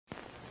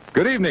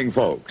Good evening,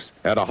 folks,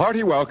 and a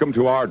hearty welcome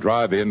to our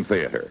drive-in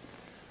theater.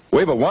 We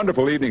have a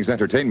wonderful evening's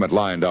entertainment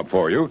lined up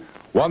for you,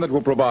 one that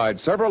will provide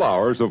several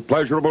hours of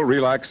pleasurable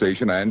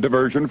relaxation and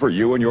diversion for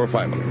you and your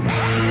family.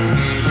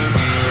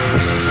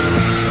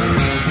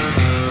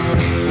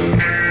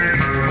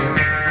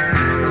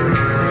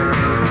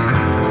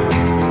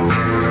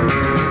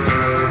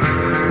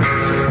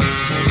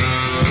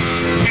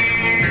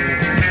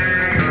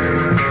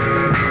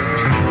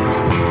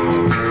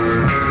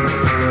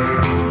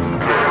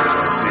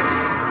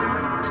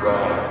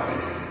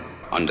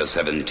 Under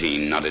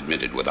 17, not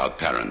admitted without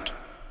parent.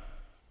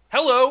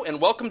 Hello, and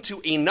welcome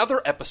to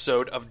another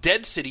episode of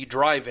Dead City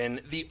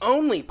Drive-In, the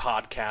only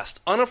podcast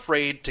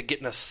unafraid to get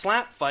in a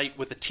slap fight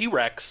with a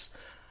T-Rex.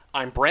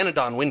 I'm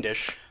Brandon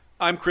Windish.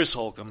 I'm Chris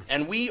Holcomb.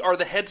 And we are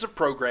the heads of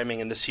programming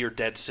in this here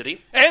Dead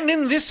City. And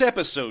in this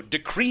episode,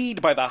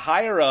 decreed by the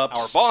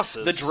higher-ups, our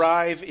bosses, the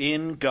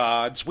drive-in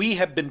gods, we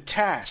have been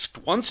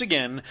tasked, once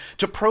again,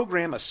 to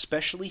program a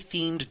specially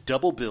themed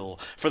double bill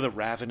for the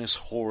ravenous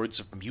hordes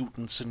of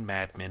mutants and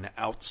madmen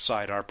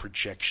outside our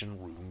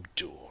projection room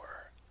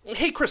door.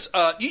 Hey, Chris,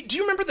 do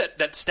you remember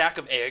that stack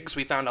of eggs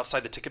we found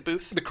outside the ticket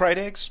booth? The cried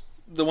eggs?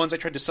 The ones I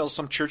tried to sell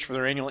some church for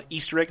their annual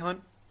Easter egg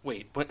hunt?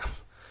 Wait, what?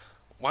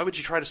 Why would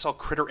you try to sell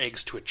critter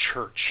eggs to a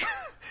church?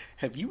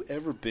 Have you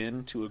ever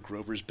been to a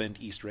Grover's Bend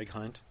Easter egg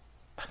hunt?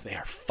 They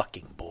are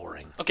fucking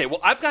boring. Okay,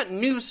 well, I've got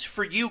news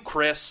for you,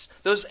 Chris.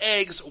 Those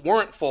eggs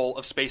weren't full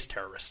of space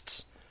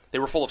terrorists. They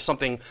were full of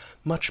something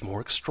much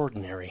more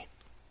extraordinary.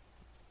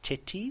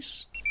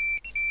 Titties?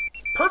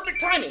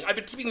 Perfect timing! I've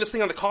been keeping this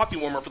thing on the coffee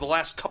warmer for the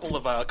last couple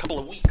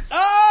of weeks.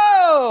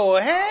 Oh,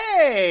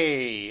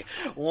 hey!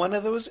 One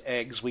of those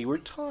eggs we were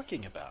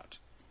talking about.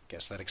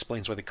 Guess that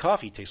explains why the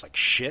coffee tastes like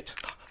shit.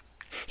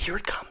 Here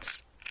it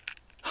comes.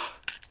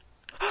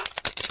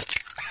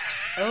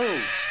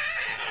 Oh,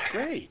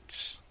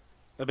 great.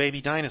 A baby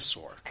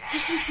dinosaur.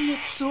 Isn't he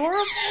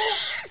adorable?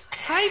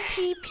 Hi,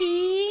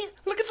 Pee-Pee.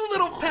 Look at the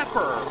little pepper.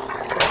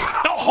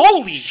 Oh,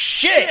 holy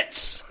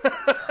shit!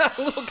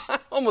 Little guy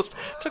almost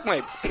took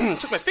my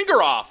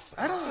finger off.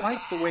 I don't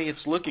like the way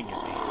it's looking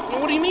at me. Well,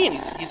 what do you mean?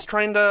 He's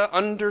trying to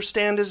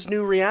understand his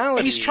new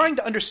reality. He's trying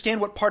to understand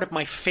what part of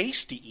my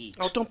face to eat.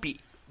 Oh, don't be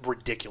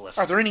ridiculous.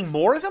 Are there any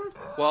more of them?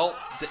 Well,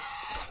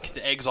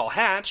 the eggs all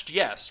hatched,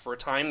 yes. For a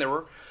time, there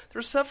were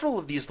several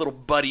of these little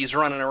buddies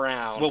running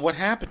around. Well, what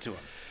happened to them?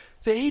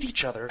 They ate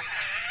each other.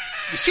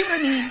 You see what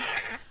I mean?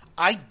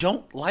 I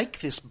don't like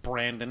this,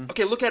 Brandon.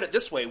 Okay, look at it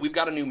this way. We've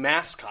got a new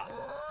mascot.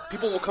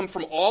 People will come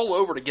from all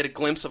over to get a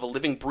glimpse of a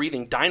living,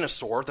 breathing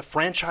dinosaur. The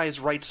franchise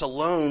rights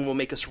alone will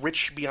make us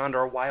rich beyond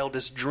our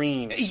wildest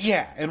dreams.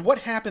 Yeah, and what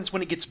happens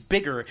when it gets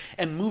bigger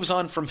and moves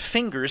on from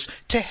fingers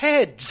to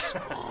heads?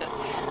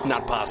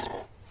 Not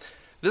possible.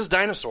 This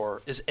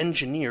dinosaur is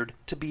engineered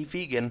to be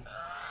vegan.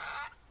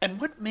 And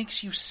what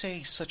makes you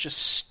say such a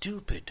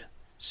stupid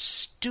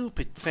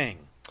thing?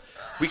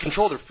 We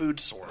control their food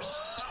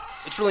source.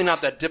 It's really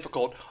not that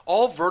difficult.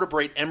 All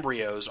vertebrate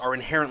embryos are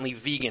inherently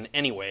vegan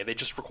anyway. They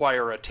just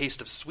require a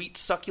taste of sweet,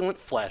 succulent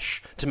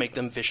flesh to make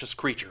them vicious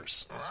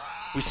creatures.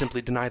 We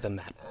simply deny them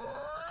that.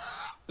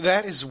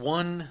 That is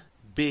one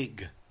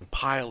big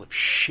pile of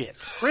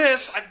shit.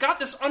 Chris, I've got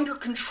this under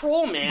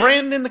control, man.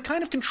 Brandon, the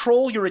kind of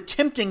control you're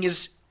attempting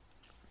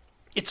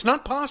it's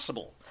not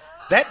possible.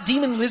 That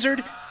demon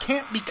lizard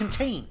can't be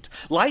contained.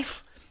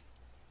 Life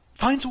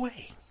finds a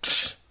way.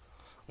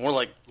 More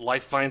like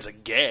life finds a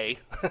gay.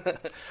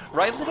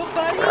 Right, little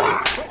buddy?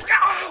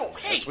 Ow!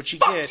 Hey, that's what you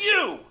fuck get.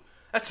 You!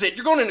 That's it.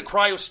 You're going into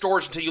cryo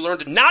storage until you learn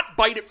to not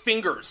bite at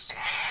fingers.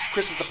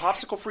 Chris, is the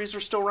popsicle freezer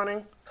still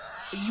running?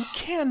 You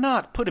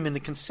cannot put him in the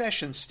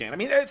concession stand. I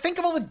mean, think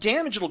of all the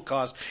damage it'll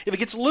cause if it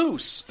gets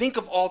loose. Think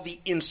of all the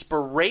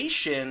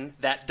inspiration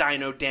that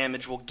Dino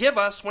Damage will give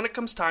us when it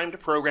comes time to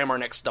program our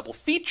next double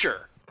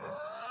feature.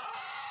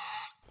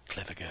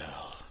 Clever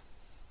girl.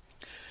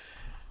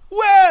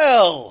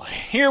 Well,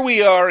 here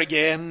we are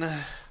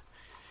again.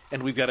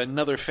 And we've got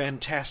another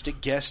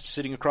fantastic guest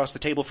sitting across the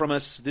table from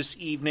us this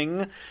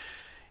evening.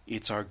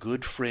 It's our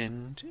good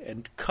friend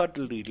and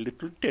cuddly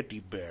little teddy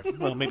bear.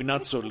 Well, maybe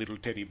not so little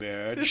teddy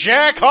bear.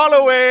 Jack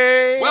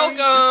Holloway!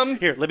 Welcome!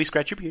 Here, let me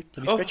scratch your beard.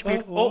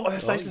 Oh,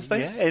 that's nice, that's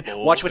nice. Yeah.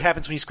 And watch what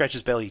happens when you scratch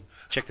his belly.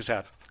 Check this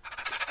out.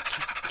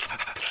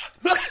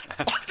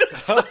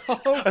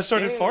 I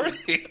started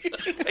farting.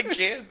 I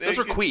can't. Those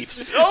are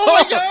queefs. Oh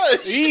my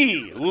gosh!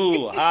 Ee,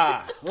 ooh,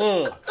 ah,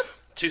 ugh.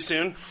 Too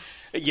soon?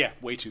 Yeah,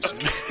 way too soon.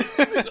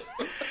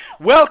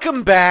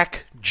 Welcome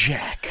back,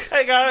 Jack.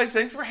 Hey guys,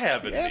 thanks for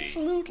having me.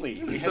 Absolutely.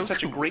 We had so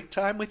such a cool. great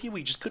time with you.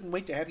 We just couldn't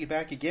wait to have you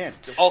back again.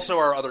 Also,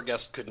 our other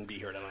guest couldn't be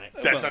here tonight.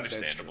 That's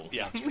understandable.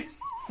 Yeah.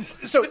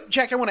 So,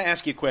 Jack, I want to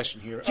ask you a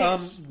question here.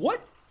 Yes.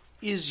 What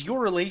is your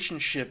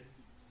relationship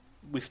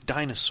with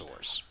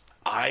dinosaurs?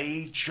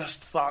 I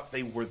just thought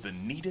they were the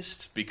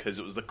neatest because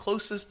it was the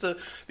closest to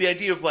the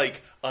idea of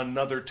like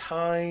another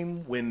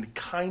time when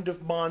kind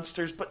of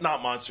monsters, but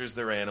not monsters,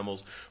 they're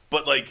animals,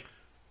 but like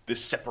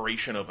this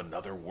separation of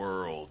another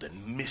world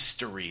and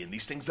mystery and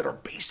these things that are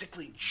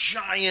basically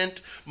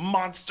giant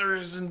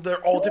monsters and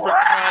they're all different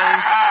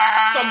kinds.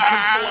 Some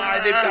can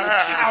fly, they've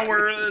got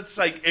power. It's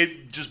like,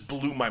 it just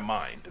blew my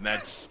mind. And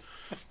that's,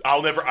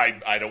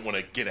 I don't want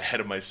to get ahead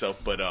of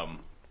myself, but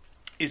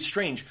it's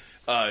strange.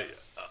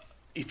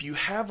 If you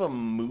have a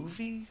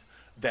movie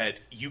that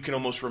you can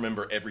almost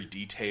remember every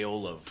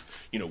detail of,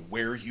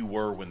 where you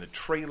were when the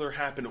trailer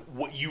happened,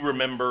 what you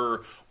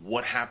remember,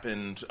 what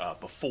happened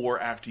before,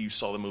 after you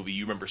saw the movie,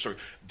 you remember story.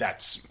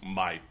 That's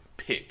my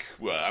pick.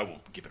 Well, I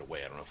won't give it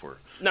away. I don't know if we're...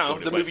 No,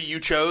 the movie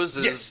you chose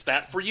is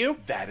that for you?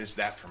 That is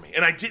that for me.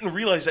 And I didn't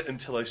realize that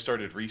until I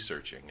started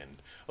researching. And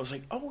I was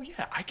like, oh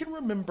yeah, I can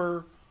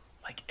remember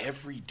like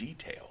every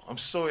detail.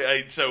 So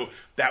it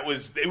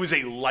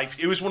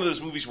was one of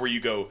those movies where you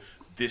go,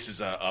 this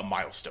is a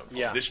milestone for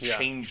me. This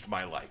changed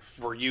my life.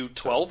 Were you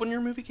 12 when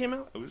your movie came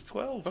out? I was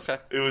 12. Okay.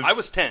 I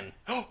was 10.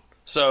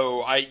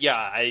 So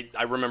I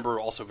remember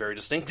also very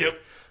distinctly. Yep.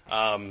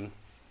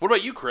 What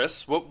about you,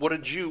 Chris?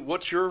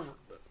 What's your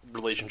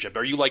relationship?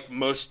 Are you like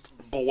most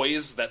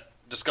boys that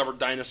discovered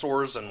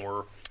dinosaurs and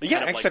were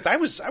except I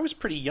was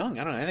pretty young.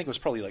 I don't know. I think it was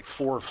probably like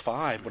 4 or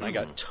 5 when I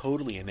got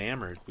totally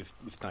enamored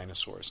with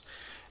dinosaurs.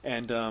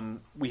 And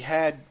we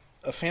had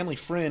a family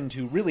friend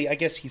who really, I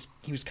guess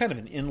he was kind of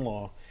an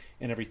in-law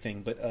and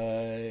everything, but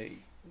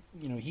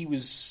he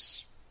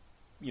was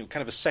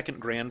kind of a second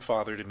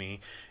grandfather to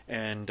me,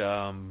 and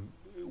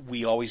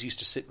we always used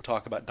to sit and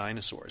talk about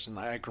dinosaurs. And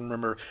I can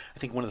remember, I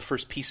think one of the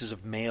first pieces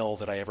of mail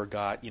that I ever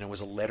got,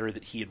 was a letter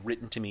that he had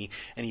written to me,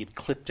 and he had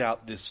clipped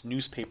out this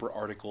newspaper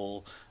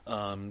article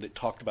that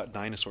talked about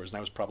dinosaurs, and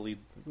I was probably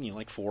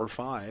like 4 or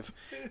 5,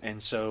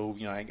 and so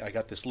I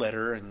got this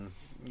letter and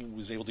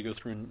was able to go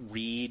through and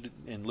read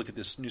and look at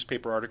this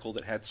newspaper article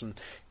that had some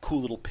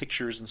cool little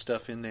pictures and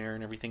stuff in there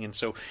and everything. And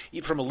so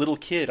from a little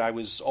kid, I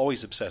was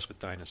always obsessed with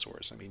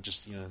dinosaurs. I mean,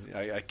 just,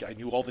 I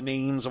knew all the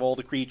names of all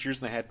the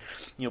creatures, and I had,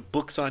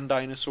 books on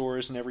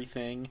dinosaurs and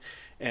everything.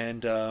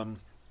 And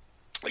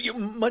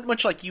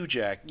much like you,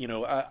 Jack,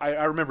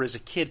 I remember as a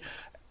kid,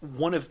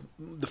 one of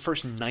the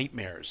first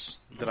nightmares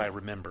that I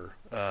remember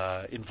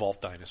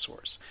involved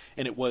dinosaurs.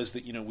 And it was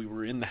that, we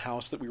were in the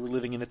house that we were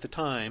living in at the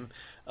time,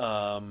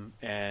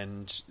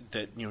 and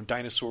that,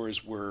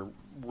 dinosaurs were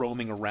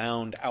roaming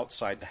around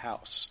outside the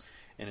house.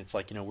 And it's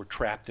like, we're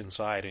trapped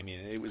inside. I mean,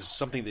 it was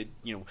something that,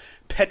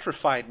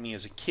 petrified me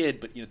as a kid,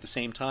 but, at the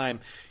same time,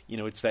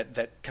 it's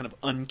that kind of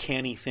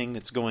uncanny thing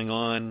that's going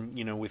on,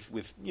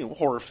 with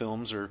horror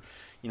films, or,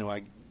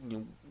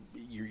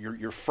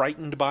 you're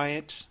frightened by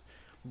it,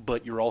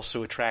 but you're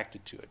also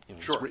attracted to it.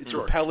 It's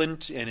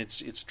repellent and it's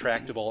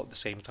attractive all at the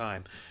same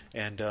time.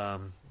 And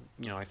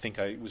I think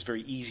it was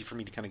very easy for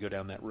me to kind of go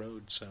down that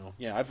road. So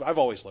yeah, I've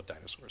always loved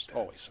dinosaurs.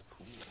 Always.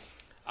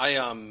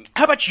 How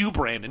about you,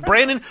 Brandon?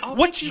 Brandon,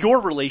 what's your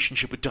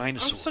relationship with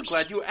dinosaurs? I'm so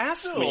glad you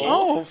asked me.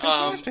 Oh,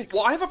 fantastic.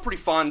 Well, I have a pretty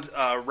fond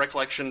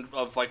recollection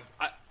of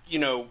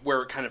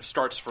where it kind of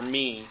starts for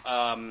me.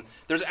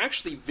 There's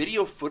actually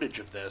video footage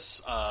of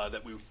this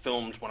that we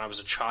filmed when I was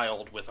a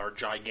child with our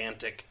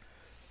gigantic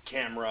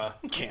camcorder,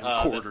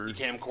 RCA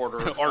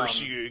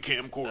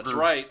camcorder. That's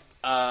right.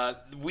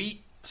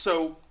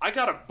 So I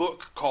got a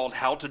book called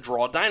How to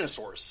Draw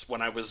Dinosaurs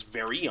when I was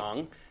very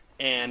young,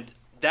 and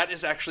that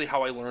is actually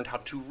how I learned how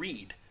to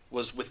read,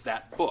 was with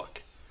that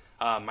book.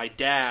 My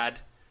dad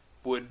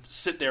would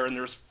sit there, and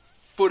there's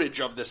footage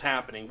of this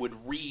happening, would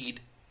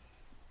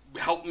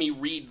help me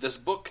read this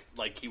book.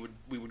 Like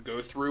we would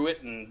go through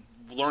it and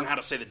learn how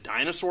to say the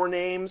dinosaur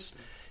names,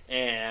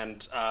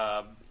 and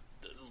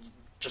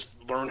just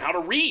learn how to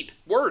read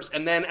words,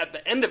 and then at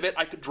the end of it,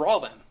 I could draw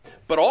them.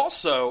 But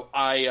also,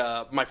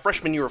 my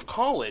freshman year of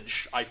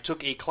college, I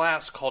took a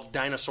class called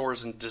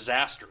Dinosaurs and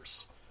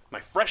Disasters.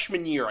 My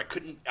freshman year,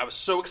 I was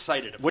so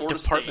excited. What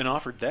department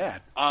offered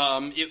that?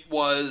 It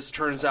was,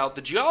 turns out,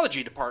 the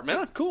geology department.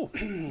 Oh, cool.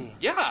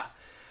 Yeah.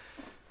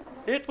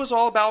 It was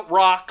all about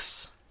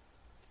rocks.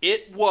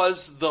 It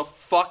was the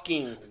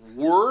fucking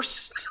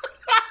worst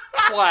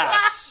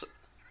class.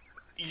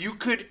 You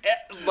could,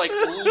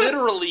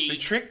 literally... They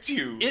tricked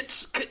you.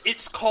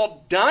 It's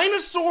called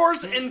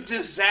Dinosaurs and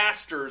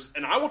Disasters,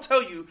 and I will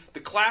tell you,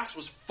 the class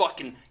was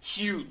fucking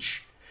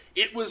huge.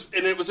 It was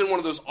in one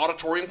of those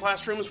auditorium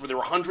classrooms where there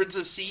were hundreds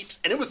of seats,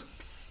 and it was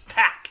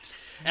packed.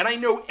 And I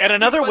know. And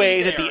another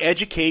way that the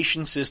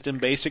education system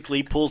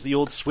basically pulls the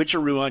old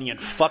switcheroo on you and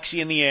fucks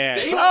you in the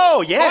ass.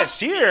 Oh yes,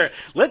 here.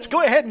 Let's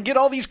go ahead and get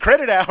all these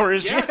credit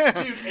hours.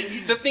 Yeah, dude.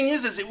 And the thing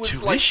is it was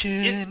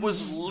tuition.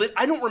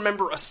 I don't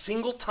remember a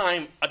single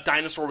time a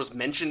dinosaur was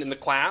mentioned in the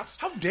class.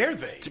 How dare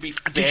they? To be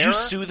fair, did you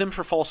sue them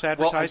for false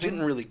advertising? Well, I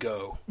didn't really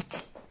go.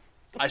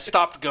 I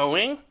stopped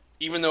going.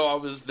 Even though I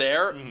was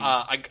there,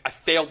 I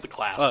failed the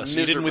class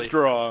miserably. You didn't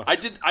withdraw.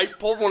 I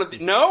pulled one of the...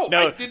 No,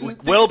 I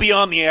didn't. Well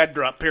beyond the ad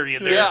drop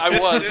period there. Yeah, I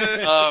was.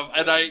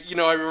 And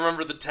I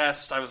remember the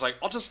test. I was like,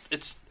 I'll just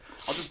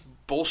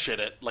bullshit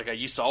it like I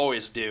used to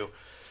always do.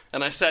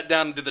 And I sat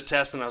down and did the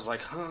test, and I was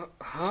like,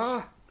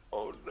 huh?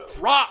 Oh, no.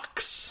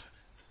 Rocks.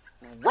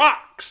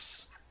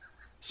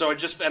 So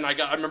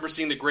I remember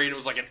seeing the grade, it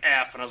was like an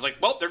F, and I was like,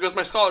 well, there goes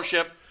my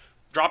scholarship.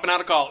 Dropping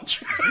out of college.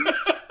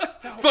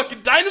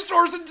 Fucking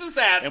dinosaurs and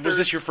disasters. And was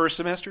this your first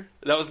semester?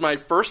 That was my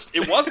first.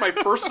 It was my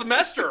first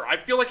semester. I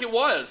feel like it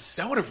was.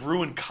 That would have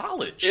ruined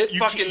college. It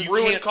fucking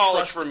ruined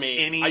college for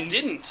me. I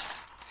didn't.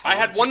 I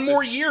had one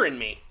more year in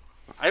me.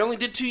 I only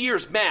did 2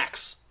 years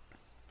max.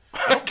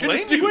 I don't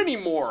blame do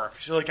anymore.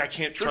 You're like, I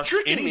can't trust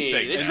anything.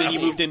 Me. And then you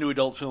moved into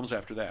adult films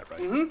after that,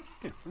 right?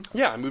 Mm-hmm.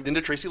 Yeah, I moved into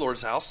Tracy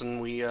Lord's house,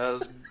 and we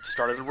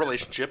started a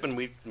relationship, and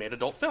we made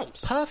adult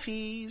films.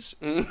 Puffies.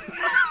 I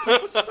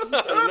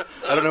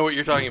don't know what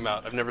you're talking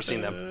about. I've never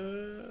seen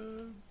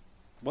them.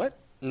 What?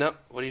 No,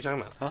 what are you talking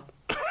about? Huh?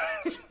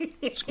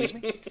 Excuse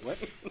me? What?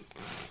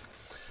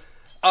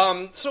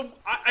 So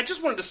I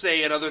just wanted to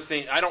say another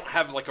thing. I don't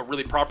have like a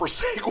really proper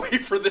segue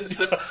for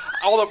this.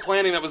 All the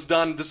planning that was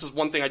done, this is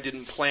one thing I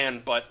didn't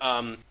plan. But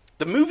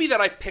the movie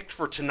that I picked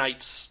for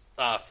tonight's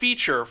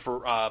feature,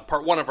 for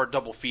part one of our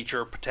double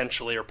feature,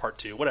 potentially, or part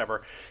two,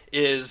 whatever,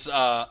 is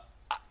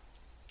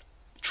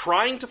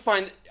trying to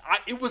find...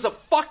 it was a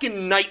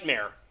fucking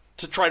nightmare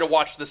to try to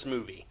watch this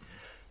movie.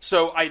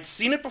 So I'd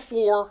seen it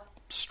before,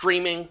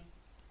 streaming...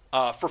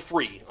 for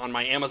free on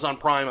my Amazon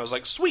Prime. I was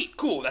like, sweet,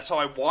 cool. That's how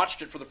I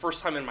watched it for the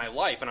first time in my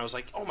life. And I was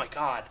like, oh my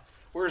god,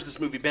 where has this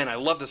movie been? I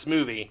love this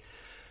movie.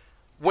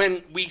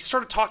 When we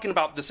started talking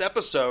about this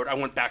episode, I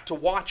went back to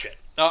watch it.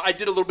 I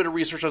did a little bit of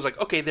research. I was like,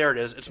 okay, there it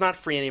is. It's not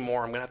free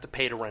anymore. I'm going to have to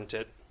pay to rent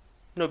it.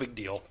 No big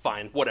deal.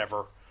 Fine.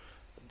 Whatever.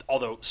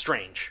 Although,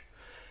 strange.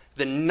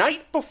 The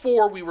night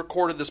before we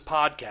recorded this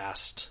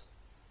podcast,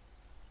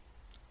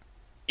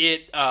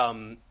 it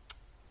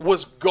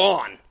was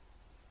gone.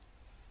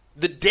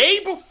 The day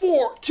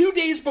before, 2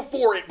 days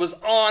before it was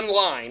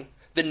online,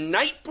 the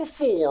night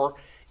before,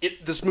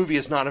 this movie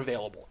is not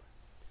available.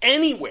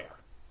 Anywhere.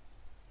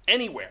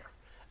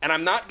 And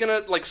I'm not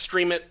going to,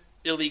 stream it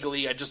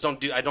illegally. I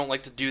don't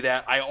like to do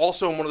that. I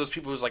also am one of those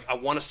people who's like, I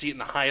want to see it in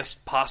the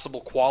highest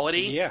possible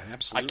quality. Yeah,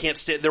 absolutely. I can't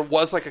stay. There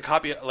was, a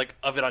copy,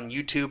 of it on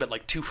YouTube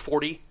at,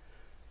 240,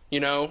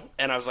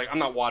 and I was like, I'm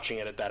not watching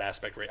it at that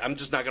aspect rate. I'm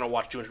just not going to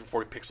watch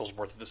 240 pixels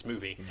worth of this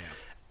movie. Yeah.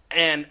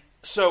 And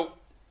so...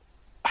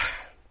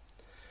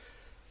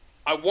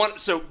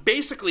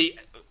 basically,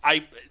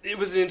 it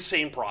was an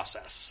insane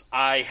process.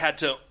 I had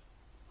to,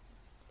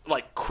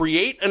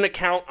 create an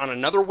account on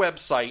another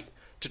website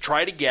to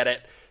try to get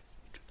it.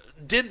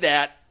 Did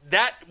that.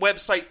 That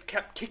website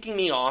kept kicking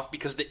me off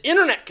because the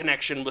internet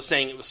connection was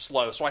saying it was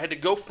slow. So I had to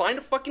go find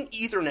a fucking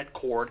Ethernet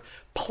cord,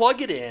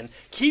 plug it in,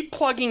 keep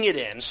plugging it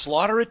in.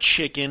 Slaughter a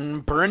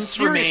chicken, burn its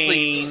Seriously,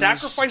 remains.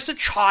 sacrifice a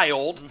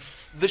child.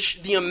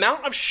 The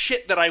amount of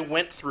shit that I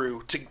went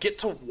through to get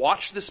to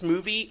watch this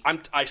movie,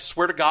 I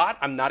swear to God,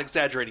 I'm not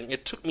exaggerating.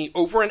 It took me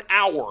over an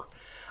hour.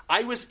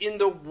 I was in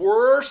the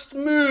worst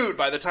mood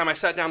by the time I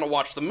sat down to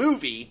watch the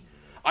movie.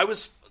 I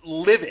was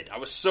livid. I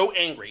was so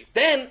angry.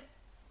 Then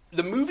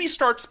the movie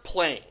starts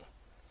playing.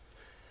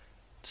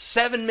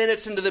 7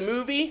 minutes into the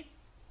movie...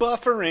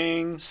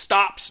 Buffering.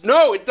 Stops.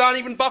 No, it's not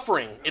even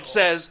buffering. It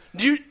says,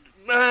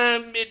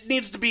 it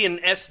needs to be an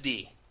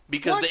SD.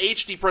 Because the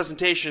HD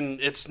presentation,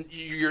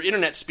 your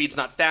internet speed's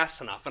not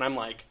fast enough. And I'm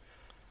like,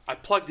 I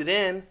plugged it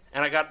in,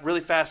 and I got really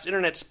fast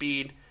internet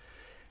speed.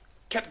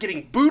 Kept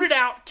getting booted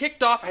out,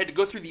 kicked off. I had to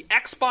go through the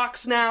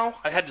Xbox now.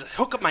 I had to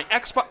hook up my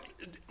Xbox.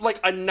 Like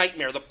a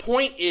nightmare. The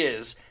point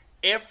is,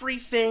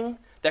 everything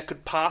that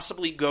could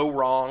possibly go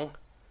wrong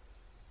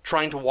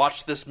trying to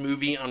watch this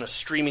movie on a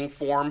streaming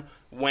form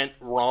went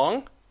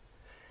wrong.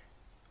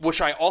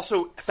 Which I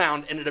also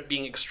found ended up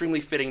being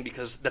extremely fitting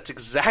because that's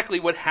exactly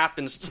what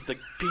happens to the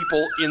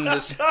people in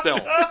this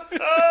film.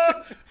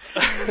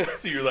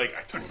 So you're like,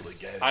 I totally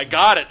get it. I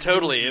got it,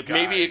 totally.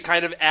 Maybe it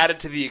kind of added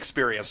to the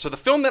experience. So the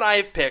film that I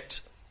have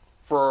picked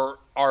for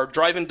our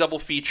drive-in double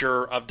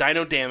feature of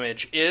Dino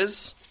Damage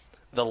is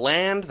The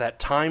Land That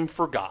Time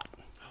Forgot.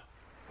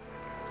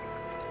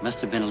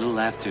 Must have been a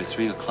little after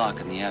 3 o'clock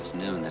in the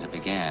afternoon that it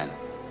began.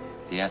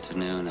 The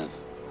afternoon of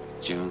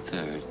June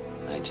 3rd.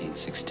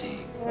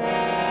 1916.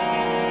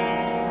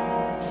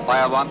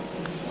 Fire 1,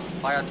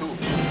 Fire 2.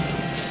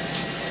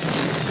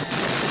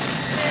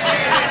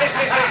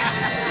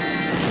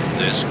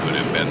 This could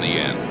have been the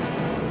end.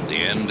 The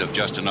end of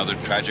just another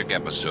tragic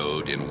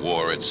episode in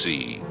war at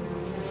sea.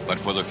 But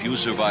for the few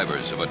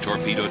survivors of a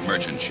torpedoed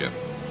merchant ship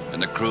and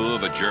the crew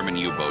of a German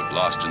U-boat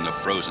lost in the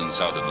frozen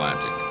South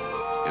Atlantic,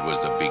 it was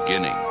the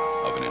beginning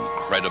of an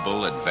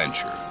incredible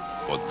adventure.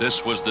 For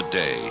this was the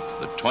day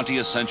the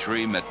 20th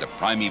century met the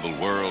primeval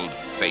world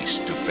face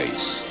to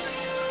face.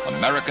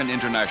 American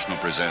International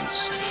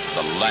presents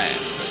The Land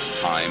That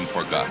Time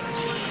Forgot,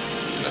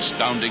 an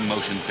astounding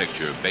motion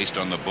picture based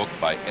on the book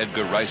by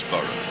Edgar Rice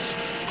Burroughs,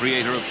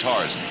 creator of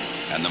Tarzan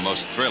and the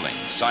most thrilling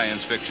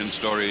science fiction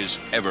stories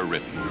ever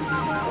written.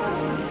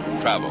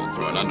 Travel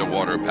through an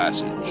underwater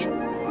passage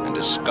and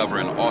discover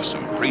an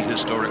awesome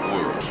prehistoric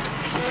world.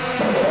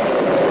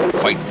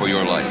 Fight for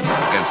your life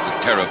against the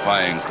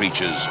terrifying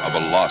creatures of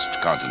a lost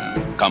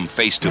continent. Come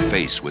face to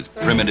face with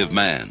primitive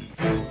man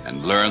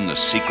and learn the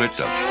secret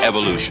of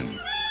evolution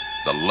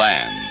The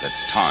Land That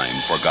Time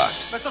Forgot.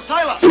 Mr.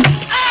 Tyler!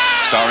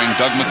 Starring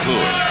Doug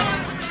McClure.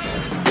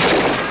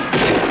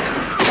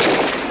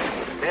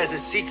 There's a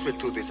secret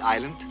to this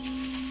island.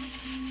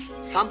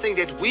 Something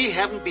that we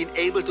haven't been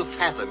able to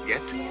fathom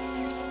yet.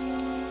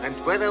 And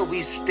whether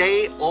we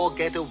stay or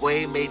get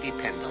away may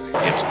depend on it.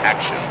 It's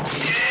action,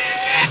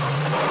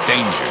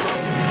 danger,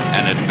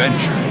 and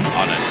adventure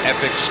on an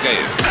epic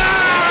scale.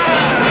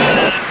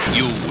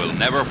 You will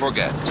never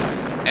forget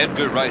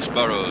Edgar Rice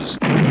Burroughs'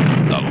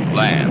 The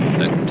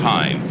Land That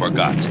Time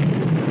Forgot. So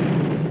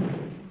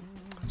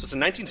it's a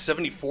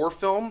 1974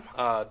 film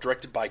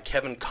directed by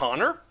Kevin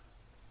Connor.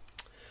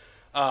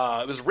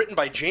 It was written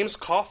by James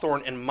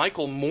Cawthorne and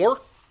Michael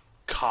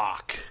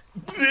Moorcock.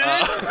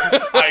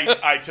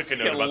 I took a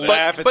note about that.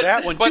 Laugh at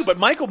that one too. But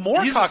Michael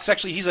Moorcock's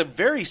actually he's a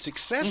very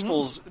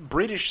successful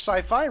British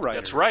sci-fi writer.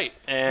 That's right,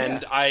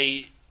 and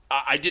I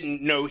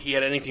didn't know he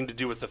had anything to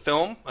do with the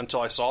film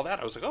until I saw that.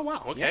 I was like, oh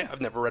wow, okay. Yeah.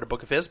 I've never read a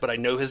book of his, but I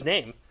know his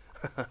name.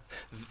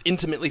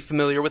 Intimately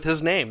familiar with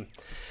his name.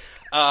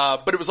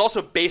 But it was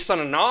also based on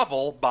a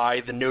novel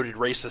by the noted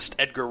racist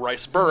Edgar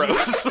Rice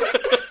Burroughs.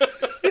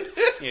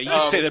 Yeah, you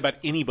could say that about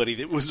anybody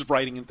that was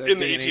writing in the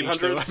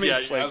 1800s. I mean, Yeah,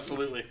 it's like,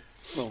 absolutely.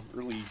 well,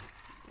 early.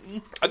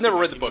 I've never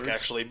read the book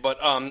actually, but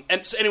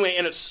and so anyway,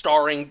 and it's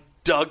starring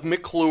Doug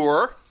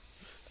McClure,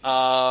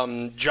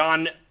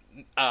 John.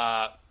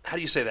 How do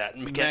you say that?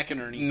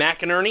 McInerney.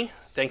 McInerney.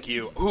 Thank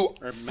you. Who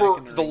Or for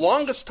McInerney. the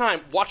longest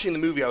time watching the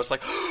movie, I was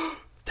like, oh,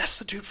 "That's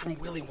the dude from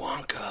Willy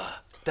Wonka.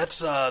 That's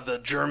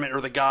the German or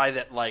the guy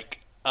that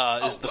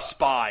is the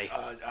spy."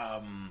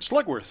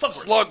 Slugworth.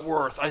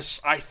 Slugworth.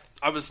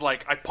 I was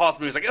like, I paused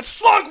the movie. I was like,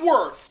 "It's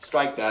Slugworth."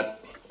 Strike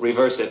that.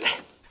 Reverse it.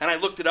 And I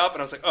looked it up,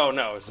 and I was like, "Oh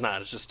no, it's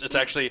not. It's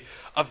actually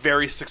a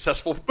very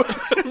successful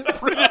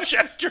British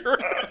actor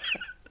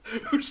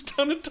who's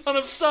done a ton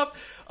of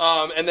stuff."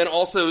 And then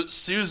also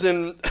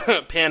Susan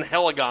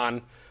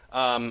Panheligon.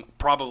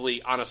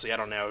 Probably, honestly, I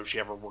don't know if she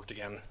ever worked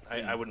again.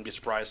 I wouldn't be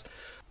surprised.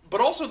 But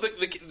also,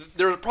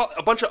 there are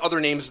a bunch of other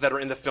names that are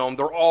in the film.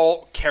 They're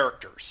all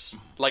characters.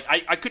 Like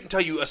I couldn't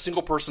tell you a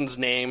single person's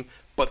name,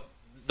 but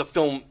the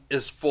film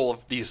is full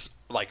of these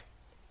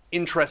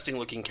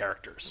interesting-looking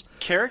characters.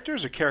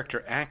 Characters or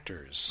character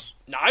actors?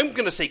 Now, I'm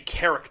going to say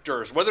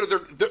characters. Whether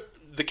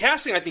the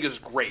casting, I think, is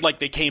great. Like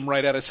they came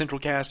right out of Central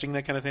Casting,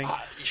 that kind of thing?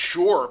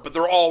 Sure, but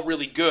they're all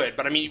really good.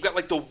 But I mean, you've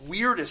got the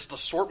weirdest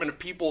assortment of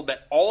people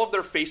that all of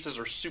their faces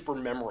are super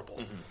memorable.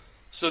 Mm-hmm.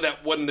 So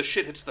that when the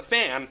shit hits the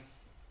fan,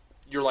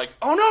 you're like,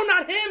 oh no,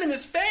 not him in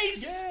his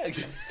face! Yeah.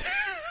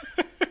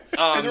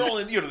 And they're all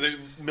in the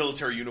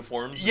military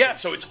uniforms. Yes.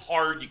 So it's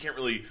hard. You can't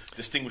really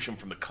distinguish them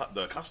from the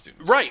costumes.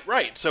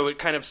 Right. So it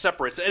kind of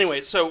separates.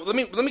 Anyway, so let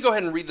me go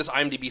ahead and read this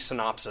IMDb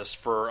synopsis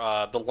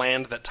for The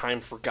Land That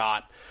Time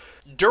Forgot.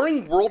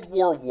 During World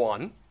War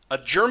I, a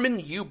German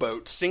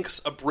U-boat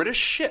sinks a British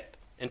ship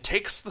and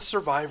takes the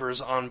survivors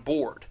on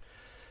board.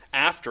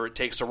 After it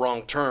takes a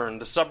wrong turn,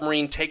 the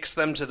submarine takes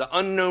them to the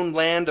unknown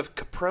land of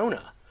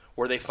Caprona,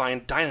 where they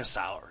find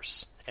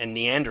dinosaurs and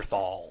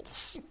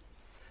Neanderthals.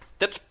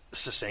 That's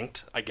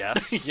succinct, I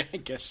guess. Yeah, I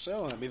guess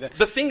so. I mean,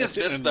 the thing is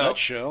this, in a though.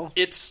 nutshell.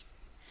 It's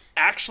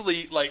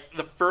actually,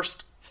 the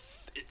first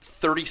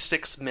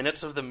 36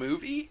 minutes of the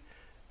movie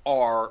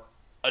are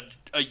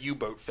a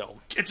U-boat film.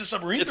 It's a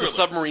submarine It's thriller. a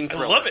submarine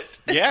thriller. I love it.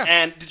 Yeah.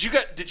 And did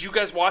you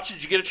guys watch it?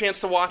 Did you get a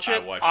chance to watch it? I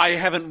watched I it.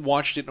 haven't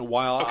watched it in a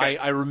while. Okay.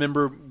 I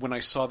remember when I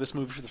saw this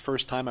movie for the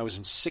first time, I was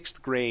in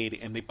 6th grade,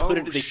 and they put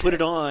Oh, put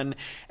it on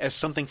as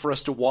something for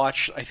us to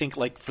watch, I think,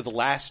 for the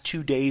last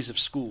 2 days of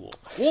school.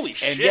 Holy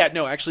shit. And yeah,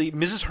 no, actually,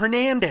 Mrs.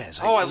 Hernandez.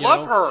 Oh, I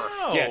love her.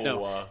 Oh, Yeah,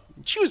 no.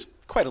 She was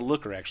quite a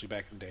looker, actually,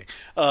 back in the day.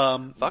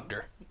 Fucked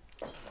her.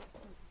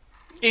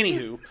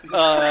 Anywho,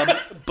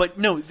 but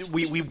no,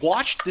 we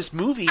watched this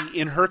movie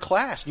in her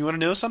class. And you want to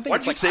know something?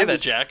 Why'd you say that,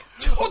 Jack?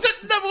 Oh,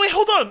 wait,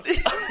 hold on.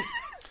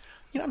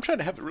 I'm trying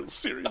to have it real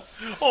serious.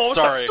 Oh,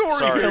 Sorry, it's a story.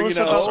 sorry. Tell us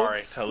I'm about,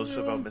 sorry. Tell us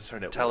about Miss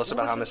Hernandez. Tell us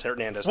about how Miss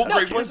Hernandez What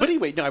touched grade you. But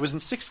anyway, no, I was in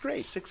 6th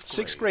grade. Sixth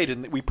Sixth grade,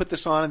 and we put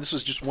this on, and this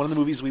was just one of the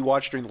movies we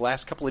watched during the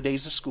last couple of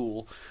days of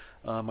school,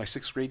 my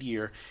 6th grade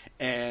year.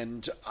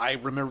 And I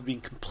remember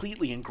being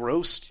completely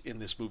engrossed in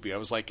this movie. I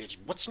was like,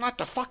 what's not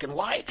to fucking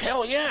like?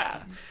 Hell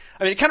yeah.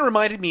 I mean, it kind of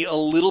reminded me a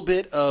little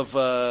bit of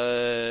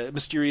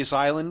Mysterious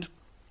Island,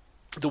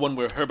 the one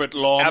where Herbert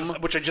Lom...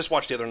 Which I just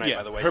watched the other night,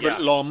 by the way. Herbert Yeah.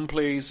 Lom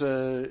plays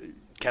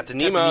Captain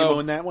Nemo Nemo.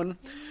 in that one.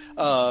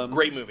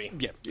 Great movie.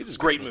 Yeah, it is a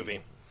Great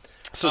movie.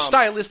 So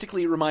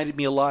stylistically, it reminded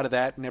me a lot of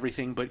that and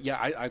everything. But yeah,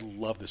 I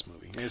love this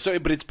movie. And so,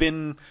 but it's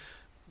been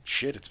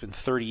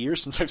 30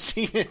 years since I've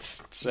seen it.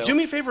 So. Do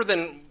me a favor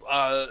then,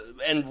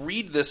 and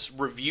read this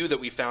review that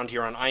we found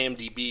here on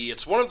IMDb.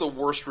 It's one of the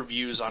worst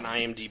reviews on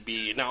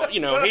IMDb. Now,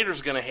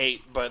 haters gonna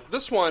hate, but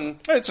this one...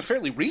 It's a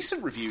fairly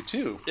recent review,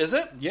 too. Is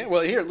it? Yeah,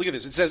 well, here, look at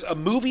this. It says, a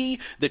movie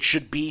that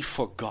should be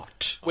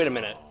forgot. Wait a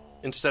minute.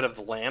 Instead of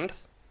The Land?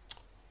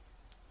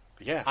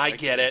 Yeah. I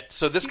get it.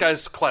 So this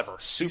guy's clever.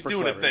 Super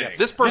doing a clever. thing. Yeah.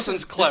 This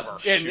person's clever.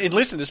 And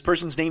listen, this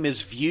person's name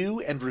is View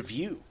and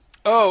Review.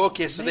 Oh,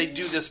 okay, so they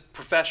do this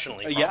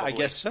professionally, probably. Yeah, I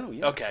guess so.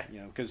 Yeah. Okay.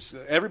 Because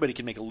everybody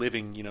can make a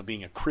living,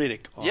 being a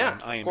critic on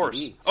IMDb. Of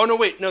course. Oh, no,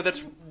 wait, no,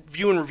 that's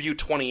View and Review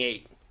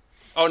 28.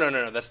 Oh,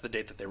 no, that's the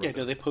date that they wrote. Yeah,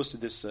 no, they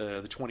posted this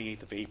the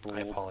 28th of April.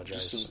 I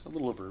apologize. Just a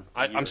little over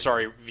I'm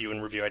sorry, View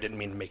and Review. I didn't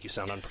mean to make you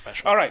sound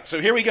unprofessional. All right,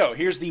 so here we go.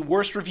 Here's the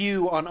worst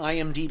review on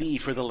IMDb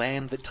for The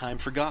Land That Time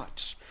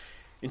Forgot,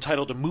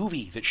 entitled A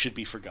Movie That Should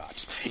Be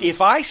Forgot. If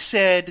I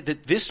said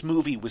that this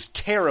movie was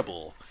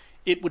terrible,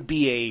 it would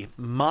be a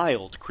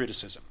mild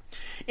criticism.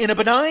 In a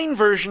benign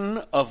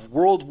version of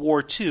World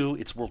War II,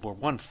 it's World War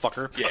I,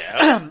 fucker,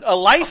 a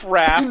life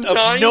raft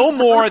of no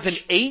more than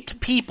 8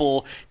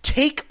 people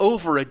take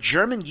over a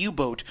German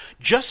U-boat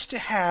just to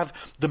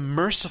have the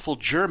merciful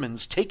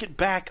Germans take it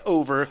back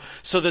over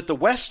so that the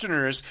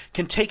Westerners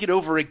can take it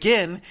over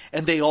again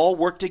and they all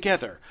work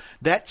together.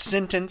 That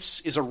sentence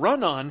is a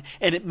run-on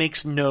and it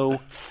makes no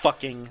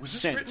fucking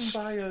sense.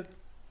 Written by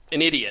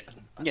an idiot.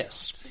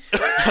 Yes.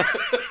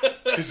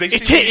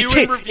 It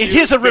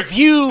is a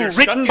review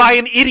written by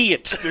an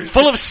idiot,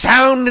 full of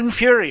sound and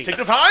fury.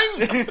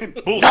 Signifying?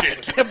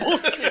 Bullshit.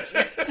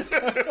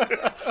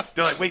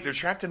 They're like, wait, they're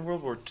trapped in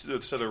World War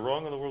II, so they're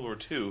wrong on the World War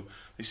II.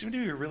 They seem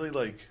to be really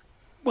like...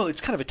 Well,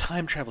 it's kind of a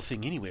time travel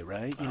thing anyway,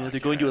 right?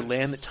 They're going to a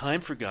land that time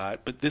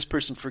forgot, but this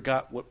person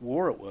forgot what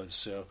war it was,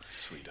 so...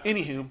 Sweet.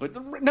 Anywho,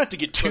 but not to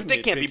get too They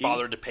can't be nitpicky.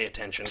 bothered to pay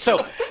attention.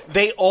 So,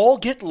 they all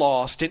get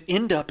lost and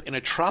end up in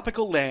a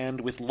tropical land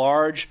with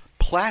large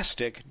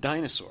plastic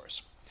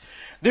dinosaurs.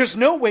 There's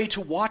no way to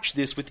watch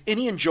this with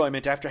any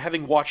enjoyment after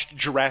having watched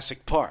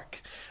Jurassic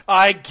Park.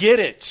 I get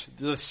it,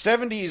 the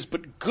 70s,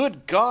 but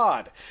good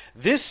God,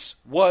 this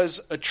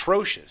was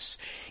atrocious.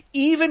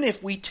 Even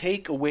if we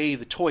take away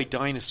the toy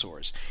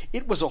dinosaurs,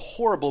 it was a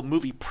horrible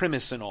movie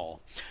premise and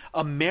all.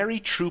 A merry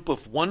troop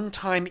of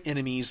one-time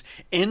enemies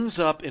ends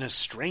up in a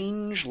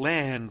strange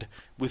land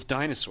with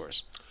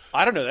dinosaurs.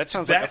 I don't know, that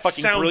sounds like a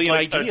fucking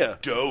brilliant idea.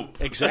 Dope.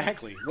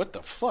 Exactly. What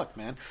the fuck,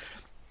 man?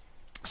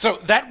 So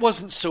that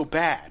wasn't so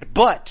bad,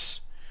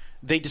 but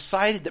they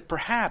decided that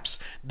perhaps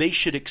they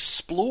should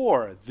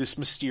explore this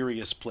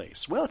mysterious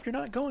place. Well, if you're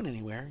not going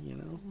anywhere,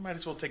 Might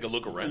as well take a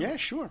look around. Yeah,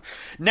 sure.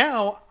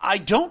 Now, I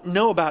don't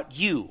know about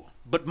you,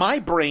 but my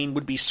brain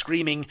would be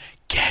screaming,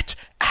 "Get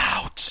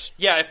out!"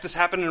 Yeah, if this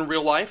happened in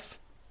real life.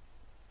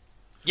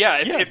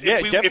 Yeah,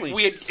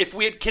 if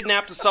we had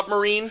kidnapped a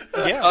submarine,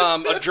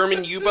 a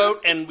German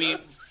U-boat, and we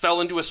fell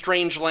into a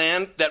strange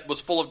land that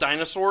was full of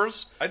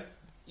dinosaurs.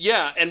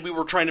 Yeah, and we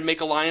were trying to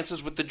make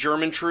alliances with the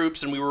German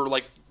troops, and we were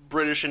like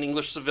British and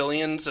English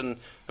civilians and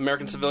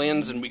American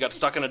civilians, and we got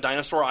stuck on a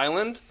dinosaur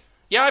island.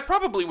 Yeah, I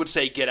probably would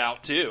say get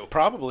out, too.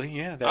 Probably,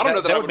 yeah. I don't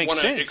know that I would want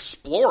to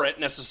explore it,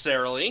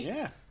 necessarily.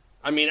 Yeah.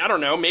 I mean, I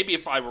don't know. Maybe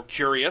if I were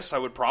curious, I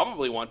would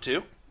probably want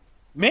to.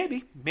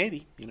 Maybe,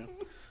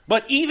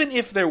 But even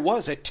if there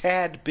was a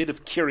tad bit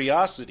of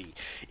curiosity,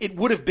 it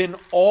would have been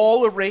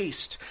all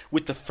erased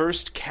with the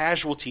first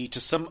casualty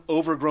to some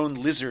overgrown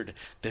lizard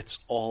that's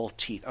all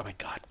teeth. Oh my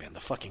God, man, the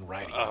fucking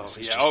writing on this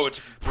is just it's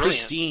brilliant.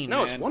 pristine. No,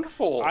 man. it's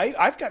wonderful.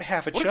 I've got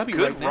half a What chubby a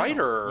good right now.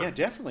 writer. Yeah,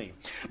 definitely.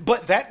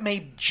 But that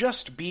may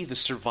just be the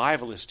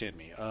survivalist in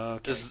me.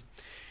 Okay.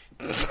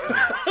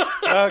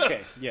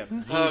 Okay, yeah.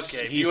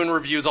 View and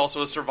Review is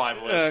also a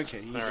survivalist.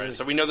 Okay, all right.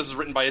 So we know this is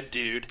written by a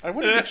dude. I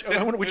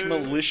wonder which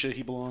militia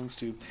he belongs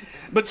to.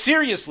 But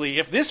seriously,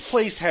 if this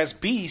place has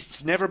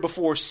beasts never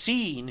before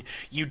seen,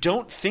 you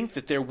don't think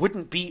that there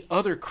wouldn't be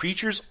other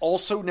creatures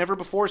also never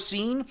before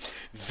seen?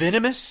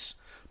 Venomous,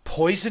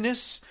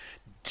 poisonous,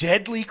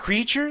 deadly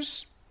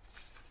creatures?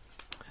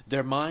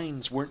 Their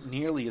minds weren't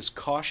nearly as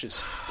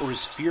cautious or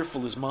as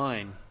fearful as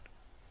mine.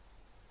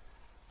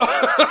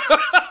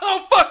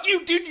 Oh, fuck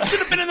you, dude. You should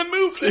have been in the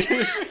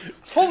movie.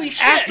 Holy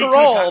shit. After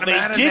all,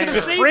 they did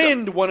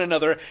befriend one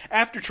another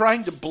after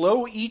trying to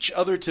blow each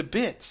other to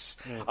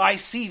bits. I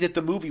see that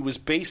the movie was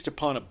based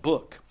upon a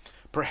book.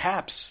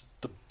 Perhaps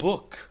the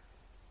book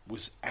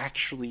was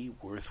actually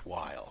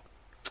worthwhile.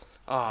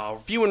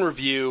 View and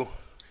Review.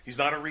 He's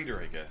not a reader,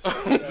 I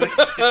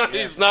guess.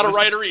 He's not a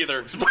writer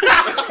either.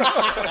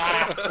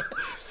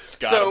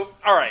 So,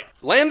 all right.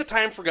 Land That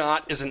Time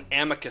Forgot is an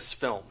Amicus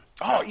film.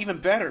 Oh, even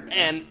better, man.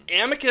 And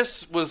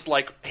Amicus was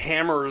like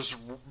Hammer's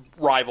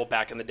rival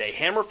back in the day.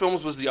 Hammer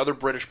Films was the other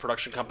British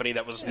production company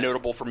that was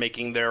notable for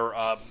making their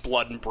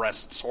blood and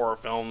breasts horror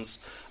films.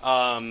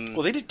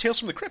 Well, they did Tales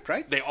from the Crypt,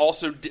 right? They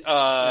also did...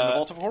 and the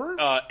Vault of Horror?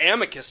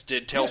 Amicus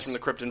did Tales from the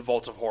Crypt and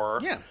Vault of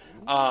Horror. Yeah.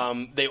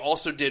 They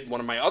also did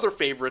one of my other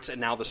favorites,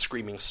 And Now the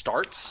Screaming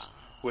Starts,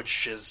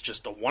 which is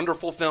just a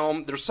wonderful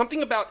film. There's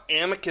something about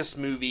Amicus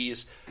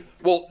movies...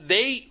 Well,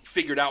 they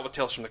figured out with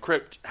Tales from the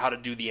Crypt how to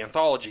do the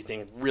anthology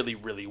thing really,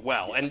 really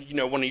well. And,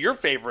 one of your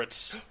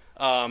favorites,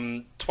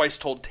 Twice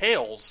Told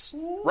Tales,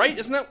 right?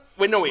 Isn't that...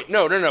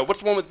 No. What's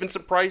the one with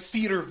Vincent Price?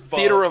 Theater of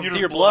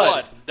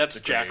Blood.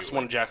 That's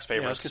one of Jack's favorites.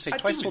 Yeah, I was going to say,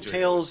 Twice Told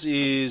Tales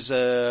is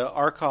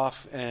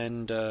Arkoff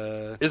and...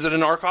 Is it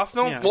an Arkoff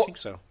film? Yeah, I think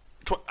so.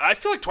 I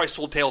feel like Twice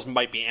Told Tales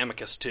might be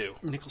Amicus too.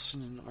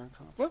 Nicholson and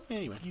Arkoff. Well,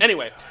 anyway.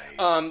 Anyway,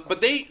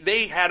 but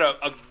they had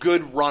a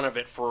good run of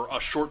it for a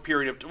short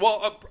period of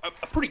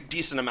a pretty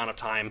decent amount of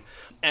time,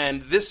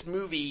 and this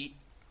movie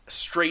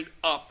straight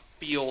up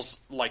feels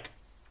like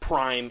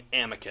prime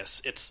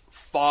Amicus. It's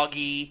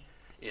foggy.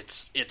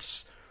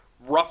 It's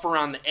rough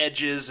around the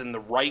edges in the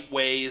right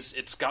ways.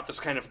 It's got this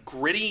kind of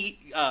gritty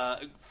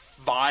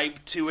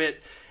vibe to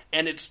it,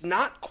 and it's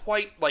not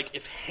quite like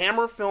if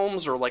Hammer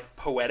films are like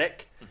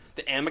poetic,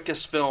 the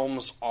Amicus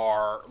films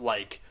are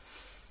like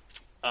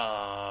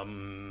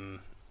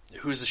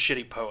who's a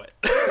shitty poet?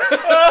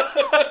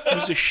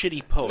 Who's a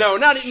shitty poet? No,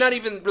 not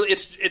even really.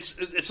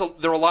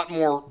 They're a lot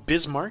more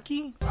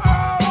Bismarcky?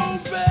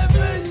 Oh,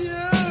 baby,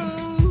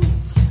 you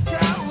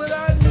got what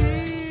I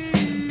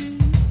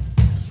need.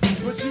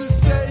 But you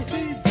say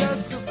he's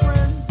just a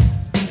friend.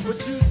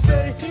 But you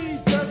say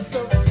he's just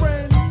a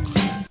friend.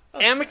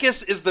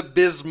 Amicus is the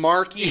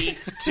Bismarcky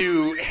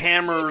to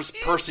Hammer's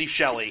Percy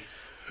Shelley.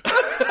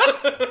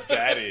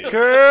 That is.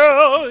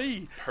 Girl,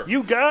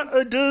 you got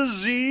a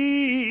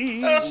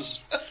disease.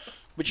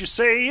 But you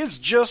say it's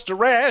just a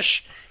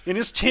rash, and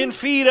it's 10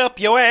 feet up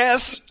your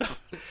ass.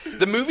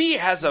 The movie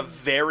has a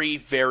very,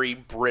 very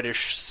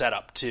British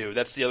setup, too.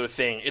 That's the other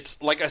thing.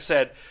 It's, like I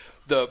said,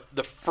 the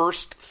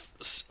first,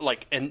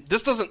 and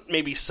this doesn't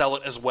maybe sell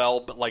it as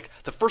well, but, like,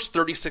 the first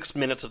 36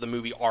 minutes of the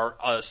movie are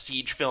a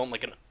siege film,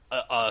 like a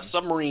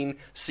submarine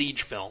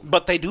siege film.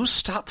 But they do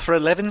stop for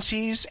 11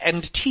 C's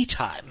and tea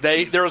time.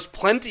 There is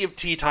plenty of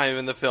tea time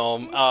in the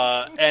film,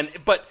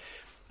 but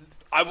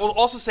I will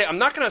also say I'm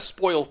not going to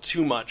spoil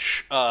too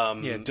much.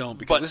 Yeah, don't,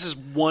 because this is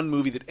one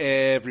movie that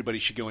everybody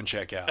should go and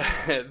check out.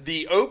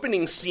 The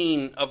opening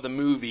scene of the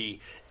movie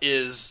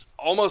is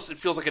almost, it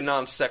feels like a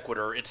non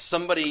sequitur. It's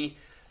somebody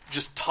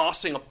just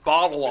tossing a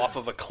bottle off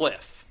of a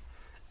cliff,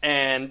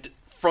 and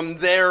from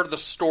there the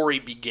story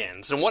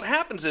begins. And what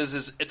happens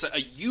is it's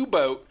a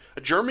U-boat, a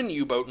German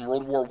U-boat in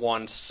World War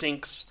I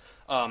sinks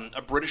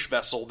a British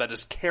vessel that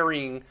is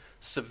carrying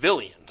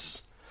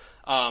civilians.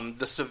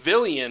 The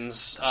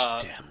civilians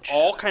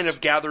all kind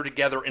of gather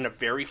together in a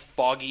very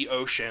foggy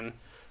ocean.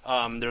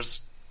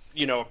 There's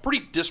a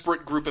pretty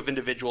disparate group of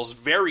individuals,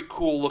 very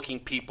cool looking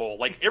people.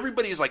 Like,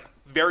 everybody's like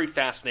very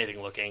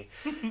fascinating looking.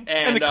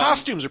 And the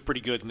costumes are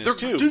pretty good in this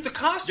too. Dude, the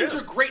costumes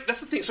are great.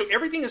 That's the thing. So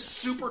everything is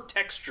super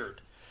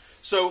textured.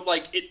 So,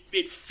 like,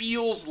 it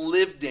feels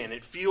lived in.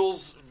 It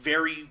feels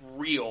very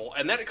real.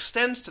 And that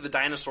extends to the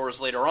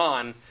dinosaurs later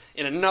on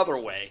in another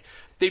way.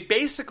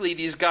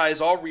 These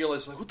guys all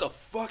realize, like, what the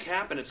fuck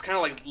happened? It's kind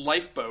of like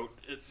Lifeboat.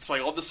 It's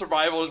like all the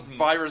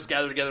survivors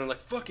gather together and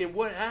like, fucking,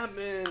 what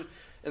happened?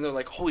 And they're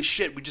like, holy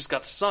shit, we just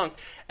got sunk.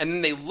 And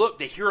then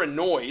they hear a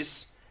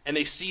noise, and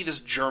they see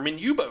this German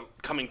U-boat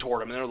coming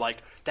toward them. And they're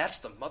like, that's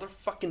the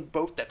motherfucking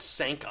boat that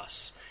sank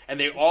us. And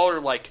they all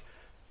are like,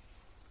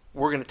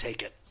 we're going to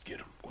take it.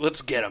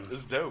 Let's get him. This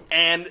is dope.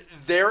 And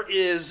there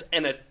is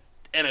an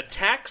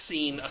attack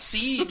scene, a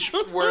siege,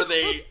 where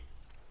they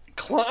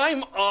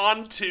climb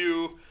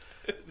onto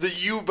the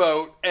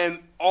U-boat, and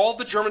all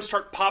the Germans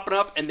start popping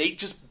up, and they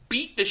just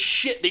beat the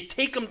shit. They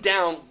take them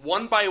down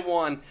one by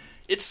one.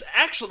 It's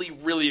actually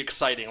really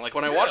exciting. Like,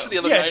 when I watched it the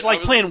other night, it's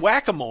like playing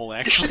whack-a-mole,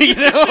 actually.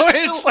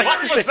 It's like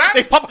what was that?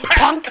 They pop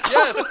punk.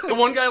 Yes, the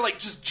one guy like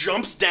just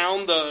jumps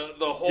down the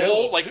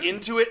hole like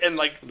into it, and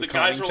like the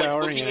guys are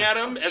like looking at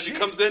him as he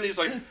comes in. He's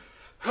like,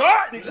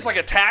 "Huh!" And he just like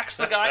attacks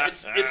the guy.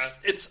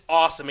 It's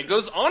awesome. It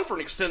goes on for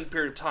an extended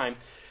period of time.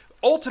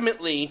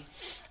 Ultimately,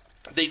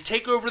 they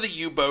take over the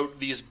U-boat.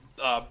 These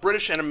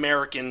British and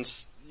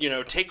Americans,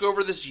 take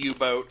over this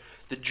U-boat.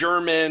 The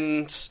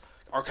Germans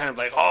are kind of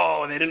like,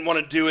 oh, they didn't want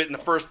to do it in the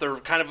first. They're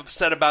kind of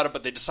upset about it,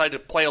 but they decided to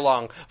play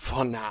along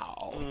for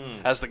now,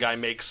 as the guy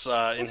makes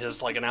in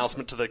his like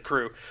announcement to the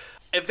crew.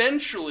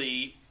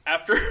 Eventually,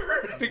 after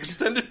an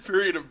extended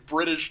period of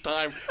British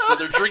time where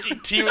they're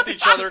drinking tea with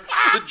each other,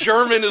 the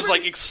German is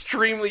like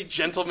extremely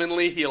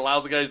gentlemanly. He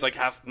allows the guy, he's like,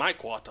 have my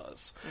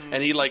quarters,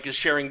 and he like is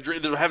sharing.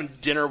 They're having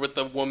dinner with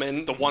the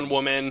one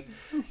woman.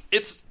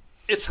 It's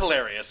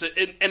hilarious,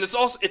 and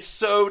it's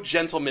so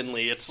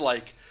gentlemanly. It's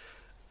like,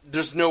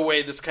 there's no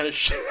way this kind of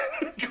shit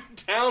would go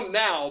down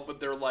now, but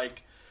they're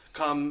like,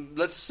 come,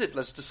 let's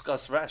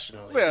discuss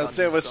rationally. Well,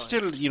 there were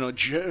still,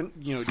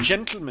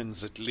 gentlemen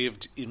that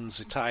lived in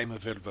the time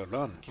of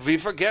Elveron. We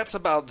forget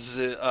about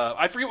the,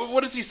 I forget,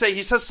 what does he say?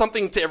 He says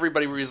something to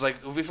everybody where he's like,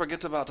 we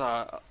forget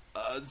about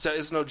there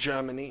is no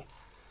Germany.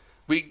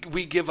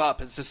 We give up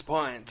at this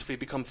point. We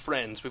become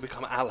friends. We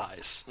become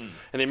allies.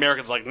 And the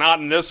Americans are like, not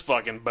in this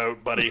fucking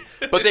boat, buddy.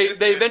 But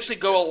they eventually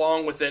go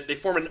along with it. They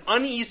form an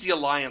uneasy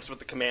alliance with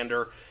the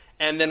commander.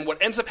 And then what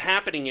ends up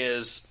happening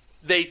is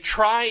they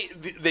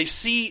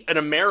see an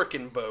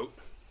American boat.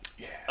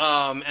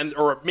 Yeah.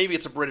 Or maybe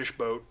it's a British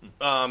boat.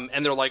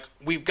 And they're like,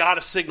 we've got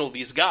to signal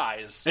these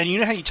guys. And you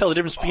know how you tell the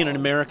difference between an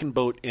American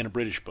boat and a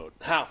British boat?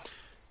 How?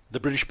 The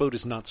British boat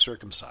is not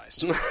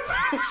circumcised.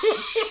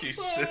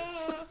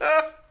 Jesus.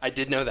 I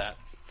did know that.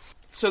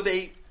 So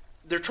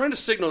they're trying to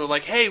signal. They're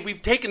like, hey,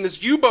 we've taken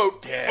this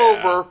U-boat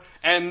over,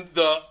 and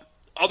the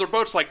other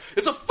boat's like,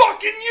 it's a fucking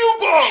fucking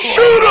U-boat!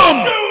 Shoot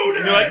him! Shoot!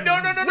 And they're like,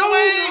 no,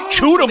 wait!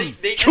 Shoot So him!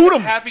 They Shoot end up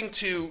him! having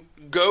to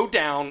go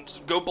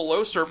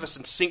below surface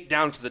and sink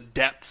down to the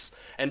depths.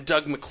 And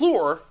Doug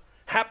McClure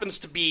happens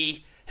to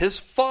be... His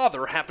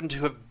father happened to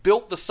have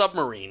built the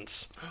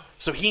submarines,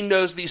 so he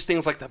knows these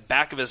things like the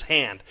back of his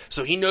hand.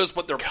 So he knows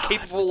what they're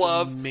capable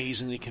of.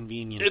 Amazingly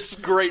convenient. It's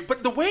great, but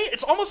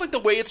it's almost like the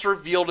way it's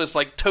revealed is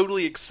like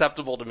totally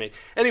acceptable to me.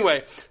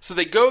 Anyway, so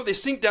they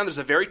sink down. There's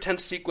a very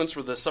tense sequence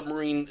where the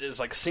submarine is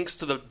like sinks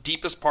to the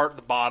deepest part of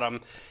the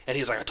bottom, and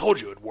he's like, "I told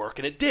you it'd work,"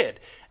 and it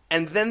did.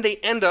 And then they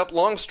end up,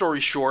 long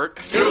story short,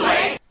 too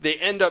late. They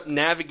end up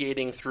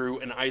navigating through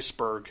an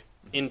iceberg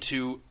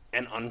into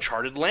an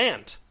uncharted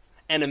land.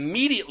 And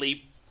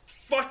immediately,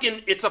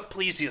 it's a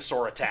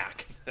plesiosaur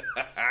attack.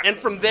 And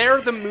from there,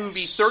 the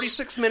movie,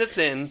 36 minutes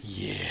in,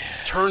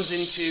 turns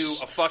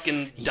into a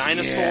fucking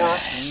dinosaur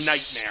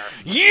nightmare.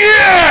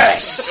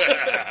 Yes!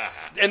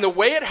 And the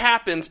way it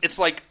happens, it's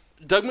like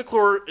Doug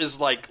McClure is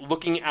like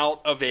looking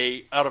out of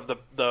the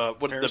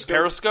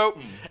periscope,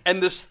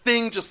 and this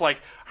thing just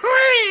like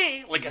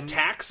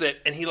attacks it,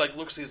 and he like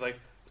looks, he's like,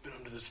 been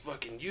under this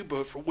fucking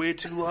U-boat for way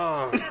too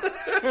long.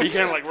 He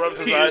kind of like rubs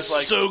his eyes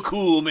like, so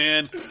cool,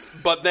 man.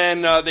 But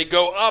then they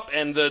go up,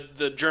 and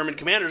the German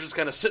commander's just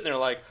kind of sitting there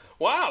like,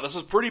 wow, this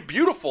is pretty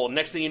beautiful.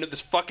 Next thing you know, this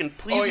fucking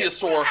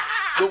plesiosaur,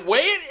 the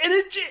way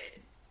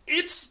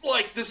it's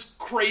like this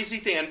crazy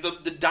thing. And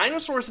the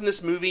dinosaurs in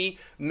this movie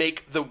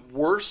make the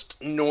worst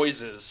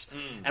noises.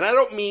 And I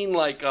don't mean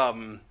like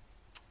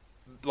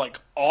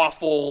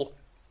awful,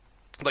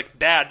 like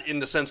bad in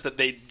the sense that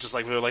they just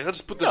like, they're like,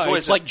 let's put this noise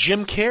It's in. like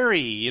Jim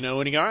Carrey, you know,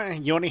 when you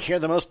want to hear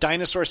the most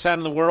dinosaur sound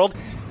in the world?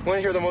 Want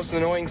to hear the most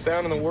annoying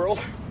sound in the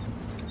world?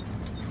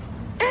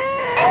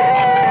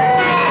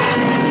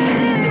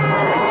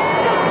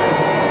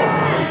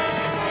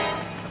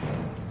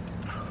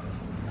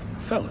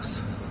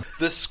 Fellas.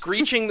 The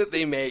screeching that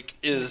they make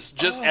is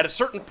just, at a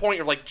certain point,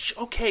 you're like,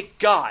 okay,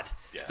 God,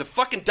 the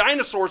fucking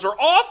dinosaurs are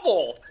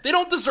awful. They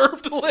don't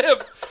deserve to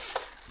live.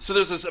 So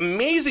there's this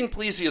amazing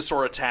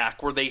plesiosaur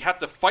attack where they have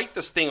to fight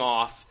this thing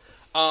off.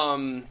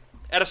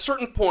 At a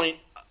certain point,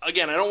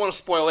 again, I don't want to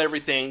spoil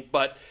everything,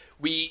 but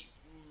we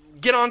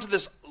get onto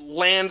this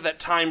land that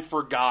time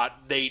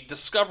forgot. They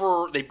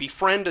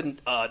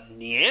befriend a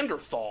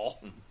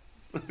Neanderthal.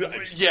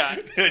 Yeah.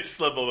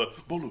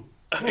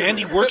 And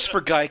he works for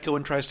Geico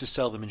and tries to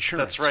sell them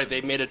insurance. That's right. They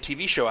made a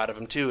TV show out of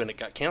him, too, and it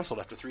got canceled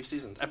after 3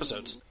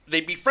 episodes.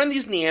 They befriend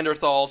these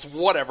Neanderthals,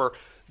 whatever.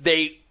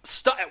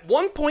 At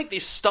one point, they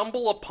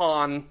stumble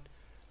upon...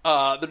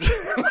 they're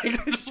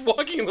just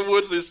walking in the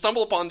woods. They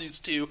stumble upon these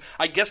two.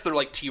 I guess they're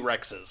like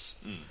T-Rexes.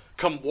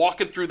 Come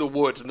walking through the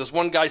woods, and this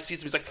one guy sees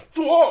them. He's like,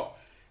 whoa!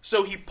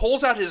 So he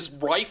pulls out his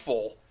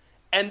rifle,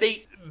 and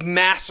they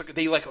massacre.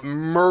 They like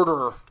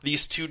murder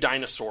these two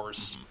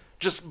dinosaurs.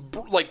 Just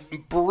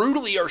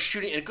brutally are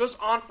shooting, and it goes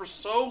on for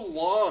so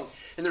long.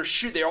 And they're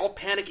all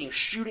panicking,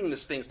 shooting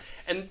these things.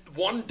 And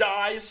one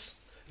dies.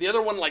 The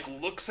other one like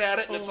looks at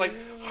it, and it's like,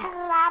 and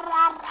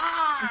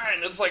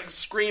it's like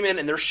screaming,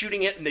 and they're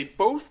shooting it, and they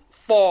both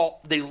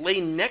fall. They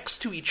lay next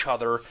to each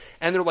other,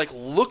 and they're like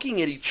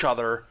looking at each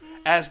other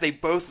as they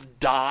both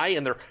die,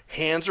 and their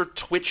hands are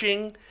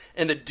twitching,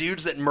 and the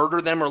dudes that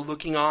murder them are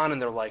looking on,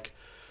 and they're like,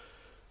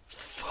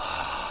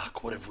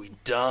 fuck, what have we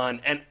done?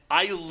 And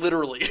I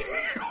literally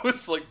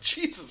was like,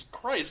 Jesus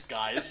Christ,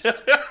 guys.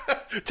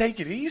 Take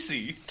it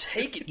easy.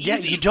 Take it easy. Yeah,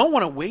 you don't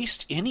want to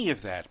waste any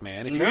of that,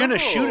 man. If you're going to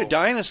shoot a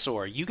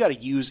dinosaur, you got to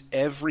use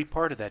every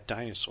part of that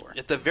dinosaur.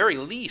 At the very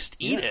least,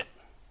 eat it.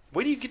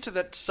 Wait till you get to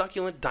that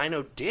succulent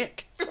dino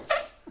dick.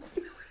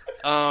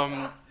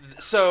 But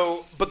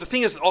the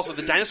thing is, also,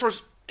 the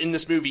dinosaurs in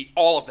this movie,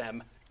 all of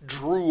them,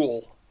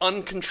 drool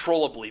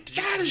uncontrollably.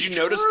 Did you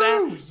notice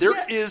that? There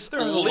is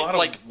a lot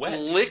of wet.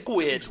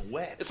 liquid. It's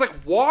wet. It's like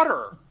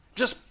water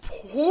just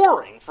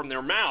pouring from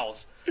their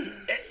mouths.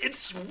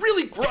 It's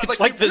really gross. It's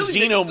like the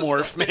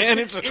xenomorph, man.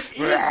 It is. Dude,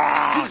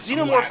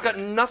 xenomorph's got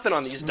nothing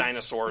on these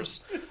dinosaurs.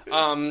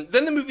 Then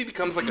the movie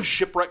becomes like a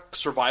shipwreck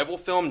survival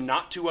film,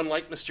 not too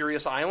unlike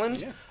Mysterious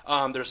Island.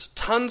 Yeah. There's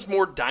tons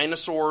more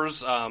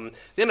dinosaurs.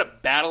 They end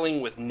up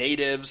battling with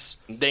natives.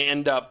 They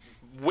end up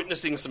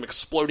witnessing some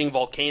exploding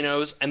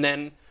volcanoes, and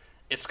then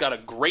it's got a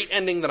great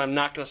ending that I'm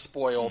not going to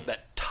spoil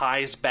that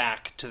ties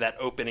back to that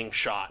opening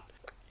shot.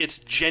 It's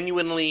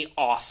genuinely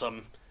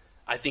awesome,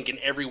 I think, in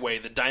every way.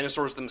 The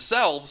dinosaurs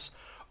themselves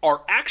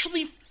are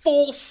actually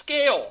full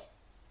scale.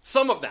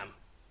 Some of them.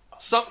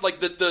 Some, like,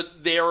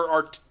 there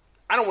are...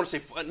 I don't want to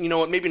say... You know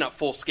what? Maybe not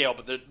full scale,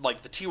 but the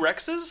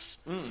T-Rexes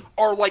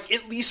are, like,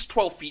 at least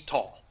 12 feet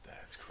tall.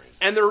 That's crazy.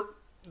 And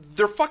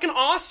they're fucking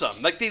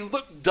awesome. Like, they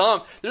look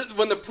dumb.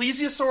 When the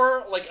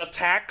plesiosaur, like,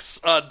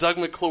 attacks Doug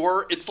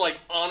McClure, it's, like,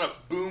 on a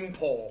boom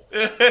pole. You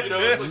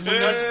know, it's like some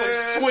guy's just, like,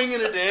 swinging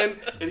it in,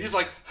 and he's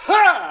like,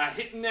 ha!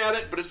 Hitting at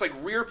it, but it's, like,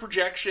 rear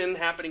projection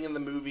happening in the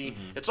movie.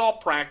 Mm-hmm. It's all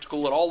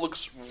practical. It all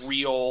looks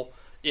real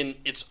in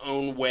its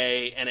own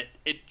way, and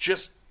it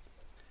just...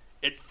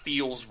 It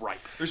feels right.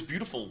 There's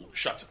beautiful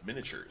shots of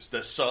miniatures.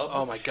 The sub.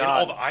 Oh, my God. And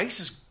all the ice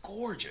is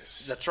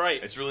gorgeous. That's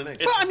right. It's really nice.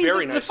 It's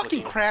very the nice fucking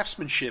looking.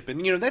 craftsmanship,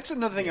 and that's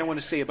another thing I want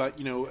to say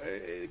about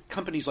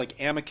companies like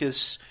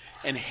Amicus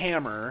and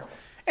Hammer,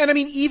 and I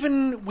mean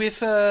even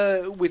with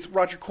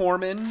Roger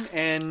Corman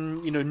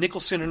and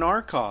Nicholson and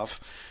Arkoff,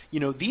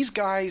 these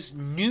guys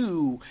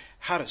knew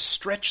how to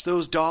stretch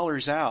those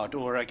dollars out,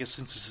 or I guess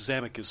since this is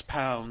Amicus,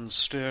 pounds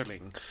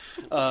sterling,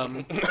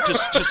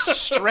 just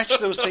stretch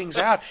those things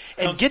out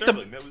and Pound get sterling,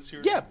 them. that was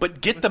your- Yeah, but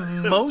get the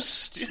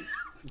most.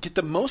 Get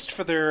the most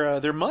for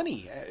their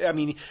money. I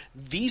mean,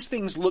 these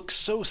things look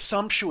so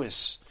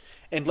sumptuous,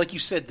 and like you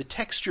said, the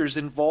textures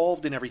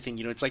involved in everything.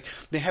 It's like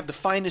they have the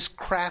finest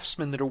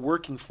craftsmen that are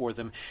working for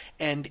them,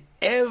 and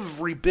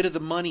every bit of the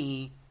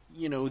money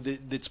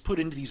that's put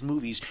into these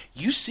movies,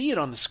 you see it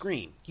on the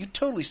screen. You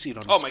totally see it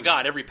on the screen. Oh my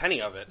God, every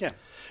penny of it. Yeah.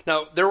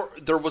 Now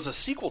there was a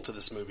sequel to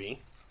this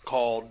movie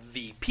called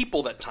The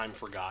People That Time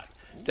Forgot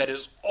that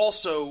is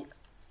also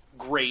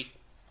great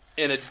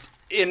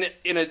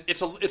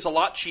it's a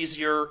lot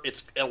cheesier.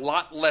 It's a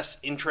lot less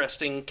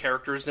interesting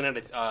characters in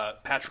it.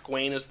 Patrick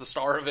Wayne is the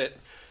star of it,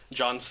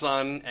 John's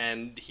son,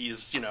 and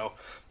he's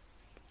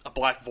a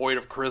black void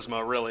of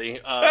charisma,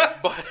 really.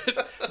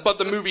 But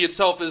the movie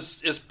itself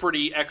is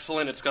pretty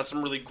excellent. It's got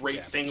some really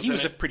great things. He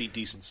was in a pretty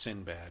decent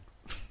Sinbad.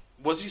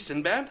 Was he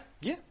Sinbad?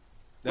 Yeah.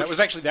 That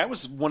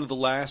was one of the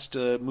last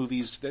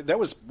movies. That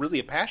was really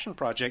a passion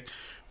project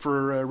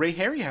for Ray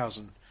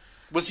Harryhausen.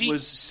 Was he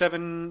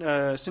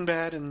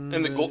Sinbad and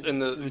in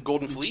the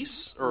Golden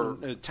Fleece or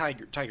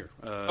Tiger?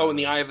 In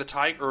the Eye of the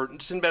Tiger, or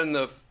Sinbad in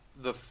the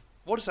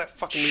what is that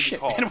fucking movie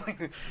called?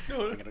 I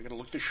gotta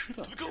look this shit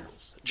up.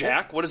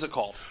 Jack, what is it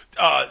called?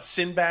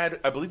 Sinbad,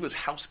 I believe it was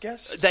House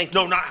Guest. Thank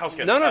you. No, not House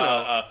Guest.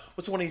 No.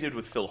 What's the one he did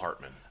with Phil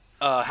Hartman?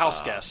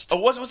 House Guest.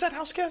 Oh, was that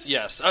House Guest?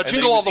 Yes. And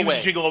Jingle All the he was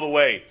Way. Jingle All the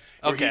Way.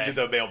 Where Okay. he did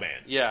the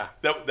mailman. Yeah.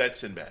 That's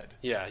Sinbad.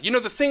 Yeah. You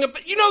know the thing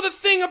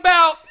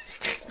about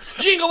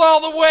Jingle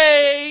All the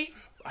Way.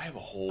 I have a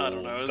whole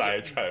know,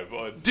 diatribe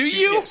on. Do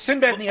you?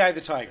 Sinbad in the Eye of the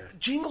Tiger.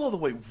 Jingle All the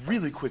Way,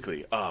 really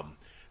quickly.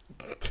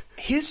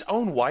 His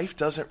own wife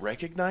doesn't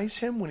recognize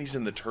him when he's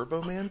in the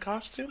Turbo Man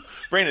costume.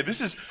 Brandon,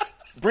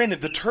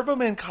 the Turbo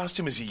Man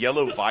costume is a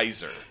yellow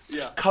visor.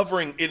 Yeah.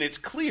 Covering, and it's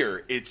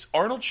clear. It's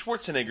Arnold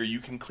Schwarzenegger. You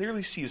can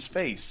clearly see his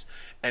face.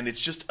 And it's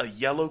just a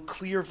yellow,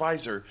 clear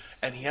visor.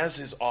 And he has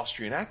his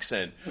Austrian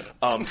accent.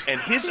 And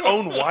his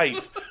own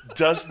wife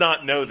does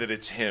not know that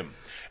it's him.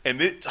 And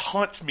it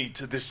haunts me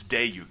to this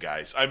day, you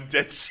guys. I'm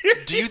dead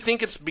serious. Do you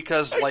think it's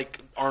because,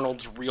 like,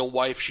 Arnold's real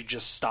wife, she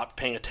just stopped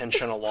paying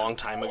attention a long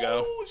time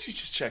ago? Oh, she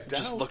just checked out.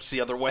 Just looks the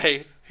other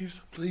way?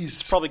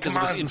 Please. Probably because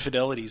of his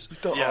infidelities.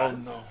 Yeah. Oh,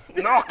 no.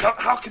 No,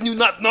 how can you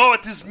not know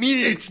it is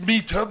me? It's me,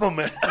 Turbo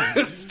Man.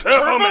 It's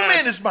Turbo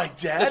Man is my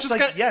dad. It's It's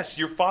just yes,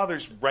 your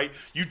father's right.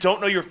 You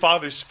don't know your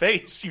father's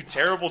face, you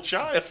terrible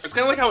child. It's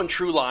kind of like how in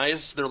True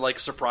Lies, they're,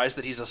 like, surprised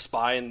that he's a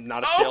spy and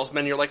not a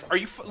salesman. You're like,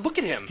 look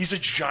at him. He's a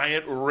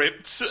giant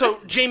ripped. So,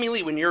 Jamie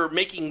Lee, when you're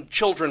making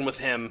children with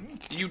him,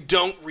 you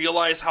don't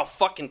realize how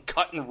fucking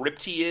cut and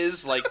ripped he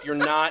is? Like, you're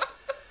not...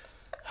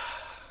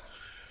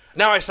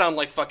 Now I sound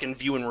like fucking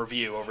View and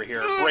Review over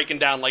here, breaking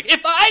down like,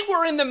 if I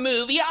were in the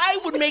movie, I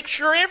would make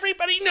sure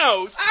everybody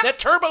knows that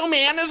Turbo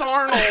Man is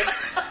Arnold.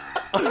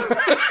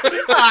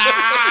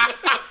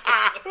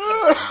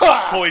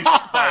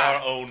 Hoist by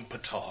our own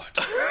petard.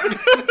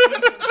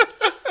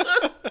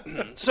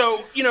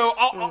 So,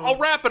 I'll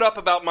wrap it up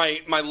about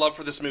my love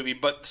for this movie,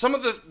 but some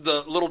of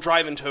the little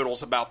drive-in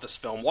totals about this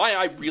film, why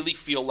I really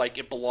feel like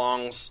it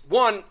belongs.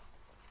 One,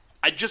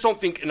 I just don't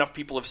think enough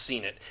people have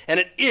seen it, and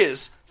it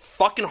is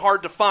fucking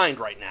hard to find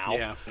right now.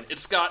 Yeah.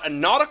 It's got a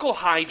nautical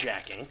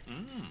hijacking.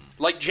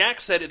 Like Jack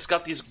said, it's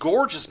got these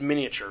gorgeous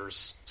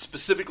miniatures,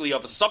 specifically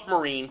of a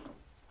submarine.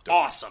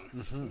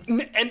 Awesome.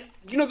 And,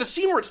 the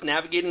scene where it's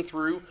navigating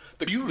through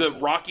the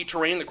rocky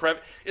terrain, the crab,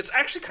 it's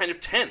actually kind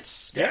of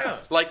tense. Yeah.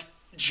 Like,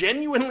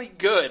 genuinely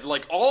good.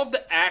 Like, all of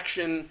the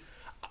action...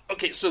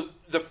 Okay, so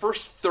the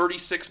first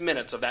 36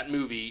 minutes of that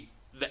movie,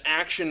 the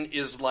action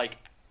is, like,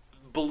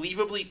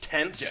 believably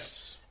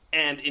tense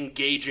and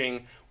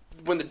engaging.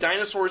 When the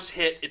dinosaurs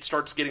hit, it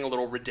starts getting a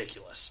little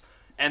ridiculous.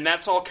 And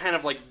that's all kind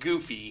of, like,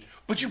 goofy.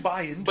 But you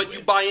buy into it. But you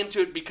buy into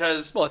it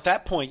because... Well, at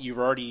that point, you've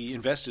already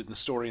invested in the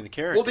story and the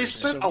characters. Well, they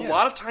spent a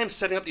lot of time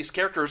setting up these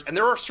characters, and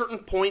there are certain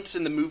points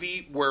in the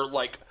movie where,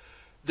 like,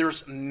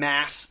 there's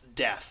mass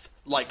death.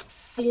 Like,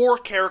 4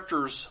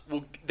 characters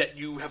that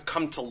you have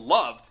come to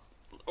love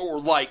or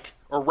like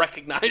or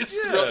recognize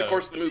throughout the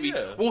course of the movie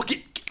will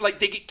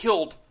they get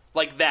killed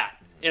like that.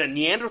 In a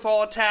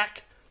Neanderthal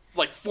attack,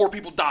 like 4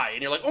 people die,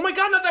 and you're like, oh my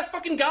god, not that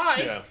fucking guy!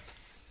 Yeah.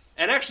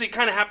 And actually, it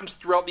kind of happens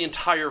throughout the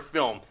entire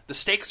film. The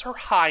stakes are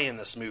high in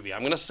this movie.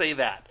 I'm going to say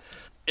that.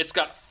 It's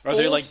got Are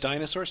they like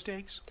dinosaur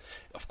steaks?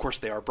 Of course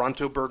they are.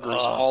 Bronto burgers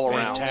all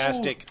around.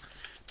 Fantastic.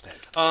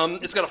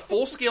 It's got a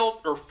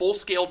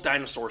full-scale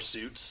dinosaur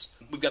suits.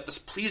 We've got this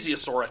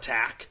plesiosaur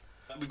attack.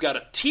 We've got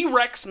a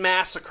T-Rex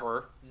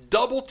massacre,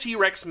 double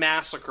T-Rex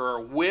massacre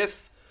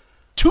with...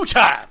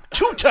 Two-time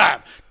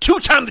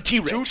the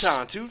T-Rex.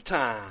 Two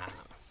time.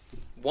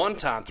 1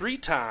 time, 3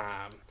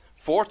 time,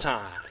 4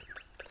 time,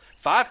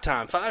 5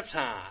 time,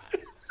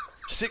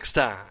 6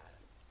 time.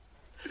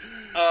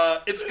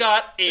 It's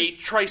got a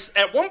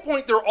At one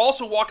point, they're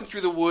also walking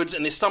through the woods,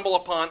 and they stumble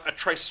upon a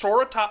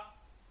Triceratops.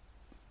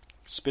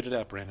 Spit it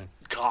out, Brandon.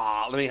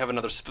 God, let me have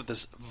another sip of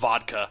this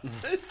vodka.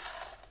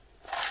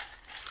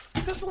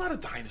 There's a lot of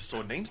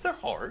dinosaur names. They're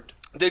hard.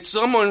 There's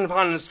someone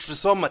upon his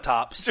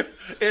Triceratops.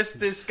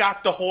 It's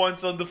got the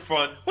horns on the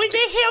front. When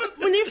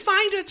they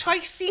find a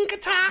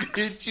Triceratops.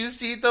 Did you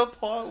see the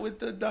part with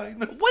the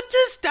dinosaur? What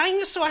does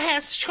dinosaur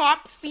have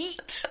sharp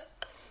feet?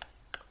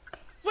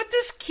 What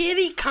does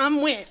Kitty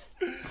come with?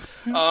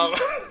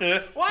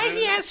 Why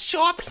he has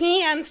sharp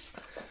hands?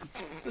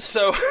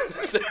 So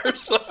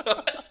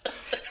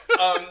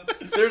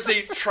there's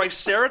a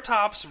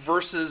Triceratops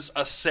versus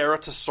a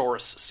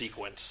Ceratosaurus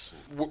sequence,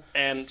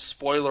 and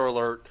spoiler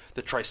alert: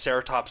 the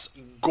Triceratops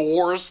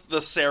gores the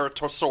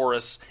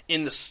Ceratosaurus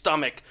in the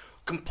stomach,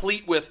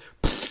 complete with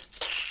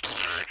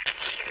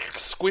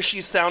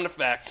squishy sound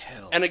effect,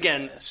 and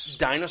again,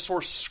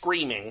 dinosaur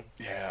screaming.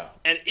 Yeah,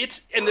 and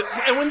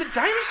when the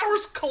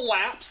dinosaurs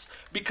collapse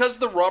because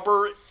the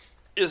rubber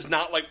is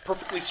not like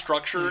perfectly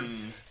structured,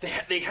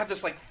 they have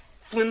this like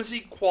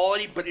flimsy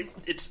quality, but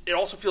it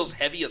also feels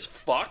heavy as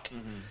fuck.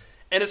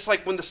 And it's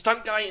like when the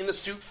stunt guy in the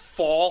suit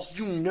falls,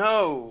 you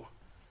know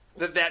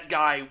that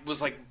guy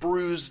was like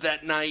bruised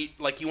that night.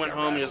 Like he went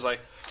home and he was like,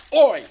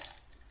 "Oi,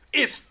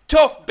 it's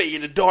tough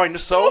being a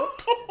dinosaur."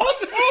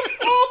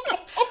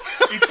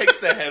 He takes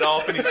the head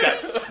off and he's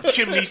got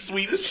chimney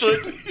sweep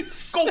soot.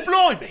 Go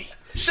blimey.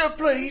 Sir,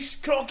 please,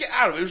 can I get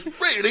out of it?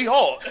 It's really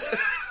hot.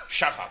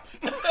 Shut up.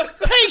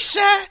 Hey,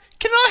 sir,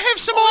 can I have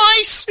some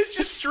ice? It's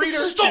just street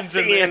Stop urchins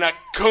in being there.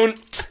 a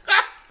cunt.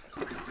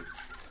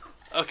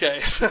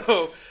 Okay,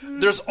 so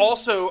there's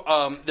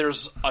also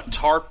there's a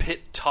tar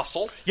pit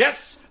tussle.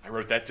 Yes, I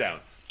wrote that down.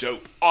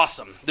 Dope.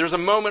 Awesome. There's a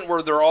moment where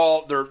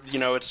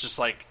it's just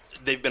like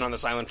they've been on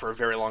this island for a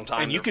very long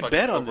time. And you They're could fucking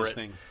bet on over this it.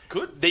 thing.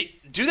 Good.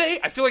 Do they?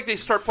 I feel like they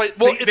start playing.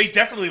 Well, They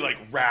definitely like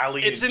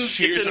rally and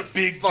cheer. It's a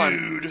big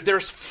fun. dude.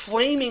 There's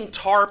flaming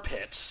tar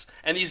pits,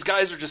 and these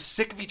guys are just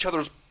sick of each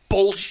other's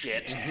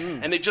bullshit,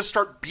 and they just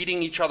start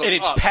beating each other And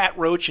it's up. Pat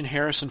Roach and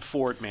Harrison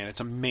Ford, man. It's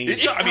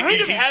amazing. It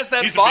kind of has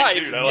that he's vibe. a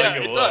big dude. I Yeah, like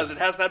him a it lot. does. It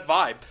has that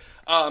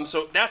vibe.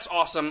 So that's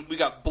awesome. We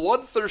got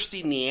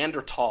bloodthirsty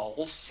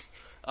Neanderthals,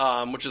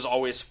 which is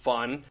always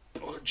fun.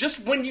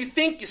 Just when you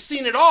think you've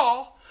seen it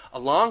all,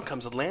 along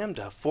comes a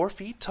lambda 4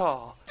 feet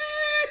tall.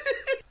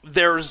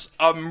 There's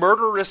a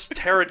murderous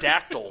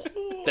pterodactyl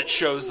that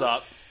shows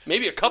up,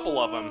 maybe a couple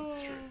of them,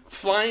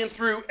 flying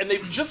through, and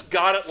they've just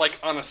got it like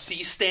on a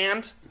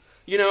C-stand,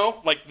 you know,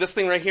 like this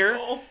thing right here,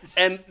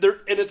 and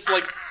it's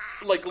like,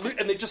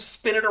 and they just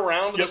spin it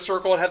around in a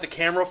circle and have the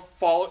camera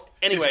follow.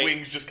 Anyway, His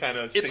wings just kind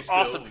of stay it's still.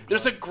 awesome.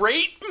 There's a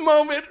great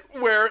moment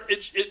where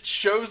it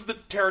shows the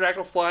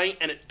pterodactyl flying,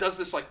 and it does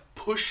this like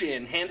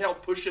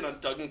handheld push in on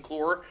Doug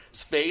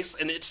McClure's face,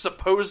 and it's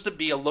supposed to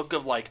be a look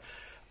of like,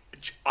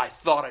 I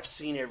thought I've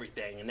seen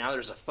everything, and now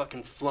there's a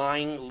fucking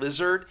flying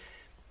lizard.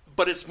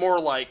 But it's more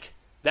like,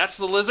 that's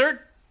the lizard?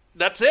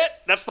 That's it?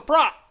 That's the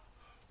prop.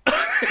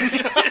 He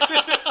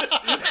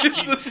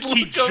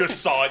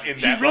just saw it in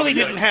that He really moment.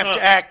 didn't have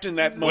to act in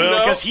that moment No.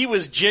 because he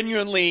was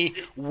genuinely,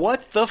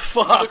 what the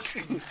fuck? Looks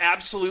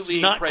absolutely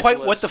Not incredulous.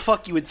 quite what the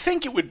fuck you would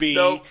think it would be.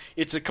 No.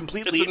 It's a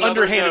completely It's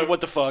another underhanded note. what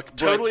the fuck. but-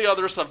 Totally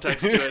other subtext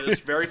to it. It's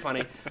very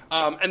funny.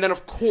 And then,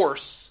 of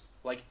course,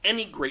 like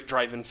any great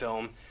drive-in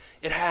film,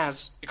 it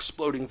has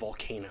exploding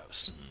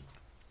volcanoes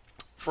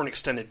for an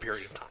extended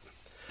period of time.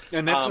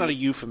 And that's not a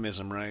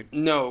euphemism, right?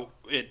 No,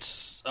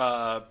 it's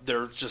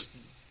they're just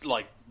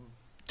like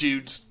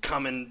dudes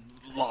coming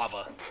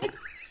lava.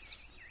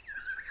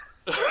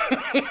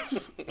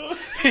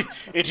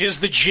 It is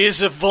the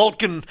jizz of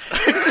Vulcan.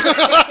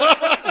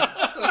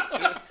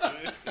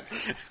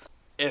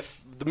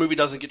 If the movie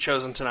doesn't get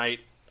chosen tonight,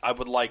 I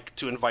would like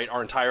to invite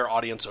our entire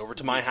audience over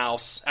to my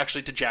house,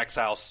 actually to Jack's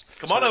house,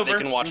 Come so on that over. they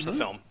can watch the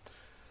film.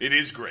 It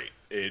is great.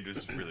 It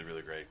is really,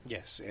 really great.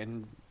 Yes,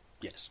 and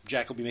yes,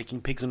 Jack will be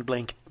making pigs in a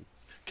blanket.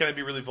 Can I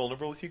be really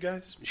vulnerable with you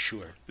guys?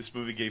 Sure. This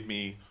movie gave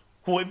me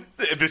one.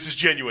 This is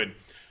genuine.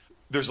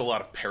 There's a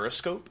lot of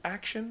periscope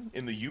action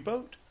in the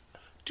U-boat.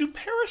 Do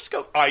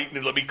periscope?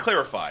 Let me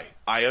clarify.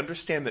 I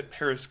understand that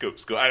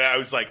periscopes go. I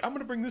was like, I'm going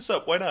to bring this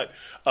up. Why not?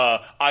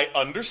 I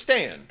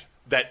understand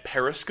that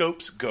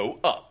periscopes go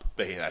up.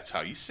 That's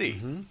how you see.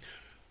 Mm-hmm.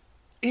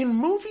 In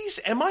movies,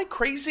 am I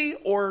crazy?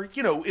 Or,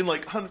 in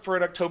like Hunt for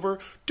Red October,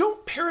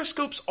 don't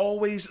periscopes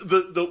always,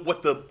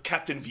 what the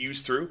captain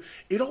views through,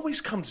 it always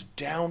comes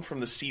down from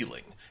the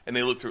ceiling, and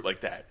they look through it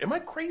like that. Am I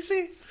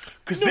crazy?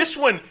 Because this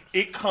one,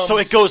 it comes... So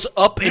it goes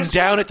up and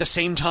down at the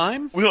same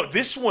time? Well, no,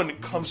 this one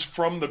comes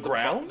from the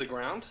ground. The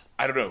ground?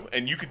 I don't know,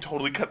 and you can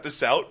totally cut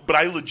this out, but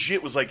I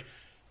legit was like,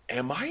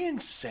 am I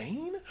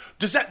insane?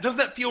 Doesn't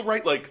that feel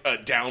right? Like,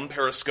 down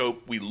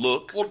periscope, we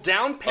look. Well,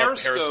 down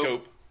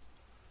periscope,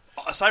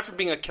 aside from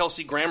being a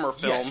Kelsey Grammer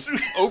film, Yes.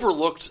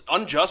 overlooked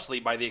unjustly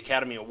by the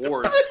Academy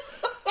Awards.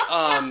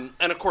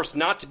 And, of course,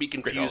 not to be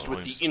confused with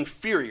Williams. the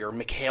inferior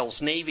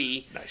McHale's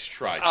Navy. Nice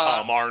try,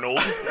 Tom Arnold.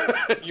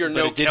 You're But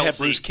no it did Kelsey. have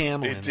Bruce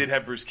Campbell. It did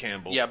have Bruce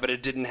Campbell. Yeah, but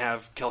it didn't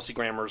have Kelsey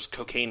Grammer's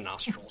cocaine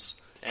nostrils.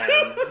 And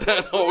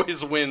that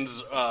always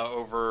wins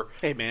over...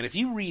 Hey, man, if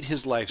you read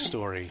his life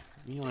story,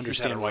 you'll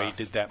understand why he rough.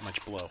 did that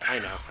much blow.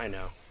 I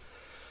know.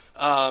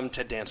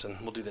 Ted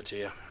Danson will do that to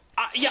you.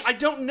 I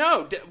don't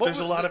know.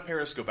 There's a lot of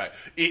Periscope.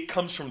 It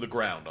comes from the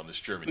ground on this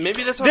German.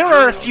 Maybe that's how There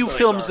are a German few websites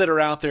films are. that are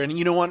out there, and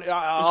you know what?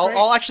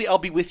 I'll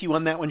be with you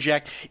on that one,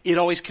 Jack. It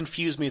always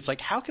confused me. It's like,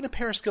 how can a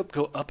periscope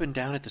go up and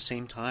down at the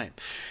same time?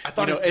 I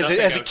thought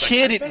as a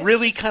kid, it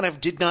really kind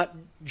of did not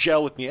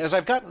gel with me. As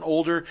I've gotten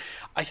older,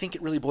 I think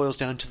it really boils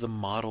down to the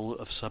model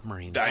of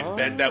submarines. I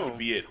bet that would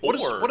be it.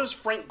 What does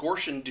Frank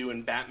Gorshin do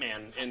in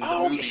Batman? In the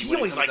movie he when it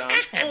always comes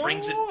like down?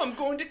 brings it. I'm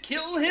going to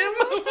kill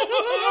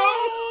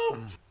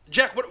him.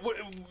 Jack, what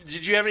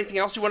did you have anything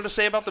else you wanted to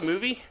say about the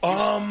movie?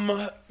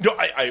 No,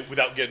 I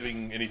without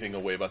giving anything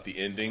away about the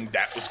ending,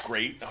 that was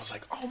great. I was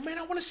like, oh man,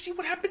 I want to see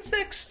what happens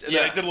next. And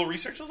then I did a little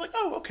research. I was like,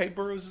 oh, okay,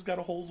 Burroughs has got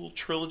a whole little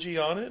trilogy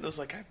on it. And I was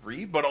like, I'd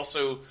read, but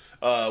also,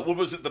 what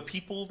was it? The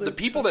People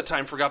That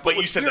Time Forgot. But you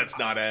what's said weird, that's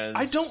not as.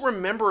 I don't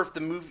remember if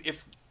the movie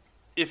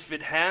if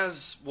it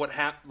has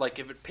like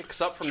if it picks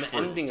up from the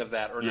ending of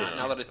that or not.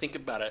 Now that I think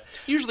about it,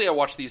 usually I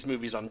watch these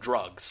movies on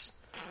drugs.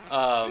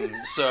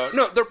 So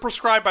no, they're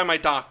prescribed by my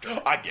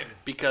doctor. I get it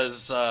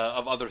because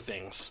of other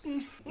things.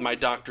 My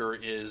doctor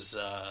is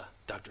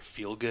Dr.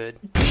 Feelgood.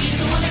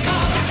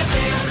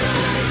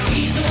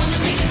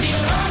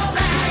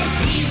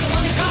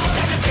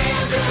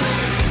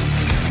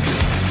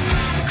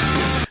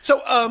 So,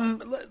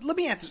 let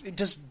me ask this.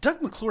 Does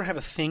Doug McClure have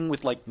a thing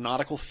with, like,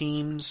 nautical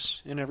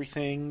themes and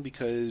everything?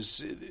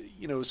 Because,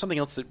 you know, something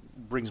else that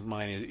brings to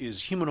mind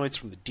is Humanoids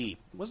from the Deep.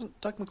 Wasn't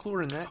Doug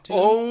McClure in that, too?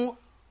 Oh,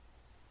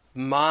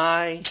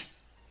 my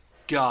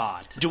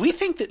God. Do we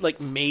think that,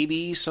 like,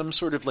 maybe some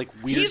sort of, like,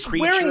 weird He's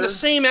creature... wearing the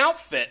same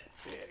outfit.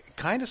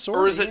 Kind of, sort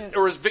Or of, is it?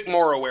 Or is Vic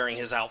Morrow wearing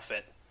his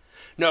outfit?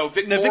 No,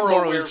 Vic Vic Morrow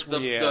Morrow wears is-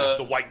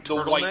 the white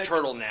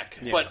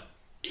turtleneck. Yeah. But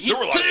There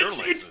were a lot of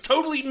it's turtlenecks.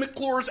 totally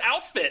McClure's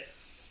outfit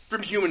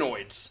from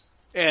Humanoids.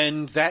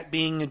 And that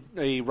being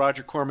a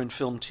Roger Corman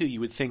film, too, you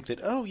would think that,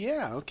 oh,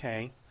 yeah,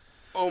 okay.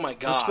 Oh, my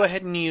God. Let's go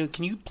ahead and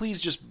can you please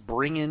just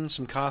bring in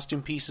some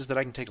costume pieces that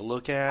I can take a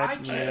look at? I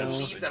can't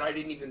believe that I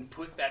didn't even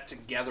put that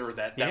together.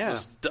 That Yeah.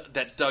 was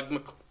that Doug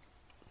McClure.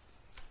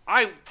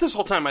 This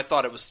whole time I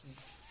thought it was.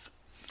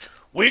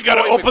 We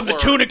gotta Troy open the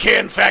McClure. tuna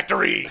can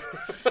factory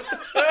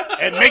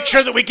and make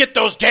sure that we get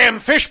those damn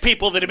fish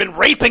people that have been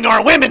raping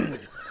our women.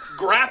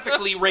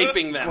 Graphically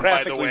raping them,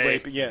 by the way.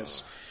 raping,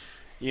 yes.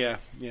 Yeah.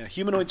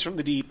 Humanoids from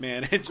the Deep,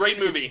 man. It's Great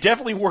movie. It's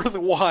definitely worth a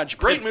watch.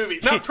 Great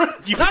movie. Not for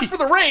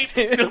the rape.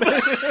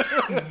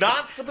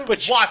 Not for the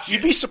But watch.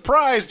 you'd be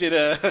surprised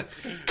at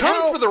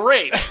Come for the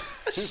rape.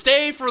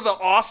 Stay for the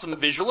awesome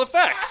visual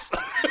effects.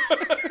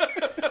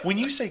 When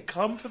you say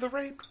come for the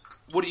rape,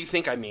 What do you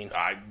think I mean?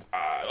 I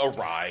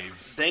arrive.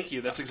 Thank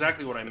you. That's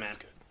exactly what I meant.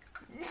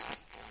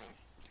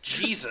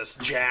 Jesus,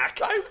 Jack.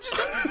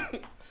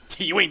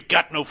 You ain't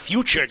got no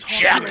future,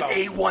 Jack. You're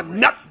an A1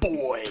 nut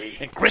boy.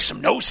 And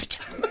Grissom knows it.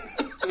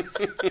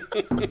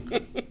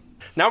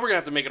 Now we're going to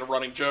have to make it a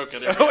running joke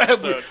in every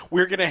episode.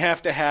 We're going to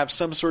have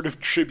some sort of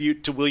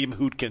tribute to William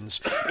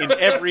Hootkins in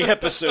every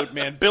episode,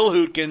 man. Bill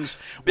Hootkins,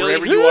 Billy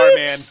wherever you are,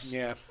 man. Hoots!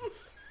 Yeah.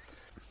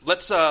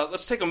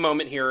 Let's take a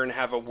moment here and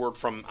have a word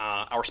from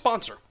our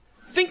sponsor.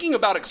 Thinking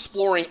about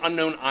exploring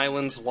unknown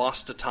islands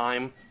lost to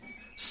time?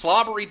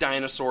 Slobbery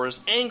dinosaurs,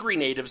 angry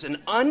natives, and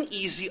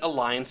uneasy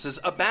alliances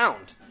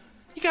abound.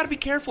 You gotta be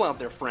careful out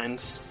there,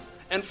 friends.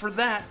 And for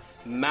that,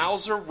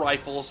 Mauser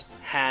Rifles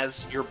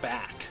has your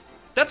back.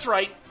 That's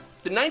right,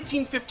 the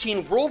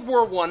 1915 World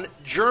War I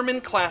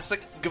German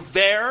classic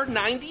Gewehr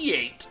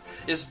 98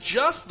 is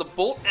just the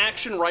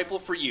bolt-action rifle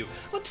for you.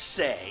 Let's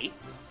say,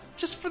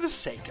 just for the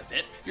sake of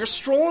it, you're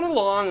strolling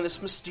along in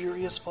this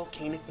mysterious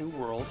volcanic new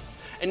world,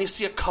 and you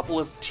see a couple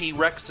of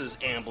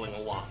T-Rexes ambling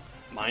along,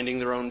 minding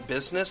their own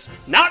business.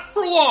 Not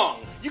for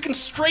long! You can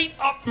straight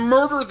up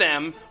murder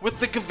them with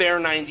the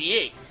Gewehr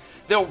 98.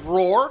 They'll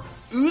roar,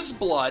 ooze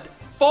blood,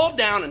 fall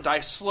down and die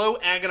slow,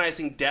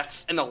 agonizing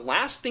deaths, and the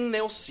last thing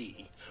they'll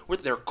see,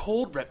 with their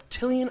cold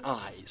reptilian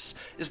eyes,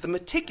 is the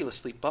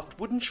meticulously buffed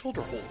wooden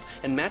shoulder hold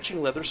and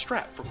matching leather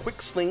strap for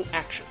quick sling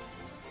action.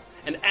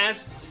 And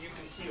as you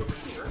can see over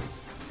here,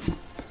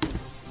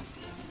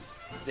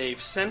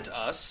 they've sent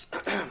us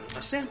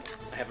a sample.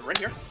 I have it right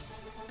here.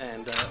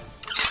 And,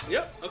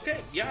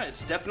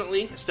 it's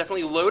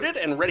definitely loaded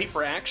and ready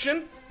for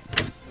action.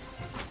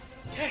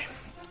 Okay.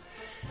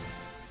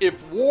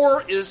 If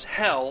war is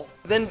hell,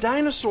 then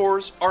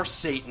dinosaurs are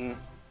Satan.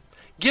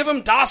 Give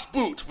them Das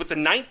Boot with the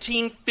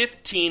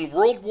 1915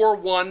 World War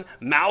I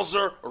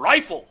Mauser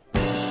rifle.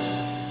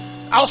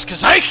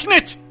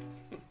 Ausgezeichnet!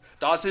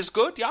 Das ist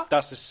good, ja?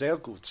 Das ist sehr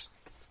gut.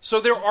 So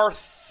there are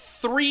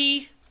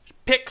 3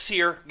 picks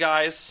here,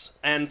 guys,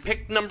 and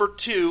pick number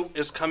 2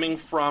 is coming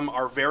from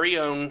our very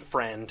own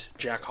friend,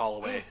 Jack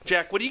Holloway.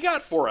 Jack, what do you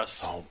got for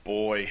us? Oh,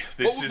 boy.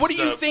 What do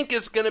you think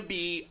is going to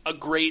be a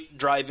great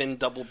drive-in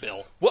double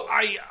bill? Well,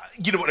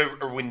 you know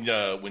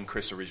what, when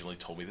Chris originally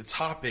told me the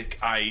topic,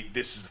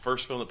 this is the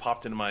first film that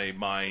popped into my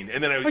mind,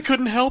 and then I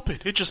couldn't help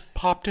it. It just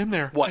popped in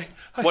there.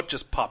 What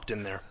just popped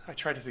in there? I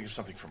tried to think of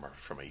something from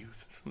my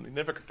youth. Something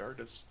never could hurt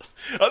us.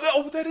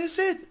 Oh, that is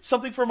it.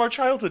 Something from our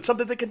childhood.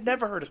 Something that could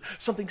never hurt us.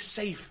 Something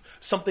safe.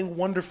 Something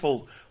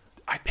wonderful.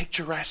 I picked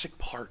Jurassic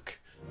Park.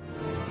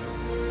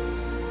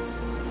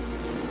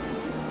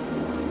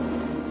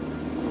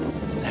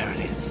 There it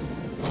is.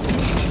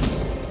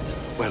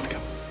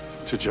 Welcome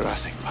to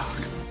Jurassic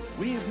Park.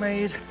 We've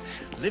made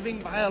living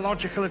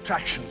biological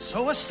attractions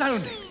so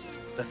astounding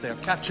that they'll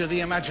capture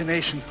the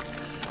imagination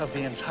of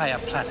the entire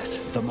planet.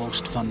 The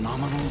most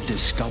phenomenal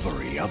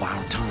discovery of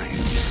our time.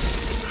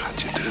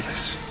 How'd you do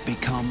this?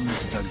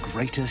 Becomes the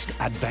greatest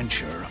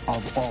adventure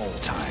of all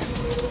time.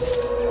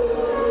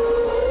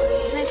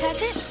 Can I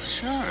touch it?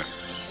 Sure.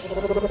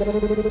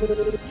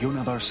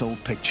 Universal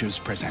Pictures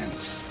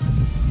presents.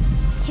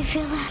 You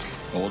feel that?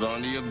 Hold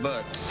on to your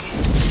butts.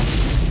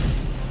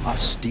 A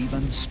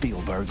Steven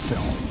Spielberg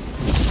film.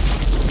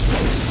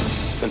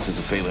 Fences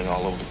are failing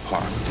all over the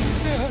park.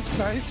 Yeah, that's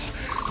nice.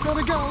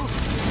 Gotta go.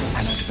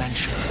 An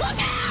adventure. Look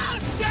out!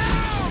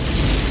 Down!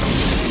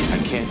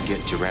 I can't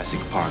get Jurassic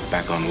Park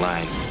back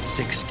online.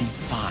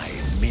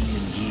 65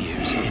 million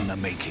years in the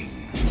making.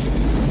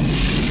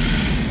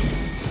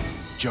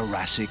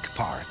 Jurassic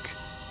Park.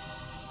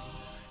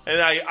 And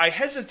I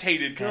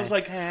hesitated because I was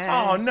like,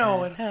 "Oh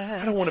no,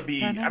 I don't want to be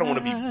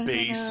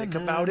basic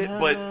about it."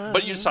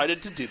 But you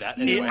decided to do that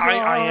anyway.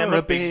 I am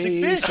a basic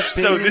bitch,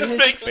 so this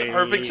makes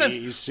perfect sense.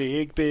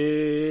 Basic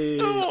bitch.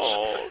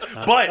 Oh.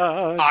 But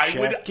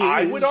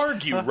I would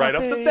argue right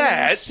off the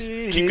bat.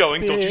 Keep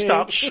going, don't you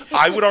stop.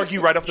 I would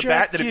argue right off the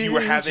bat that if you were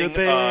having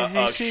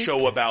a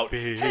show about,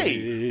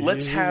 hey,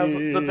 let's have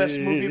the best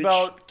movie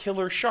about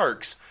killer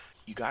sharks,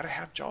 you got to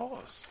have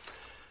Jaws.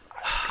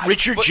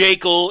 Richard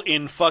Jekyll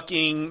in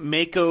fucking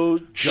Mako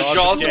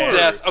Jaws of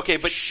Death. Okay,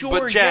 but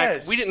Sure, Jack,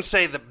 yes. we didn't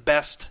say the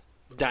best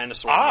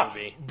dinosaur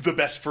movie. The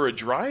best for a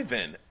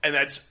drive-in. And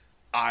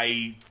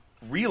I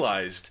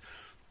realized,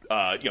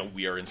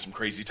 we are in some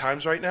crazy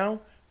times right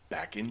now.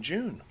 Back in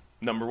June,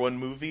 #1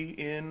 movie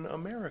in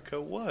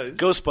America was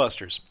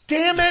Ghostbusters.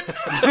 Damn it!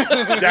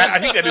 I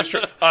think that is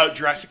true.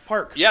 Jurassic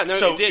Park. Yeah, no,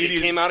 so it did.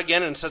 It came out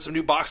again and set some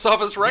new box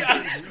office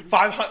records.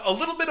 A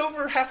little bit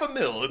over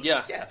 $500,000. It's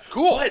Yeah.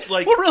 Cool.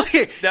 But, Well,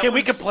 really, can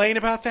we complain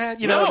about that?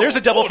 No. There's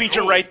a double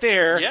feature right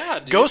there. Yeah,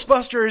 dude.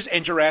 Ghostbusters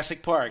and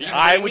Jurassic Park. You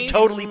I kidding would me?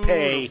 totally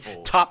pay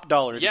top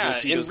dollar to Yeah, go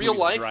see in those real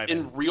movies at the life, drive-in.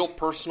 in real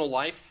personal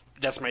life,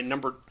 that's my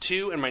number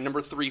 2 and my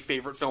number 3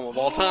 favorite film of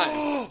all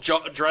time.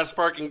 Jurassic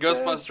Park and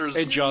Ghostbusters.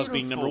 And Jaws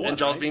being number 1. And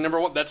Jaws being number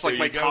 1. That's like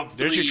my top 3.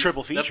 There's your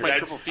triple feature. That's my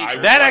triple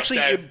feature. That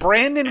actually,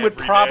 Brandon would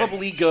every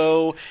probably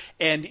go,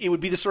 and it would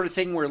be the sort of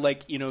thing where,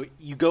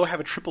 you go have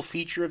a triple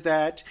feature of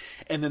that,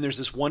 and then there's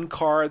this one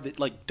car that,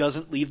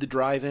 doesn't leave the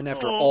drive-in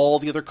after all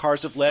the other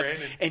cars have left,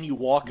 Brandon. and you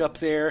walk up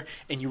there,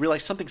 and you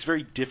realize something's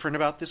very different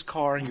about this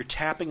car, and you're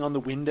tapping on the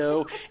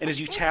window, and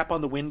as you tap on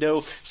the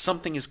window,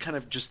 something is kind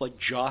of just,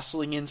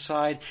 jostling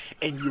inside,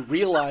 and you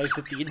realize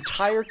that the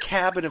entire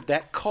cabin of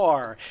that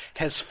car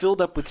has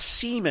filled up with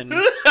semen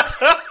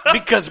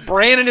because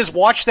Brandon has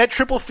watched that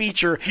triple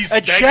feature, He's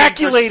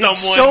ejaculated begging for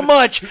someone, so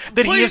much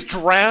that he is please.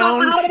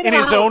 drowned in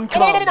his own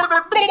cum.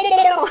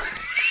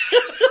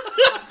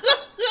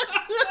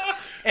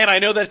 And I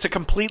know that it's a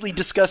completely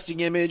disgusting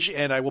image,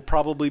 and I will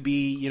probably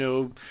be,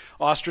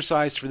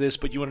 ostracized for this,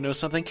 but you want to know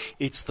something?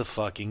 It's the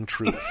fucking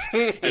truth.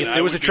 If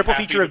there was a triple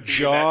feature of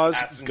Jaws,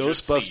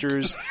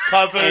 Ghostbusters,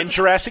 and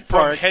Jurassic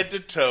Park, from head to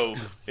toe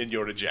in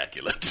your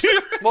ejaculate.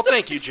 Well,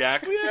 thank you,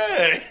 Jack.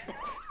 Yay.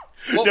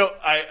 Well,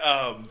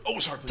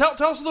 sorry. Tell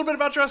us a little bit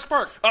about Jurassic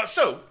Park.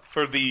 So,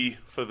 for the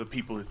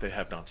people that they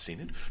have not seen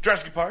it,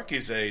 Jurassic Park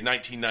is a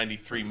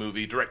 1993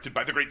 movie directed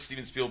by the great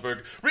Steven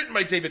Spielberg, written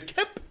by David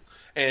Kemp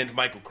and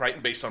Michael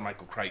Crichton, based on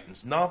Michael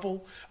Crichton's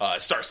novel.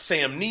 It stars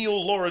Sam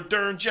Neill, Laura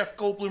Dern, Jeff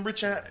Goldblum,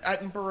 Rich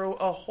Attenborough,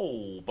 a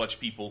whole bunch of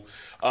people.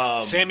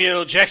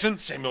 Samuel Jackson,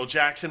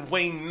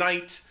 Wayne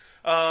Knight.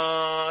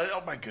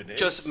 Oh my goodness!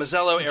 Joseph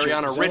Mazzello,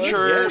 Ariana Mazzello,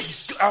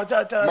 Richards,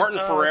 yes. Martin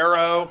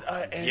Ferrero,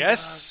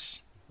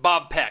 yes,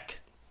 Bob Peck.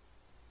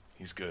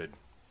 He's good.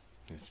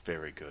 He's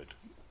very good.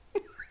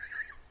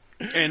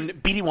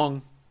 and Beatty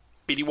Wong.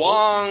 Beatty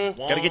Wong.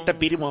 Gotta get that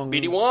Beatty Wong.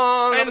 Beatty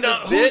Wong. And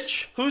this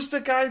bitch. who's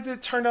the guy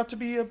that turned out to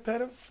be a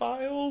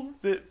pedophile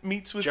that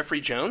meets with Jeffrey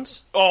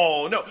Jones?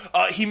 Oh no,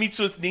 he meets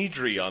with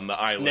Nedry on the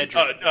island.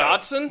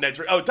 Dodson?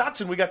 Nedry. Oh,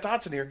 Dodson. We got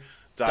Dodson here.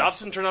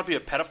 Dodson turned out to be a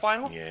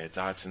pedophile? Yeah,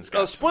 Dodson's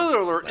got spoiler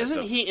alert, messed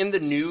isn't up- he in the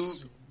new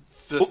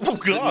the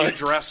new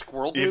Jurassic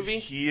World If movie?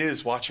 he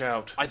is, watch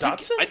out. I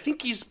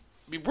think he's.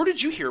 Where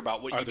did you hear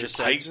about what you just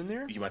said? in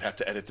there? You might have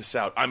to edit this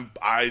out.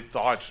 I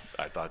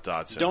thought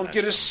Dodson. Don't had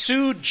get us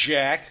some- sued,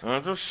 Jack.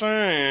 I'm just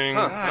saying.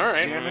 Huh, all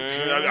right. damn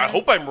it. I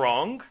hope I'm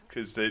wrong,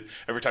 because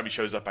every time he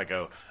shows up, I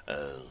go,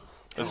 oh.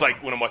 It's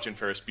like when I'm watching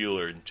Ferris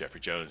Bueller and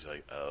Jeffrey Jones,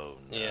 like, oh,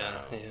 no.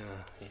 Yeah.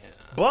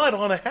 But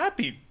on a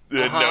happy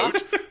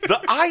note,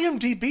 the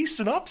IMDb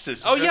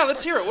synopsis. Oh, yeah,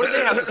 let's hear it. What do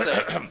they have to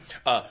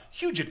say?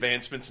 Huge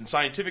advancements in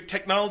scientific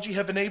technology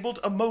have enabled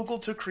a mogul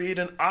to create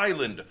an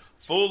island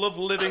full of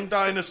living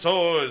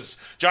dinosaurs.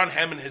 John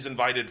Hammond has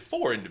invited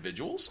 4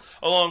 individuals,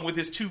 along with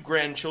his 2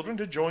 grandchildren,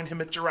 to join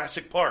him at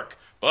Jurassic Park.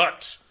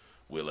 But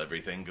will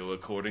everything go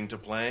according to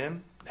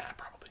plan? Nah,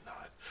 probably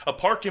not. A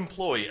park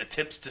employee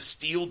attempts to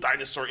steal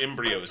dinosaur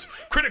embryos.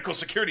 Critical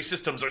security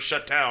systems are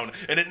shut down,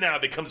 and it now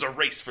becomes a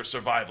race for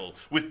survival,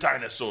 with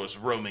dinosaurs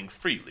roaming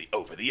freely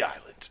over the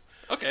island.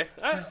 Okay.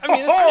 I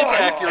mean, it's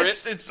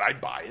accurate.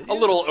 I'd buy it. A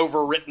little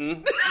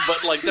overwritten,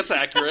 but, like, that's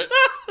accurate.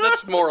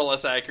 That's more or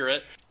less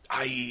accurate.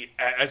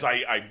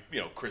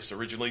 Chris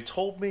originally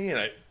told me,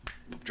 and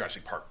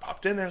Jurassic Park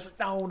popped in there. I was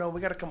like, no,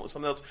 we got to come up with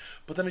something else.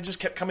 But then I just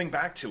kept coming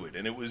back to it,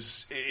 and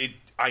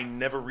I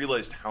never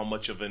realized how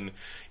much of an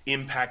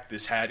impact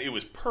this had. It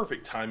was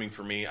perfect timing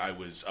for me. I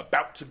was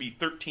about to be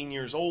 13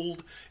 years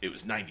old. It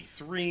was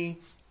 93.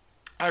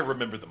 I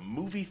remember the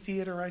movie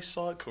theater I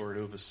saw at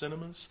Cordova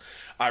Cinemas.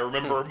 I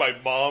remember my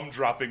mom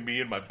dropping me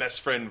and my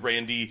best friend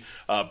Randy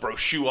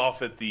Brochu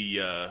off at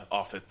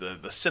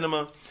the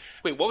cinema.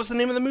 Wait, what was the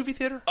name of the movie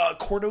theater?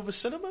 Cordova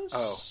Cinemas.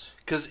 Oh,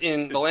 because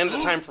in The Land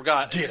of Time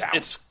Forgot,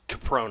 it's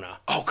Caprona.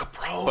 Oh,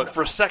 Caprona. But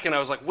for a second, I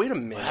was like, wait a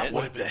minute.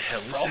 What the hell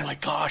is that? Oh my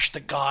gosh,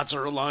 the gods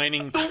are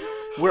aligning.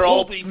 We're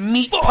all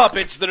meat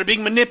puppets that are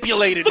being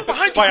manipulated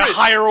by a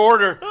higher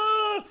order.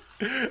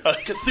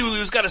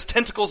 Cthulhu's got his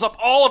tentacles up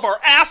all of our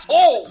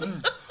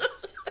assholes!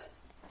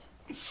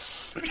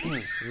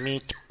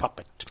 Meat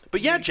puppet.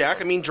 But yeah,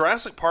 Jack, I mean,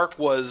 Jurassic Park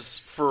was,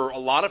 for a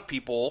lot of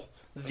people,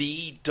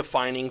 the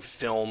defining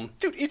film.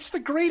 Dude, it's the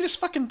greatest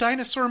fucking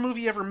dinosaur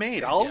movie ever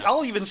made.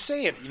 I'll even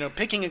say it,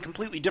 picking a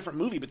completely different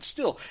movie, but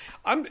still,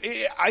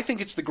 I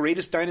think it's the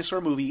greatest dinosaur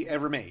movie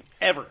ever made.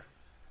 Ever.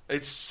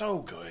 It's so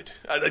good.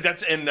 And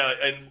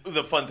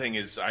the fun thing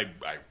is, I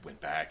went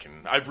back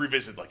and I've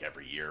revisited like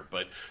every year,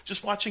 but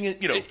just watching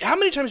it, How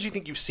many times do you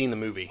think you've seen the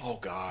movie? Oh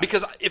God!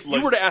 Because if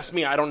you were to ask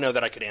me, I don't know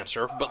that I could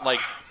answer, but like.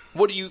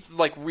 What do you,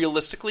 like,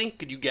 realistically?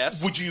 Could you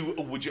guess? Would you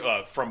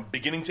from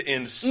beginning to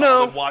end,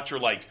 solid watch, or,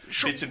 like,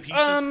 bits and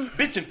pieces?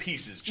 Bits and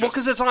pieces. Well,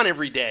 because it's on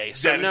every day.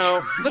 So,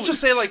 no. Let's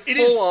just say, like,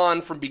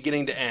 on from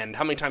beginning to end.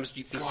 How many times do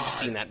you think you've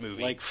seen that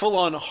movie? Like,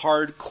 full-on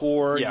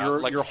hardcore.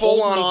 Yeah, you're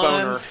full-on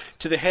boner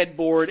to the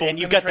headboard, and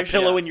you've got the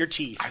pillow in your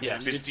teeth.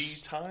 Yes.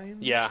 50 times?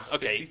 Yeah,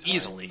 okay,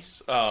 easily.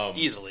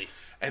 Easily.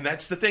 And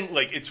that's the thing.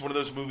 Like, it's one of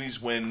those movies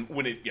when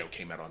it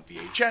came out on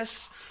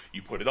VHS.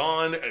 You put it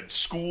on at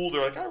school.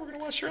 They're like, "Oh, we're going to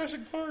watch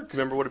Jurassic Park."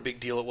 Remember what a big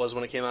deal it was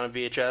when it came out on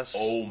VHS?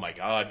 Oh my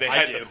God! They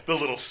had the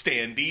little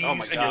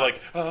standees, and you're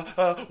like,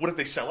 "What if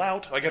they sell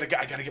out? I gotta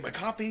get my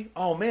copy."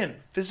 Oh man,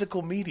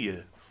 physical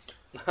media.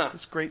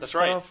 That's great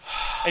stuff.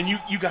 Right. And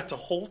you got to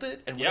hold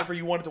it, and whenever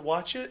you wanted to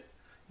watch it,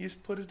 you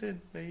just put it in.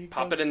 There you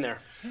Pop it in there.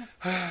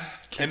 Yeah.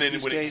 And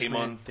then when it came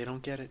on, they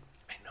don't get it.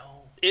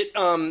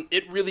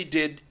 It really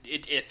did.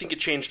 I think it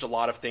changed a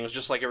lot of things.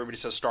 Just like everybody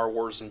says, Star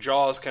Wars and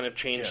Jaws kind of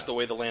changed the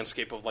way the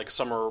landscape of like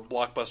summer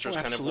blockbusters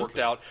kind of worked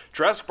out.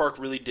 Jurassic Park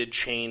really did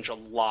change a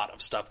lot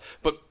of stuff,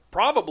 but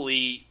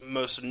probably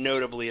most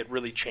notably, it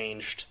really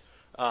changed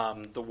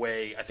the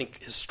way I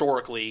think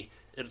historically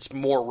it's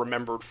more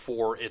remembered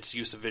for its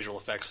use of visual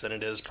effects than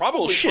it is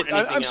probably for anything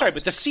else. I'm sorry,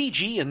 but the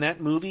CG in that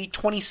movie,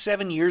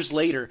 27 years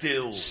later,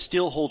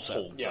 still holds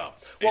up. Yeah.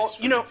 Well,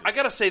 I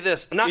gotta say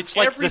this: it's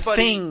like the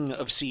thing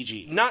of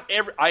CG.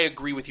 I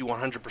agree with you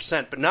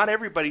 100%, but not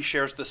everybody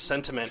shares this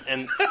sentiment.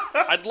 And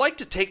I'd like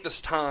to take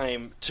this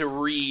time to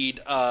read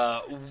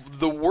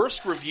the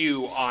worst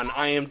review on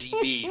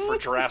IMDb for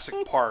Jurassic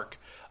Park.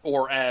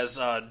 Or as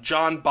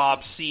John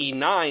Bob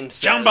C9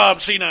 says... John Bob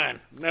C9.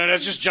 No,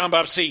 that's just John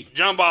Bob C.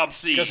 John Bob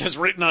C. Because it's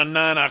written on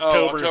 9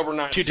 October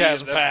 9,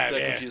 2005.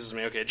 That confuses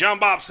me. Okay, John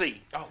Bob C.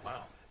 Oh,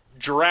 wow.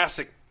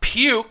 Jurassic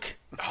Puke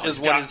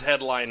is what his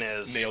headline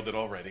is. Nailed it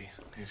already.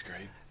 He's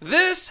great.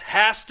 This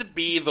has to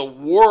be the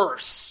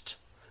worst,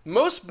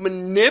 most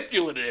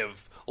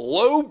manipulative,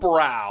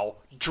 lowbrow,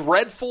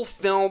 dreadful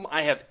film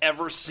I have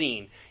ever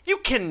seen. You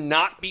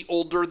cannot be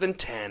older than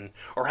 10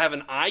 or have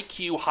an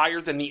IQ higher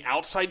than the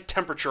outside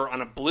temperature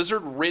on a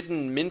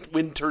blizzard-ridden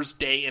winter's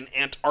day in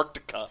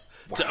Antarctica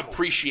to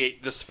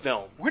appreciate this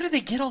film. Where do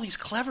they get all these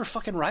clever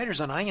fucking writers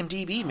on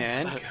IMDb,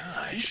 man?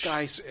 These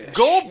guys...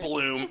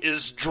 Goldblum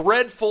is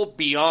dreadful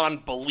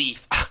beyond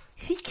belief.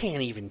 He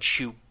can't even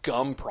chew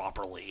gum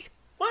properly.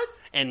 What?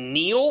 And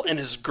Neil and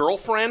his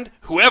girlfriend,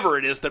 whoever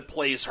it is that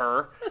plays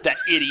her, that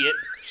idiot,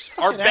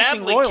 are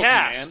badly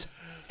cast. Man.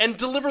 And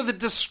deliver the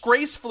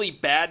disgracefully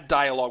bad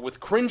dialogue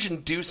with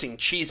cringe-inducing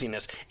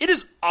cheesiness. It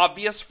is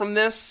obvious from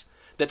this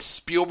that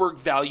Spielberg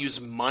values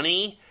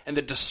money and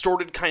the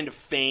distorted kind of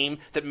fame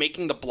that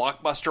making the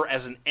blockbuster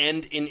as an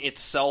end in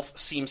itself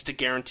seems to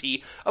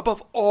guarantee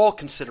above all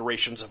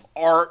considerations of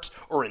art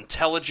or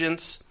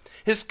intelligence.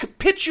 His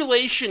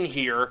capitulation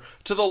here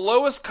to the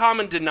lowest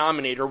common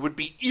denominator would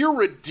be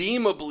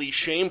irredeemably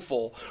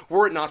shameful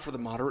were it not for the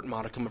moderate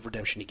modicum of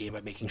redemption he gave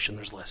by making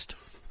Schindler's List.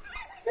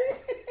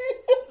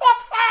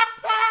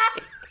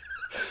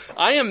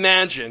 I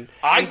imagine.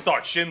 I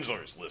thought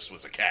Schindler's List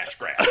was a cash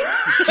grab.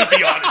 To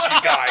be honest,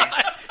 you guys.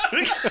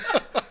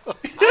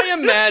 I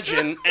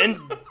imagine and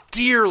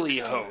dearly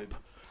hope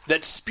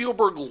that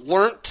Spielberg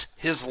learnt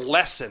his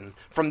lesson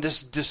from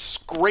this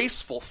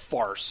disgraceful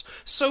farce,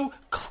 so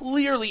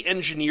clearly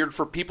engineered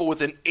for people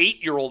with an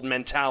 8-year-old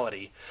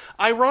mentality.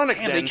 Ironic,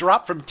 And then, they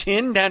dropped from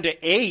 10 down to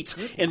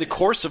 8 in the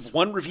course of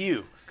one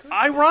review.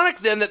 Ironic,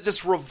 then, that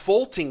this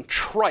revolting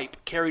tripe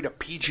carried a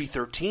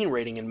PG-13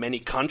 rating in many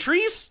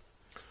countries?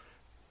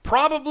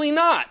 Probably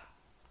not.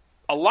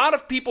 A lot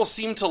of people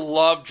seem to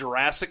love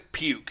Jurassic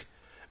Puke.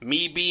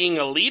 Me being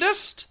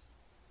elitist?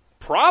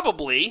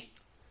 Probably.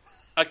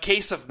 A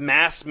case of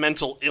mass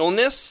mental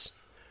illness?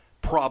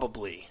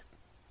 Probably.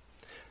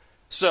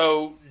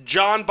 So,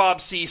 John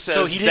Bob C.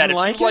 says that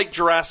if you like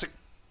Jurassic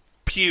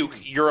Puke,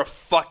 you're a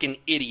fucking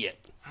idiot.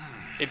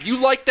 If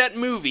you like that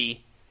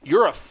movie,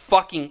 you're a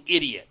fucking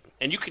idiot.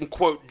 And you can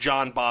quote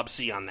John Bob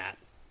C. on that.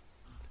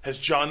 Has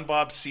John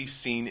Bob C.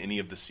 seen any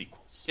of the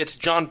sequels? It's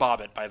John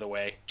Bobbitt, by the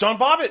way. John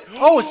Bobbitt?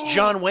 Oh, it's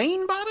John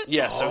Wayne Bobbitt?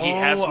 Yeah, so he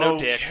has no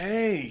dick.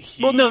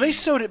 Well, no, they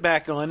sewed it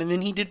back on, and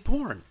then he did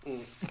porn.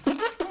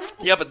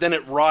 Yeah, but then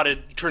it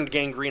rotted, turned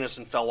gangrenous,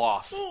 and fell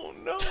off. Oh,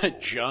 no.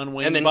 John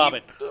Wayne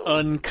Bobbitt,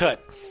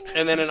 uncut.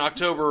 And then in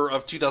October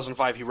of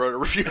 2005, he wrote a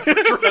review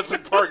of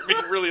Jurassic Park,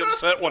 being really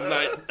upset one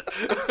night.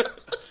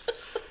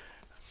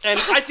 And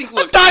I think,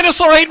 look... A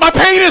dinosaur ate my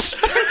penis!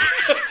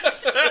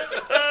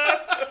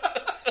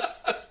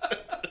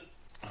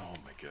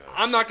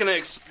 I'm not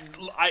going to...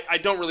 I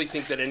don't really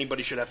think that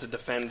anybody should have to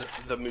defend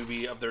the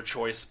movie of their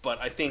choice, but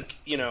I think,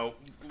 you know...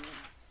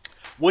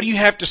 What do you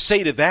have to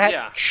say to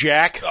that,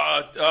 Jack?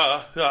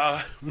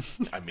 I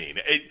mean,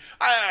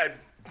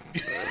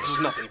 there's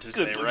nothing to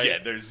say, right? Yeah,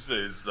 there's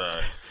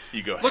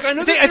you go ahead. Look,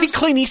 I think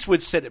Clint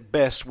Eastwood said it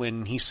best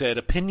when he said,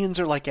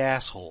 opinions are like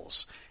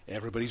assholes.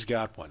 Everybody's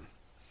got one.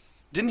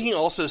 Didn't he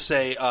also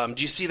say,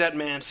 do you see that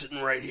man sitting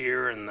right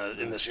here in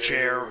this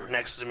chair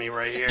next to me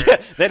right here?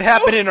 Yeah, that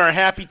happened in our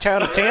happy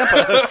town of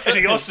Tampa. And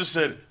he also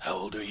said, how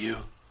old are you?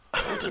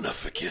 Old enough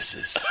for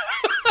kisses.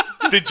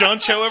 Did John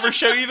Cho ever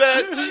show you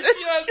that?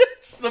 Yes.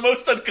 It's the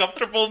most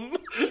uncomfortable.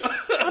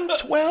 I'm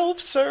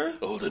 12, sir.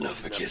 Old enough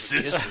for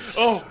kisses.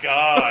 Oh,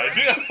 God.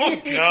 Oh,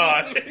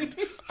 God.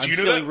 I'm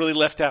feeling really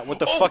left out. What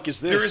the fuck is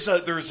this?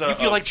 There's a. You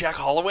feel like Jack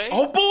Holloway?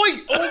 Oh,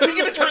 boy. Oh, we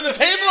get to turn the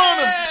table on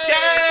him. Yay!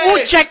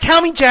 Oh, Jack,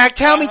 tell me, Jack.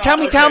 Tell me.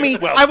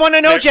 Well, I want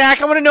to know,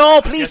 Jack. I want to know.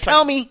 Please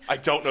tell me. I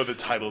don't know the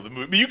title of the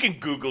movie, but you can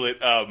Google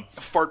it.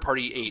 Fart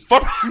Party 8.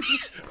 Fart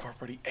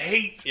Party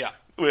 8. Yeah.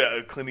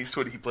 Yeah, Clint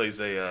Eastwood, he plays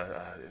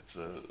it's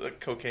a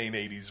cocaine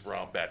 80s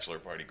romp bachelor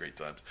party, great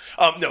times.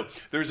 No,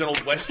 there's an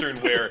old Western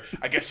where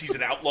I guess he's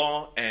an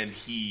outlaw and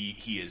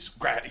he's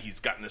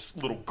gotten this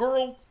little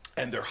girl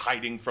and they're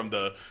hiding from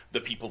the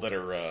people that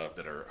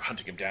are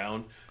hunting him down.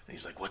 And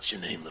he's like, "What's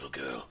your name, little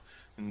girl?"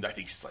 And I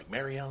think she's like,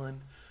 "Mary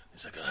Ellen."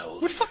 He's like, "How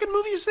old?" What fucking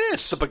movie is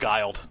this? The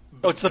Beguiled.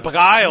 Oh, it's The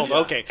Beguiled. Yeah.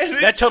 Okay, And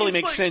that totally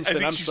she's makes sense. I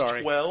Then think I'm she's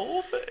sorry.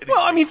 12.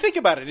 Well, I mean, think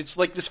about it. It's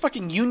like this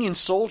fucking Union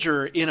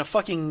soldier in a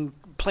fucking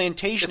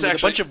plantation with a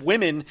bunch of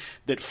women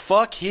that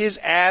fuck his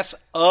ass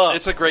up.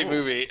 It's a great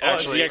movie,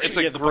 actually. It's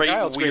a The great,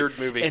 Beguiled's weird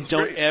movie. And It's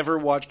don't great. ever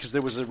watch, because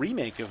there was a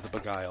remake of The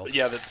Beguiled.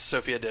 Yeah, that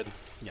Sophia did.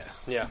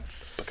 Yeah.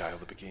 Beguile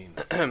the Begin.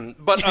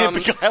 But,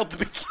 Beguiled the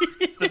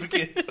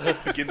Begin.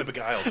 Begin the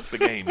Beguile the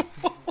game.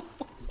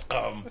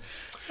 No,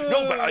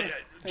 but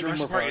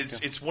Jurassic Park,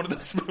 it's one of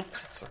those movies.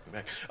 Sorry,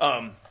 back.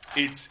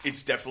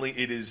 It's definitely,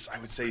 it is, I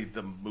would say,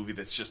 the movie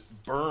that's just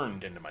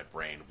burned into my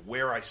brain.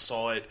 Where I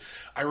saw it,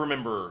 I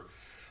remember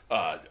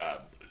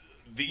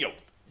the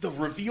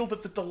reveal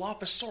that the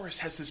Dilophosaurus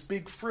has this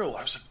big frill.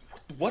 I was like,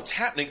 what's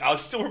happening? I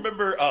still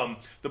remember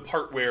the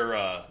part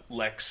where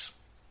Lex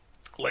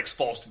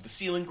falls through the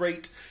ceiling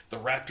grate. The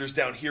raptor's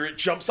down here. It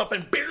jumps up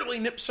and barely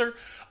nips her.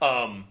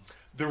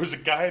 There was a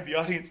guy in the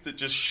audience that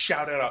just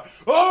shouted out,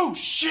 "Oh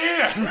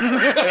shit!" And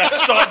I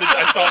saw it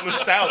in the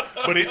South,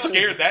 but it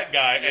scared that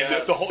guy.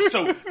 And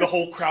the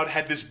whole crowd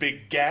had this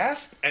big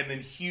gasp and then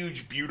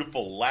huge,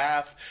 beautiful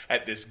laugh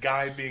at this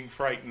guy being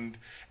frightened.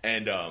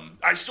 And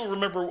I still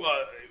remember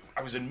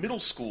I was in middle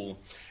school.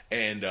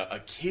 And a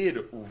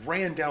kid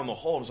ran down the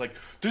hall and was like,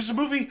 "There's a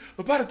movie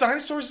about a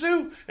dinosaur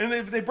zoo, and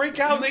they break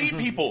out and they eat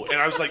people." And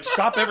I was like,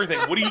 "Stop everything!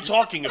 What are you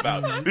talking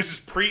about? This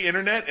is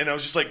pre-internet." And I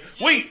was just like,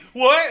 "Wait,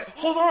 what?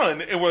 Hold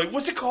on!" And we're like,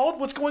 "What's it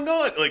called? What's going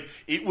on?" Like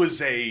it was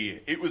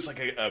like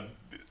a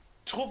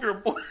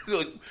 12-year-old boy.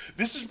 Like,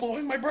 this is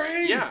blowing my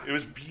brain. Yeah, it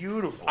was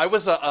beautiful. I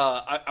was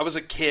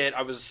a kid.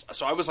 I was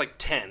like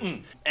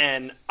 10,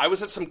 and I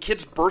was at some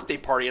kid's birthday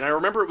party, and I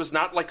remember it was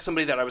not like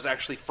somebody that I was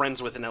actually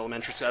friends with in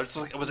elementary school. I was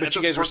But at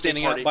you this guys were birthday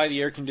standing party. out by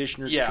the air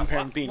conditioner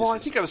comparing penises. Well, I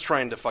think I was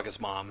trying to fuck his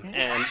mom,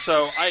 and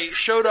so I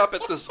showed up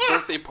at this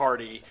birthday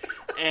party,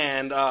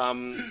 and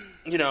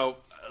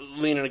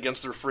leaning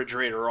against the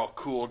refrigerator, all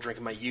cool,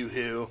 drinking my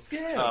Yoo-Hoo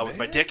with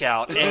my dick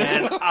out.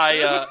 And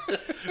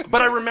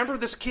but I remember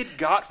this kid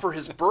got for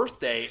his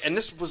birthday, and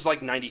this was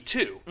like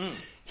 92,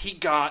 he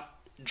got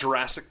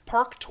Jurassic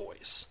Park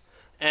toys.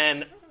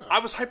 And I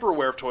was hyper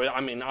aware of toys.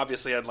 I mean,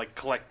 obviously I'd like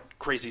collect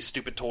crazy,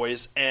 stupid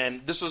toys,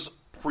 and this was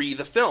pre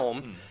the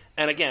film.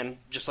 And again,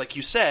 just like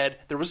you said,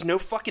 there was no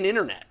fucking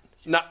internet.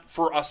 Not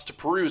for us to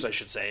peruse, I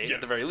should say,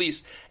 at the very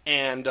least.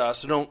 And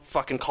so don't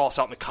fucking call us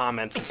out in the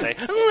comments and say,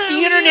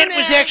 the internet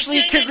was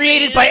actually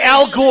created by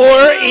Al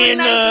Gore in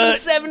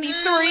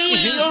 1973.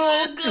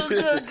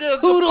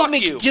 Hoodle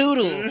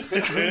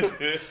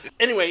McDoodle.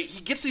 Anyway,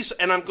 he gets these,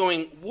 and I'm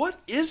going, what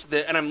is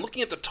this? And I'm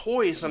looking at the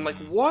toys, and I'm like,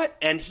 what?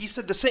 And he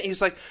said the same.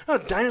 He's like, oh,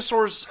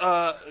 dinosaurs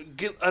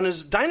on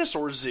his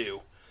dinosaur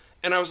zoo.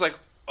 And I was like,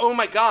 oh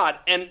my God.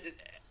 And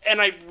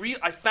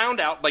I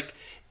found out, like,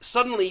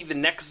 suddenly, the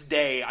next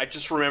day, I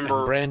just remember...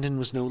 And Brandon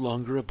was no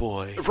longer a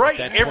boy. Right.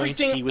 At that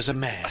everything, point, he was a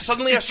man.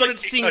 Suddenly, I started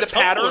seeing the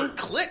pattern.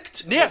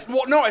 Clicked. Yes.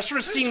 Well, no, I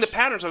started seeing the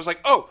patterns. I was like,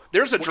 oh,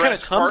 there's a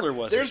Jurassic Park.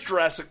 There's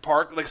Jurassic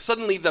Park. Like,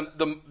 suddenly,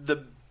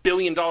 the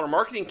billion-dollar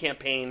marketing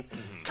campaign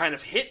kind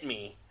of hit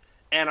me.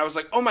 And I was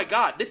like, oh, my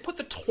God. They put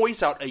the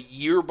toys out a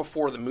year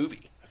before the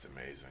movie. That's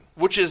amazing.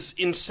 Which is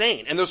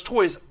insane. And those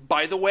toys,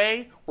 by the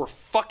way, were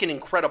fucking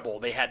incredible.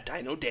 They had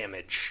Dino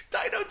Damage.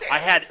 I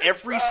had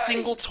every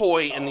single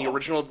toy in the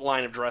original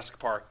line of Jurassic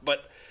Park,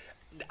 but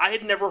I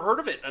had never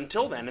heard of it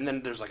until then. And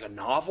then there's like a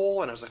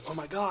novel, and I was like, oh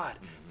my God.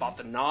 Bought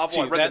the novel.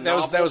 See, I read the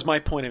novel. That was my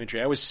point of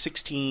entry. I was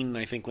 16,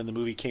 I think, when the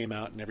movie came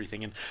out and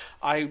everything. And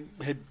I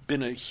had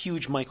been a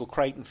huge Michael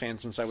Crichton fan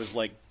since I was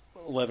like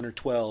 11 or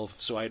 12.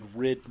 So I'd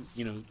read,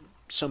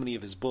 so many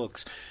of his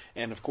books,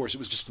 and of course it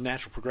was just a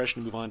natural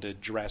progression to move on to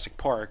Jurassic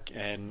Park,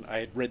 and I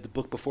had read the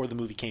book before the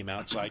movie came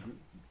out, so I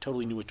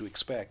totally knew what to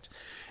expect.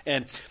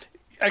 And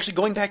actually,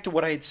 going back to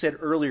what I had said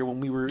earlier when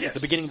we were at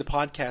the beginning of the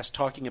podcast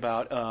talking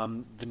about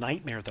the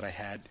nightmare that I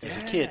had as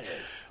a kid,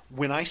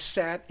 when I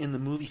sat in the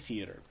movie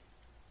theater,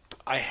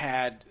 I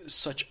had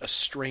such a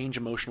strange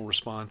emotional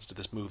response to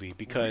this movie,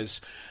 because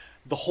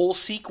the whole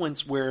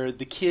sequence where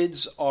the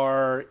kids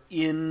are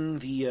in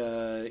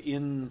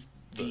the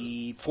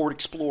Ford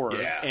Explorer,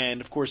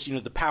 and of course,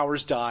 the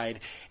power's died,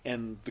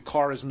 and the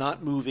car is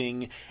not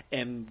moving,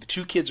 and the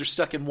two kids are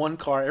stuck in one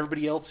car,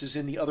 everybody else is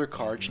in the other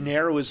car.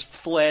 Gennaro has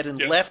fled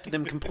and left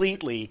them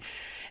completely.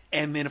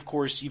 And then, of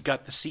course, you've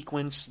got the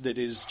sequence that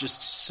is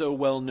just so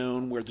well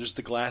known, where there's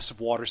the glass of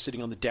water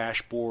sitting on the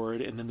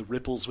dashboard, and then the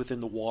ripples within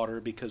the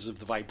water because of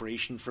the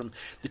vibration from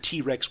the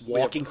T-Rex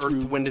walking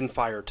through. Earth, Wind, and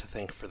Fire to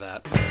thank for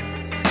that.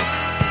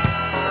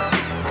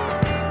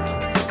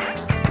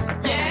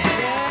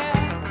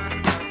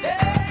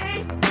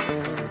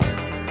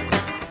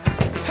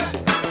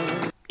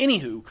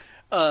 Anywho,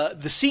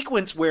 the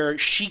sequence where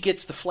she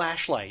gets the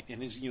flashlight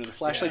and is, the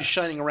flashlight is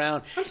shining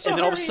around, and then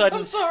all of a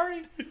sudden,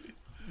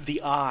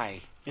 the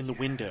eye in the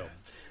window.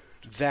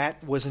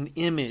 That was an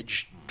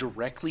image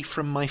directly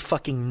from my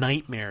fucking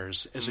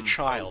nightmares as a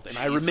child, and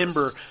I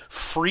remember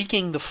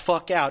freaking the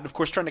fuck out. And of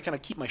course, trying to kind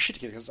of keep my shit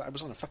together because I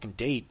was on a fucking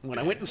date when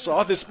I went and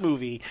saw this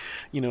movie,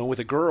 with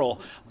a girl.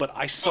 But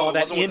I saw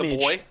that image. With a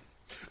boy?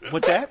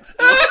 What's that?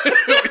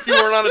 You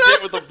weren't on a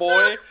date with a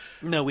boy?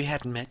 No, we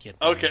hadn't met yet.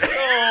 Okay.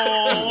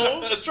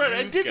 Oh, that's right.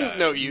 I didn't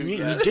know you.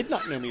 You did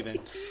not know me then.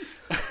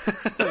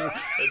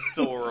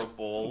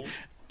 Adorable.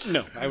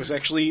 No, I was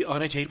actually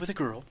on a date with a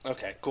girl.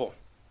 Okay, cool.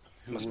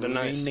 Must have been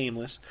nice.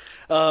 Nameless.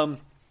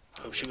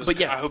 She was. But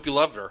yeah, I hope you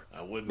loved her.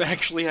 I wouldn't.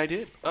 Actually, I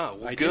did. Oh,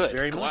 well, I good. did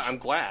very much. I'm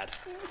glad.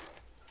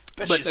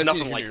 But she's that's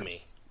nothing like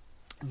me.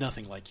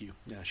 Nothing like you.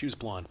 Yeah, she was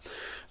blonde.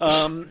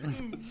 But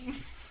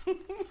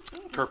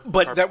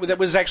that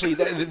was actually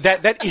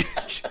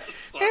that.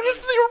 And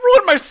you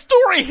ruined my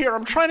story here.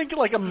 I'm trying to get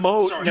like a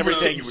moat and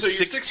everything. So you're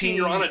 16,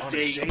 you're on a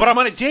date. But I'm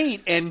on a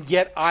date, and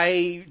yet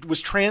I was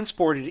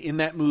transported in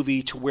that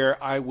movie to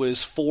where I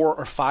was 4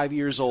 or 5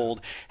 years old,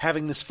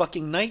 having this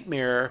fucking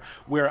nightmare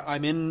where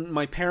I'm in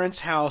my parents'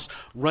 house,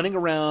 running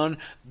around.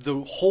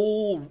 The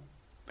whole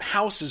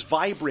house is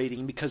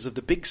vibrating because of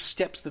the big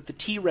steps that the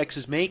T-Rex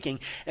is making,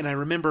 and I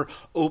remember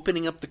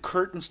opening up the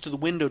curtains to the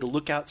window to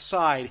look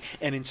outside,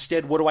 and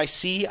instead, what do I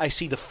see? I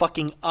see the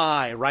fucking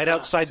eye right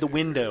outside the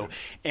window,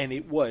 and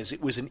it was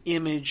an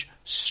image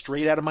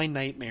straight out of my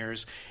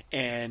nightmares,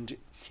 and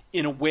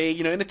in a way,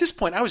 and at this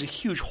point, I was a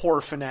huge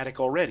horror fanatic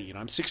already.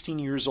 I'm 16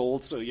 years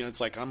old, so,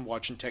 it's like I'm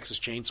watching Texas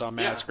Chainsaw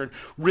Massacre, and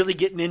really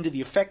getting into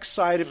the effects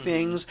side of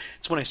things.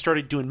 It's when I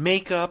started doing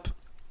makeup,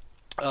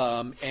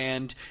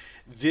 and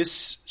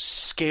this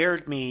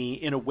scared me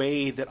in a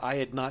way that I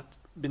had not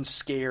been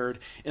scared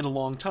in a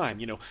long time.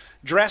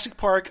 Jurassic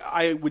Park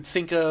I would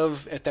think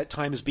of at that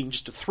time as being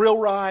just a thrill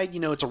ride.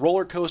 It's a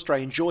roller coaster. I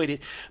enjoyed it.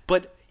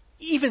 But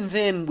even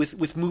then,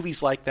 with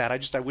movies like that, I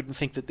wouldn't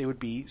think that they would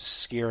be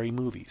scary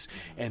movies.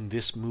 And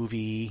this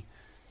movie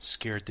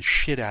scared the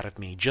shit out of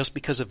me just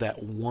because of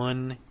that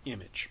one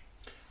image.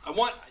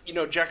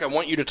 Jack, I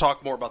want you to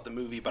talk more about the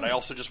movie, but I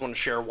also just want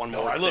to share one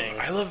more thing.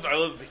 I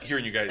love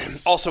hearing you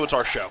guys. Also, it's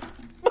our show.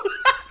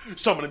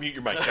 So I'm going to mute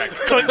your mic, Jack.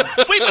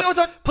 Wait,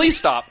 please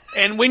stop.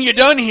 And when you're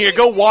done here,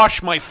 go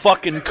wash my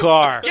fucking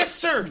car. Yes,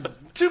 sir.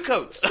 2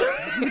 coats.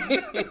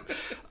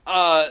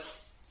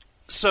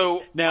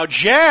 So now,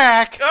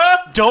 Jack,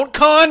 don't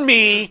con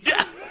me.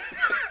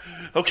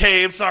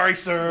 Okay, I'm sorry,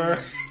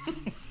 sir.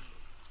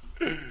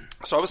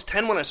 So I was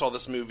 10 when I saw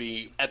this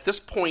movie. At this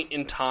point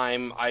in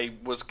time, I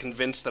was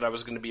convinced that I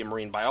was going to be a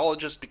marine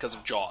biologist because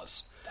of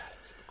Jaws.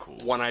 That's cool.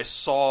 When I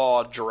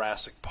saw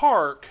Jurassic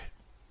Park,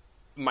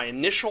 my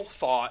initial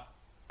thought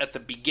at the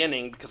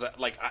beginning, because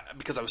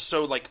I was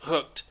so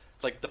hooked,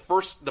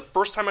 the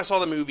first time I saw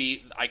the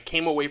movie, I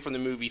came away from the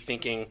movie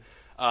thinking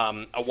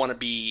I want to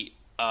be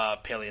a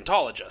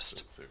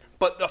paleontologist.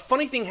 But the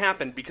funny thing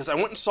happened because I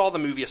went and saw the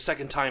movie a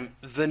second time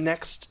the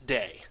next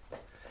day,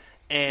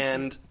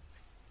 and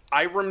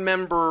I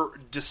remember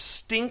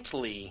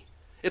distinctly.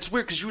 It's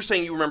weird because you were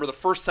saying you remember the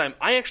first time.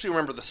 I actually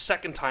remember the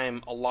second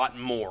time a lot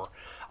more.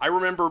 I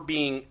remember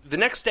being the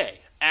next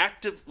day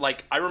active.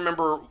 I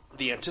remember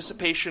the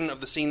anticipation of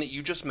the scene that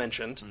you just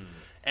mentioned,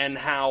 and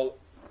how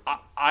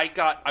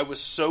I was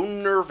so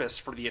nervous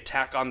for the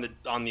attack on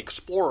the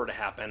Explorer to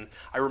happen.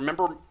 I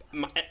remember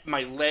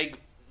my leg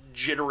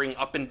jittering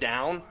up and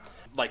down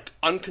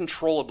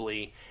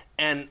uncontrollably.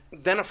 And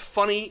then a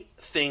funny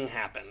thing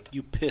happened.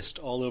 You pissed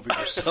all over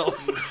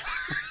yourself.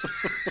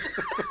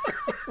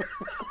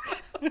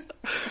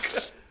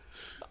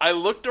 I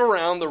looked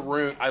around the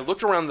room. I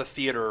looked around the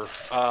theater,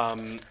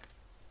 and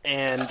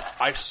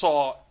I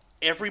saw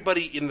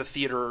everybody in the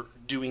theater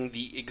doing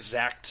the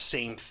exact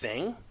same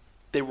thing.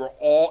 They were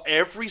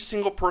every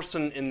single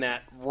person in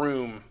that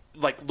room,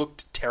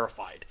 looked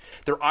terrified.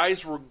 Their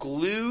eyes were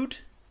glued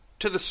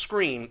to the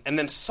screen, and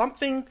then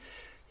something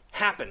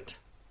happened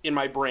in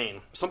my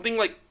brain. Something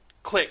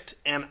clicked,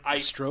 and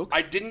I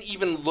didn't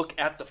even look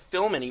at the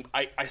film anymore.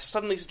 I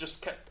suddenly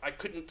just I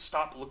couldn't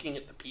stop looking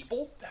at the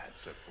people.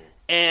 That's so cool.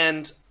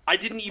 And I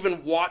didn't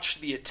even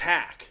watch the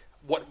attack.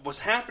 What was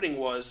happening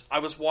was I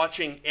was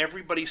watching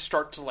everybody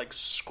start to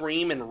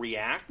scream and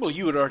react. Well,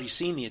 you had already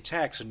seen the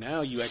attack, so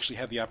now you actually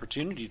have the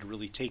opportunity to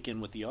really take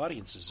in what the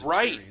audience is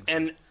experiencing. Right,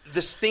 and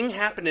this thing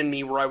happened in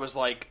me where I was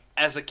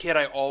as a kid,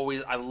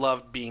 I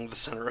loved being the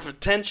center of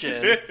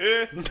attention.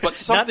 But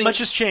something, not much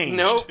has changed.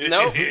 No.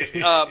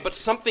 But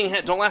something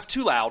don't laugh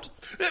too loud.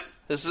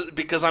 This is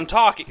because I'm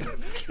talking.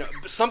 No,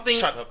 something.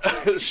 Shut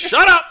up.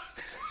 Shut up.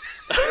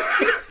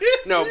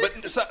 No,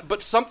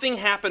 but something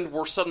happened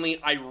where suddenly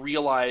I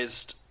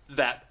realized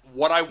that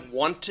what I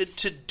wanted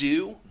to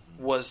do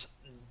was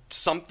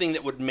something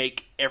that would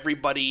make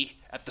everybody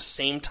at the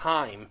same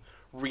time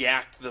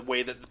react the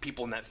way that the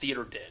people in that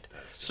theater did.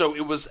 So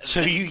it was.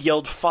 So you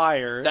yelled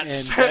fire, and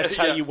that's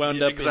how you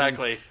wound up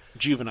in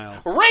juvenile.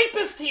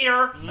 Rapist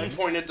here! I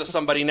pointed to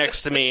somebody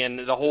next to me, and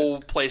the whole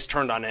place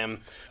turned on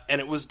him,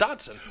 and it was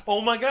Dodson.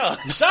 Oh my god.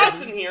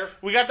 Dodson here!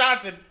 We got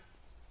Dodson!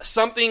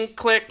 Something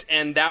clicked,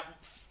 and that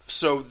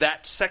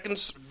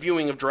second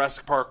viewing of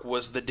Jurassic Park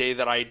was the day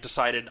that I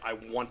decided I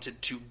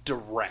wanted to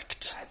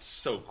direct. That's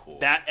so cool.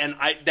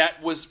 That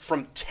was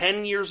from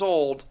 10 years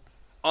old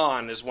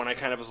on is when I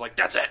kind of was like,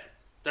 that's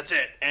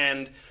it.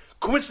 And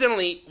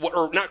coincidentally,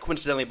 or not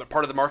coincidentally, but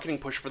part of the marketing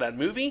push for that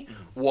movie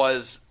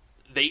was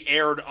they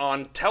aired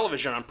on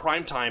television on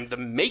primetime the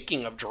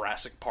making of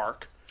Jurassic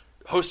Park,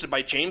 hosted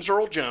by James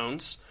Earl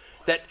Jones,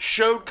 that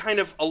showed kind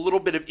of a little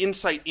bit of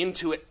insight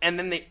into it. And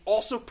then they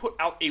also put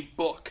out a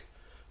book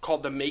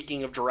called The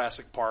Making of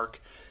Jurassic Park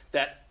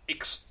that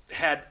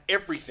had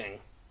everything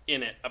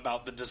in it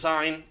about the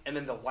design, and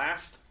then the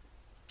last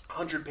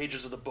 100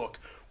 pages of the book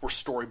were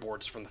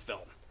storyboards from the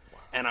film. Wow.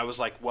 And I was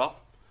like, well,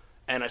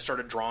 and I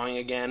started drawing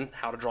again,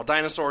 how to draw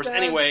dinosaurs.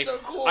 That's anyway, so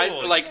cool.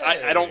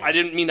 I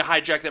didn't mean to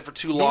hijack that for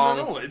too long,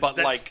 No, but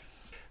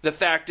the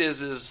fact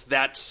is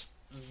that's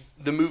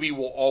the movie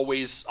will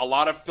always. A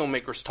lot of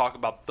filmmakers talk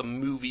about the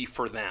movie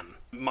for them.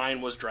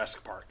 Mine was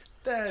Jurassic Park.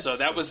 So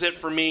that was it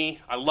for me.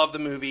 I love the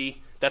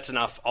movie. That's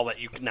enough. I'll let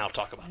you now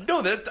talk about it.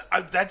 No,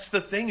 that's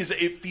the thing. Is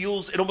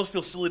it almost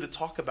feels silly to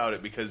talk about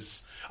it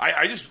because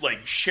I just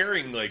like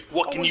sharing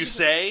what can you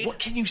say? What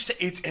can you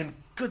say? And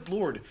good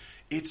Lord,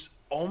 it's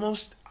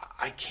almost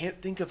I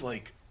can't think of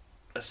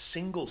a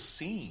single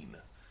scene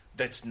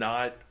that's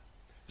not.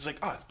 It's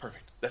it's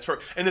perfect. That's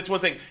perfect. And that's one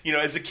thing,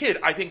 as a kid,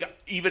 I think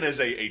even as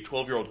a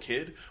 12-year-old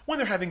kid, when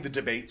they're having the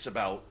debates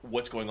about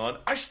what's going on,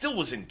 I still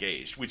was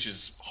engaged, which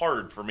is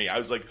hard for me. I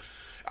was like,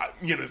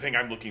 the thing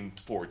I'm looking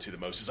forward to the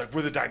most is where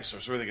are the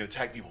dinosaurs? Where are they going to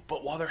attack people?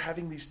 But while they're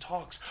having these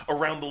talks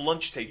around the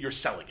lunch table, you're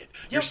selling it.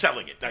 You're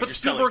selling it. But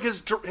Spielberg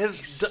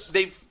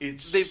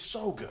they've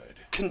so good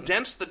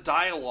condensed the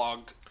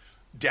dialogue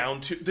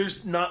down to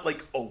there's not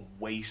a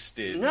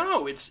wasted.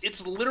 No,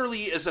 it's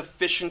literally as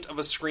efficient of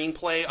a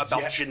screenplay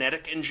about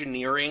genetic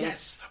engineering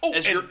as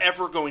you're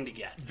ever going to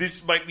get.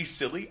 This might be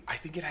silly. I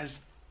think it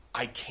has.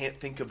 I can't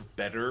think of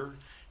better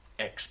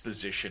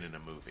exposition in a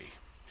movie.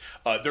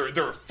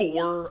 There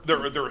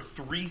are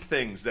three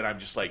things that I'm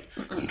just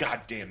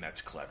God damn,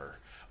 that's clever.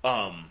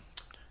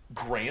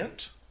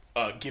 Grant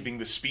giving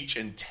the speech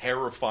and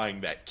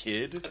terrifying that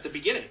kid at the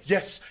beginning.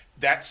 Yes,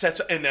 that sets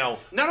up. And now,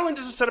 not only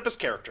does it set up his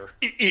character,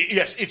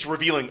 yes, it's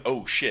revealing.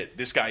 Oh shit,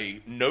 this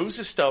guy knows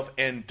his stuff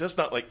and does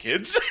not like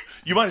kids.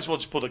 You might as well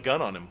just put a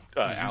gun on him,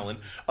 Alan.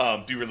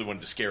 Do you really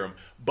want to scare him?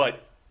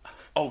 But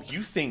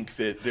you think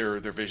that their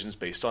vision's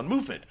based on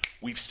movement?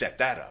 We've set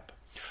that up.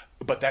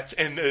 But that's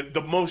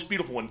the most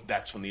beautiful one.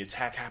 That's when the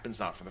attack happens,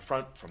 not from the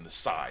front, from the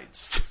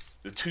sides.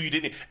 The two you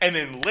didn't. And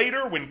then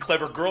later, when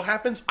Clever Girl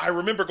happens, I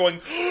remember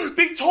going,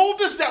 they told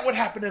us that would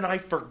happen, and I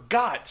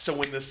forgot. So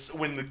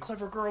when the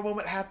Clever Girl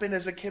moment happened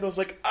as a kid, I was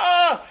like,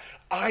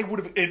 I would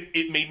have.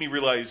 It made me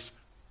realize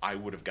I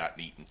would have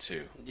gotten eaten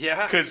too.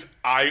 Yeah. Because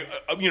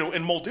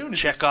in Muldoon,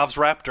 Chekhov's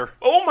Raptor.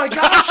 Oh my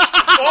gosh!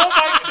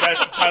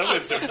 That's the title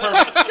of the episode.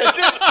 Perfect. That's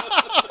it.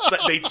 It's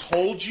like they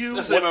told you.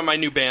 That's the name of my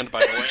new band,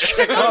 by the way.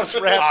 Chekhov's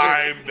Raptor.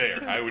 I'm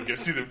there. I would go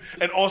see them.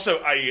 And also,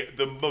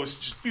 the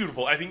most just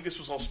beautiful. I think this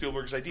was all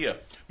Spielberg's idea.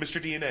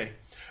 Mr. DNA.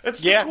 That's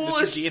the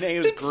coolest. Mr. DNA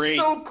was it's great.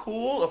 So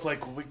cool. Of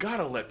like, well, we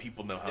gotta let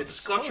people know how. It's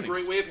such a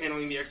great way of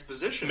handling the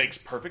exposition. Makes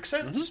perfect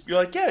sense. You're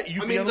like, yeah,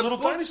 you'd be on a little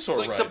dinosaur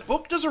ride. The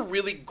book does a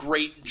really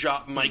great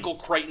job. Michael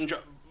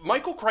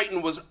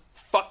Crichton was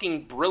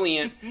fucking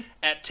brilliant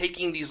at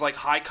taking these like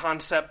high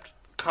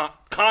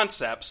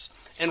concepts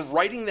and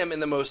writing them in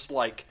the most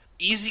like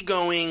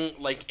easygoing,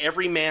 like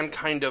everyman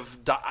kind of.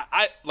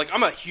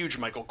 I'm a huge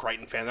Michael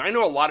Crichton fan. I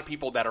know a lot of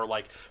people that are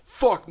like,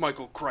 "Fuck,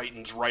 Michael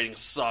Crichton's writing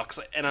sucks,"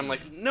 and I'm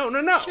like,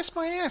 "No, kiss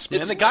my ass,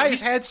 man." The guy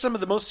has had some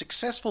of the most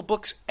successful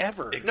books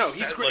ever. No,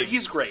 he's great.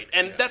 He's great,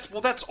 and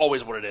that's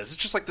always what it is. It's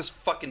just like this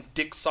fucking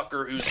dick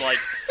sucker who's like,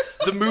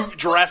 the movie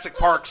Jurassic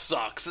Park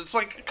sucks. It's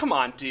like, come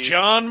on, dude.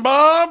 John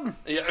Bob.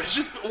 Yeah, it's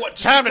just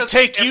time to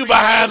take you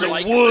behind the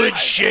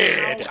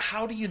woodshed.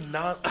 How do you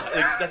not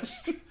like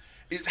that's?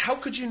 How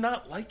could you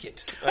not like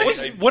it?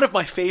 One of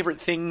my favorite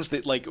things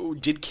that like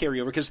did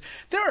carry over, because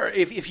there are,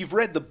 if you've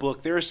read the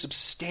book, there are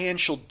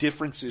substantial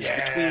differences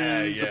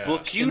between the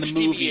book and the movie. Huge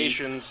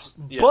deviations.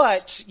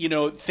 But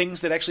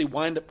things that actually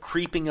wind up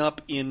creeping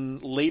up in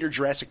later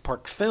Jurassic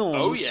Park films.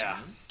 Oh yeah,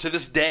 to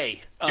this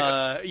day.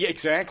 Yeah,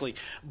 exactly.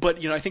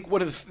 But I think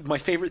one of my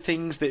favorite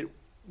things that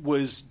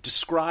was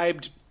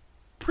described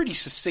pretty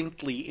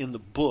succinctly in the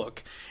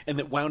book, and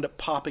that wound up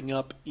popping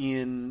up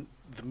in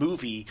the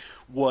movie,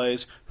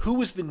 was who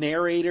was the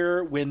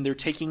narrator when they're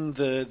taking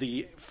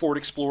the Ford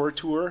Explorer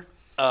tour?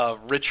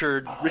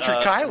 Richard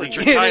Kiley.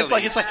 It's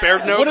like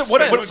spared notes.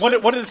 One of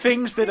the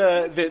things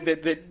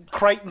that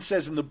Crichton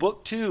says in the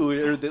book too,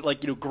 or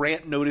that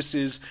Grant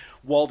notices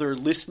while they're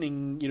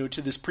listening,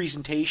 to this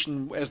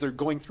presentation as they're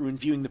going through and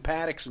viewing the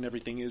paddocks and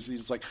everything, is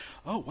it's like,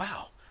 oh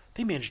wow,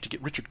 they managed to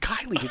get Richard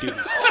Kiley to do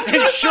this.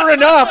 And sure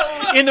enough,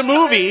 in the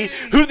movie,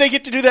 who do they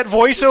get to do that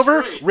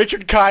voiceover?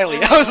 Richard Kiley.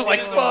 I was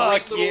like,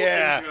 fuck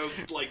yeah.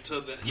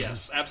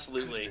 Yes,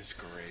 absolutely. It's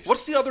great.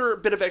 What's the other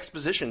bit of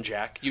exposition,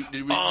 Jack? Did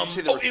you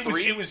say there were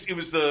three? It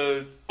was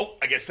the. Oh,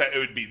 I guess that it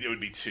would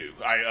be two.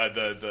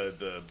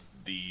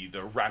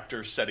 The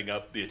raptor setting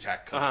up the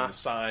attack comes from the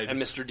side,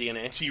 and Mr.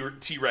 DNA,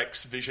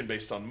 T-Rex vision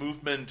based on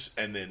movement,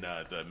 and then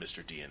the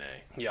Mr.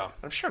 DNA. Yeah,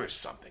 I'm sure there's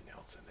something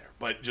else in there,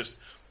 but just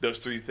those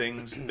three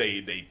things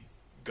they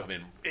come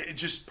in.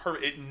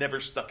 It never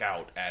stuck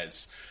out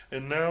as.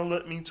 And now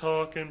let me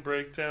talk and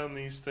break down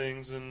these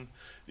things, and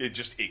it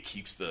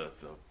keeps the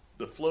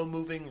flow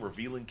moving,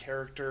 revealing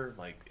character.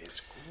 Like,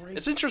 it's great.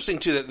 It's interesting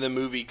too that the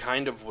movie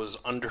kind of was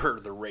under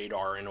the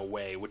radar in a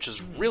way, which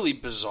is really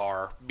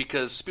bizarre,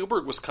 because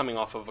Spielberg was coming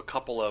off of a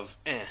couple of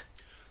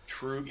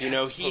true. He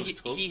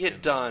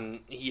had done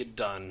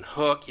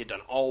Hook, he had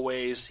done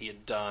Always, he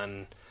had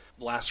done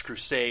Last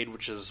Crusade,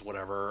 which is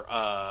whatever.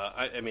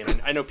 I mean,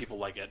 I know people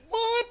like it.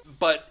 What?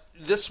 But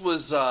this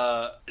was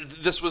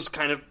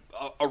kind of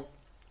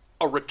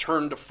a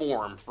return to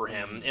form for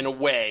him in a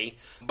way.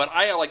 But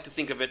I like to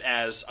think of it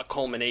as a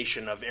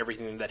culmination of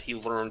everything that he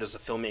learned as a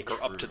filmmaker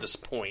up to this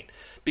point.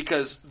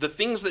 Because the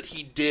things that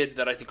he did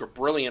that I think are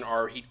brilliant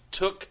are he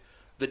took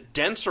the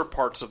denser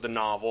parts of the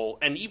novel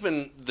and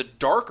even the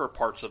darker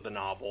parts of the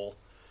novel,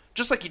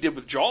 just like he did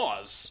with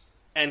Jaws,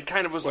 and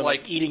kind of was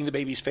like eating the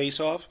baby's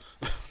face off.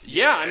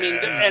 Yeah, I mean,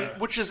 and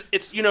which is,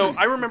 it's,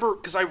 I remember,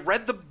 because I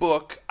read the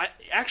book.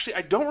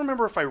 I don't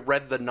remember if I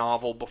read the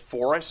novel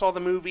before I saw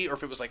the movie or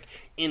if it was like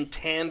in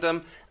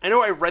tandem. I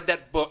know I read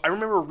that book. I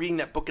remember reading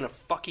that book in a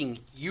fucking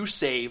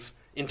U-Save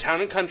in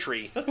Town and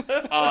Country. Reading,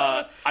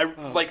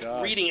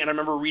 and I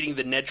remember reading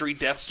the Nedry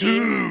death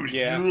scene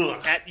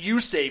at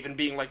U-Save and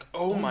being like,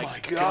 oh my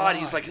God,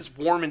 he's like his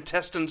warm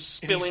intestines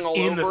spilling all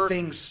over. The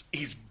things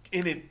he's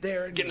in it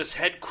there, getting his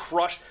head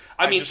crushed.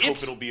 I just hope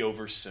it'll be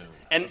over soon.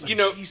 And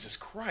Jesus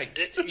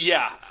Christ,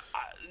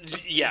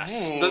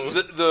 yes,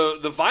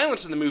 the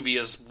violence in the movie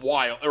is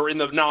wild, or in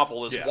the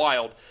novel is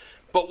wild.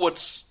 But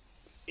what's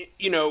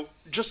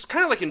just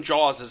kind of like in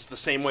Jaws is the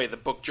same way. The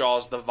book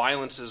Jaws, the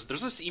violence is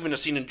there's even a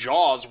scene in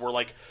Jaws where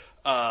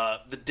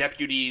the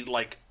deputy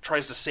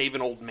tries to save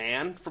an old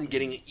man from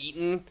getting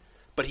eaten,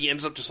 but he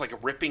ends up just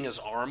ripping his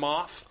arm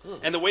off.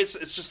 And the way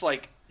it's just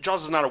like,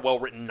 Jaws is not a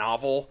well-written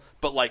novel,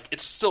 but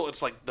it's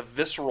the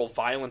visceral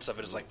violence of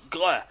it is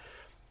glah.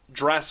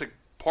 Jurassic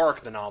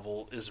Park, the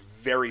novel, is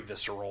very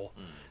visceral.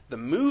 The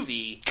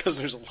movie, because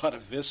there's a lot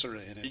of viscera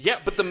in it. Yeah,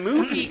 but the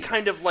movie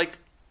kind of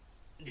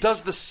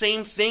does the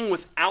same thing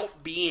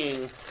without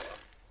being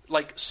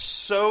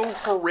so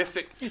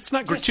horrific. It's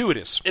not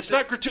gratuitous. It's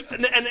not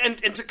gratuitous,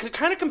 and to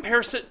kind of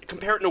compare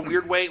it in a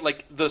weird way,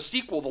 like the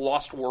sequel, The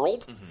Lost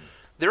World.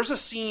 There's a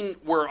scene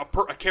where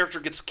a character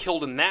gets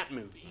killed in that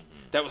movie.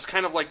 that was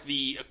kind of like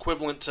the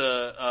equivalent to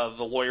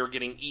the lawyer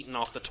getting eaten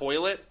off the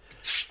toilet.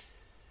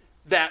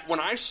 That when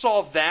I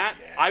saw that,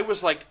 I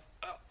was like,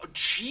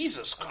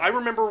 Jesus. I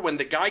remember when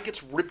the guy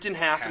gets ripped in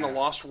half in The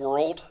Lost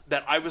World,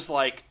 that I was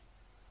like,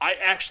 I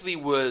actually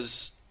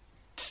was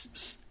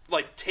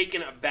like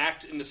taken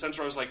aback in the sense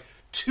where I was like,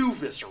 too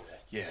visceral.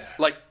 Yeah.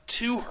 Like,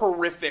 too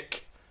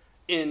horrific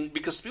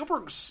because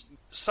Spielberg's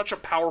such a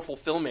powerful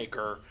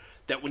filmmaker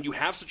that when you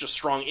have such a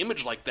strong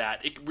image like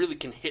that, it really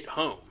can hit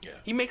home. Yeah.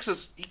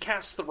 He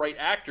casts the right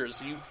actors,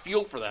 so you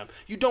feel for them.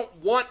 You don't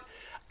want...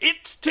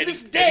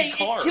 This day,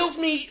 it kills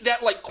me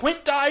that, like,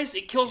 Quint dies.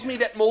 It kills me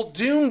that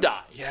Muldoon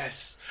dies.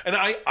 Yes. And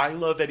I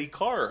love Eddie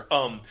Carr.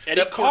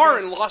 Eddie Carr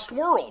in Lost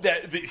World.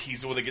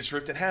 He's the one that gets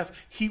ripped in half.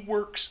 He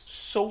works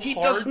so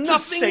hard does nothing to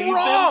save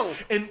wrong. them.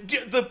 And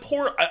the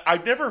poor...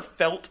 I've never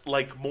felt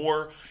like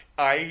more...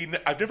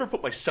 I've never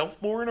put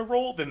myself more in a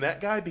role than that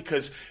guy,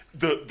 because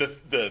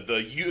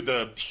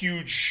the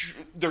huge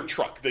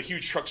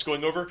truck's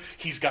going over.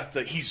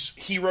 He's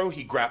hero.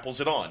 He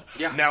grapples it on.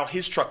 Yeah. Now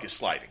his truck is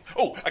sliding.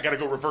 Oh, I got to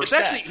go reverse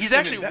He's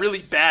actually really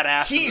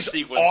badass in the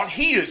sequence.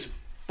 He is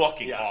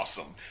fucking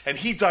awesome, and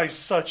he dies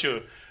such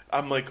a.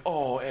 I'm like,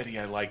 oh, Eddie,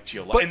 I liked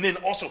you a lot. And then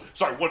also,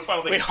 sorry, one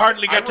final thing. We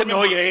hardly got to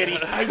know you, Eddie.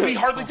 We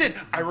hardly did.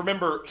 I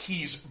remember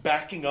he's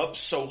backing up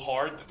so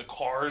hard that the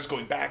car is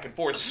going back and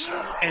forth.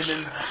 And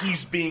then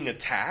he's being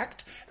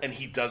attacked, and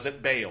he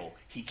doesn't bail.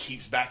 He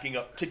keeps backing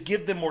up to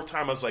give them more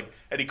time. I was like,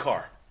 Eddie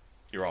Carr,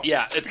 you're awesome.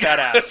 Yeah, it's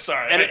badass.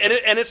 Sorry.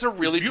 And it's a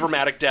really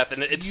dramatic death.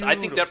 And I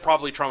think that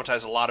probably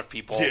traumatized a lot of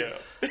people. Yeah.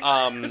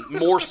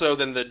 More so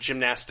than the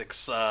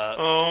gymnastics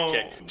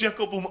kick. Jeff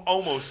Goldblum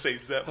almost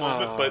saves that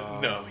moment,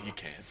 but no, you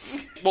can't.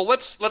 Well,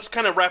 let's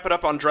kind of wrap it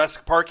up on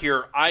Jurassic Park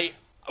here.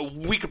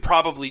 We could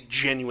probably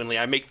genuinely,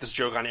 I make this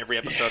joke on every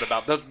episode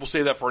about that. We'll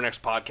save that for our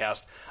next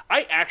podcast.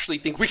 I actually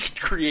think we could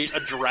create a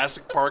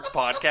Jurassic Park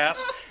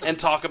podcast and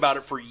talk about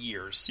it for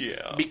years.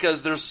 Yeah.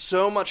 Because there's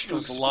so much to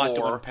explore. There's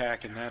a lot to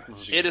unpack in that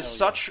movie. It is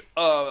such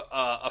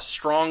a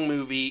strong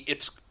movie.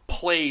 It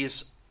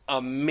plays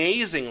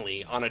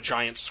amazingly on a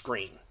giant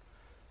screen.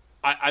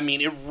 I mean,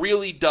 it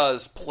really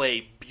does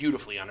play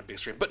beautifully on a big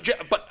screen. But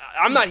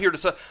I'm not here to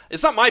say...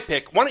 It's not my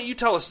pick. Why don't you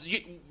tell us...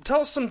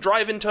 Tell us some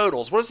drive-in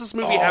totals. What does this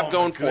movie have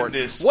going for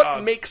it?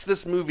 What makes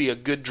this movie a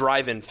good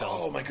drive-in film?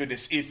 Oh, my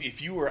goodness.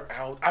 If you were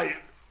out...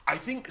 I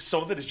think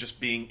some of it is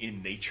just being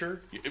in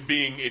nature.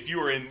 If you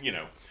were in,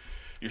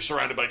 you're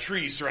surrounded by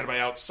trees, surrounded by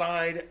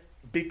outside...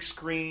 Big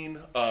screen,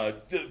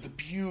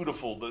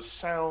 the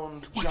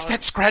sound. What's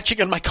that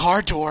scratching on my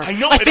car door? I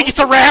know. I think it's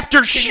a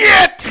raptor.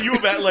 Shit! Can you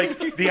imagine,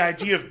 like, the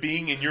idea of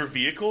being in your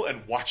vehicle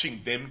and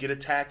watching them get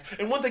attacked?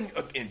 And one thing,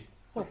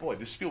 oh boy,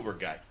 this Spielberg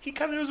guy, he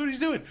kind of knows what he's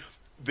doing.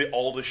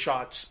 All the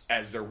shots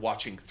as they're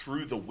watching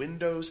through the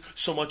windows,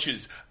 so much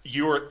as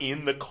you're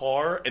in the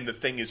car and the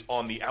thing is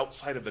on the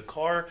outside of the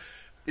car,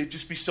 it'd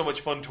just be so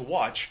much fun to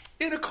watch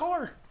in a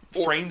car.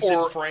 Frames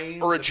and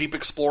frames. Or a Jeep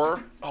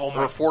Explorer.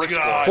 Or a Ford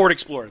Explorer. Ford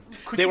Explorer.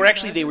 They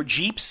were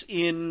Jeeps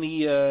in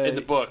the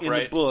book, right?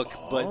 In the book,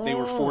 but they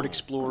were Ford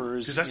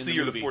Explorers. Because that's the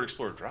year the Ford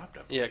Explorer dropped.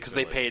 Yeah, because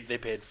they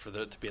paid for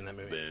to be in that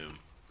movie. Boom.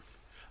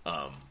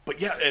 But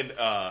yeah, and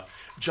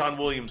John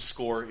Williams'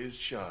 score is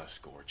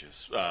just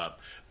gorgeous.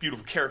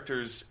 Beautiful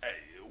characters,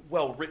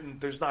 well written.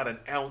 There's not an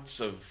ounce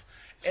of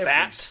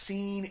every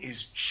scene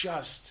is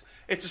just.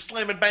 It's a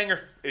slam and banger.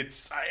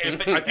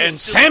 And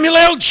Samuel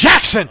L.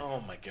 Jackson.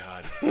 Oh my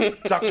God,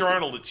 Dr.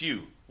 Arnold, it's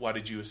you. Why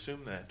did you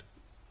assume that?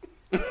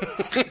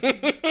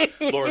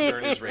 Laura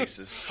Dern is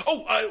racist.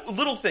 Oh,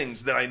 little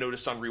things that I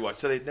noticed on rewatch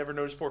that I'd never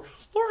noticed before.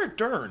 Laura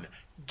Dern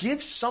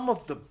gives some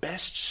of the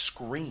best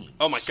screams.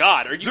 Oh my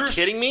God, are you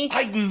kidding me?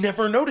 I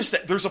never noticed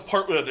that. There's a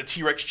part where the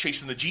T-Rex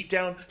chasing the Jeep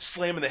down,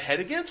 slamming the head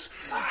against.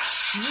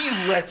 She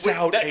lets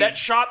out that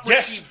shot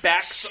where she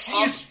backs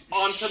up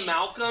onto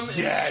Malcolm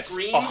and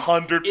screams.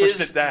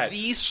 100% that.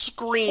 The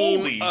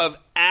scream of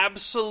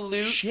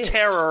absolute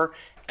terror.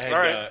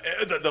 And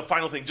the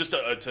final thing, just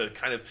to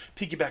kind of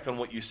piggyback on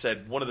what you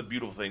said, one of the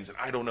beautiful things, and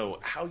I don't know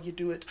how you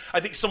do it. I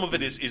think some of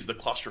it is the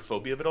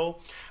claustrophobia of it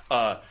all.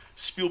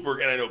 Spielberg,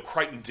 and I know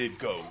Crichton did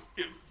go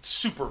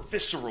super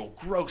visceral,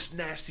 gross,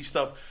 nasty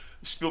stuff.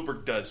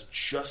 Spielberg does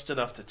just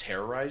enough to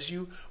terrorize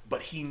you,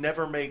 but he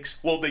never makes.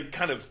 Well, they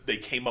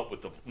came up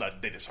with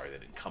they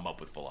didn't come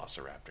up with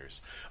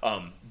velociraptors,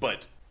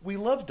 but. We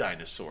love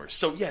dinosaurs.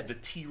 So, yeah, the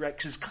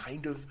T-Rex is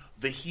kind of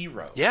the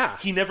hero. Yeah.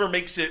 He never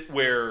makes it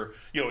where,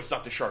 it's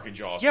not the shark in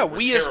Jaws. Yeah,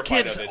 we as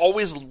kids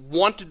always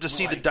wanted to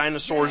see the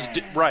dinosaurs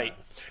right.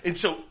 And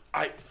so,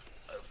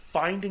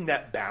 finding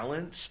that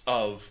balance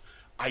of,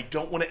 I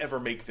don't want to ever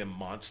make them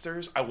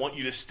monsters. I want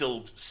you to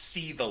still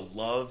see the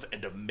love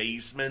and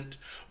amazement,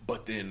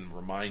 but then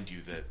remind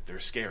you that they're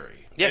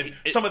scary. Yeah,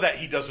 some of that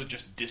he does with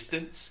just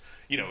distance.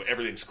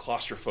 Everything's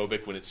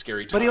claustrophobic when it's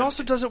scary time. But he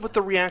also does it with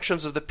the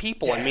reactions of the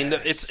people. Yes. I mean,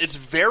 it's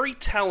very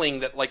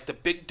telling that, like, the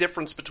big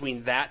difference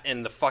between that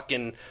and the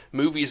fucking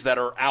movies that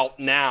are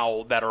out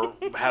now that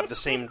have the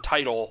same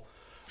title,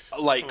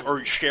 like,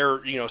 or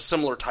share,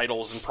 similar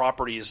titles and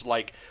properties,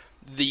 like,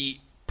 the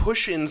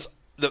push-ins,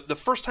 the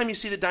first time you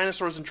see the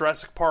dinosaurs in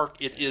Jurassic Park,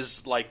 it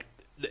is, like,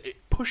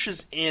 it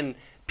pushes in.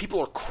 People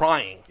are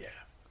crying. Yeah.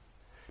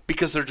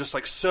 Because they're just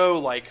like so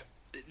like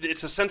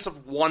it's a sense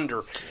of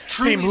wonder.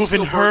 Truly They move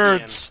in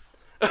herds.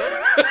 You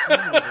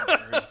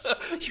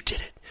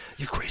did it,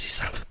 you crazy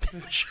son of a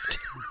bitch.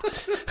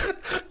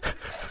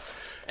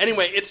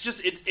 Anyway, it's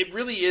just it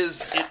really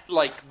is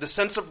like the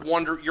sense of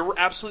wonder. You're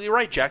absolutely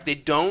right, Jack. They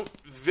don't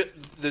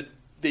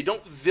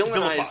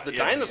villainize the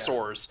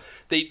dinosaurs.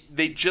 Yeah.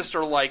 They just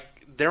are like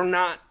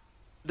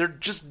they're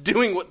just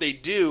doing what they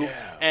do,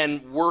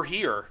 and we're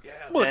here. Yeah.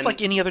 Well, it's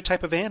like any other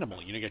type of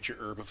animal. You got your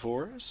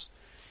herbivores,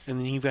 and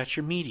then you've got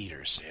your meat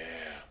eaters. Yeah.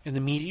 And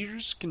the meat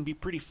eaters can be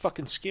pretty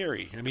fucking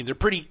scary. I mean, they're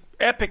pretty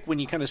epic when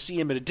you kind of see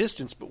them at a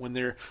distance, but when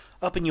they're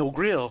up in your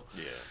grill,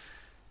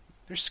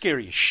 they're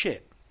scary as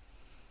shit.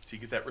 So you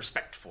get that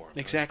respect for them.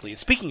 Exactly. And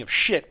speaking of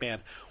shit,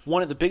 man,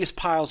 one of the biggest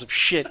piles of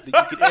shit that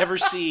you could ever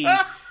see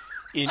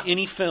in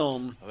any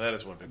film. Well, that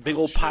is one big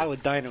old pile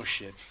of dino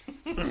shit.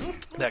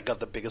 That got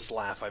the biggest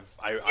laugh.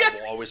 I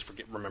will always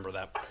remember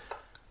that.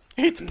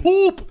 It's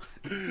poop.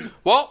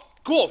 Well,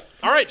 cool.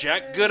 All right,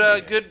 Jack.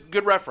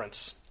 Good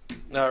reference.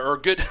 Or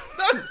good.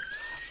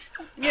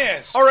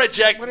 Yes. All right,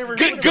 Jack. Whatever.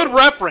 Good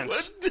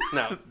reference.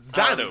 No.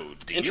 Dino.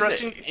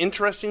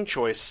 Interesting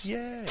choice.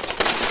 Yeah.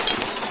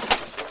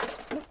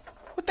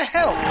 What the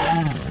hell?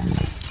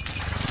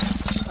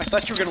 I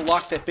thought you were going to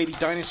lock that baby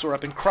dinosaur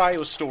up in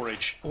cryo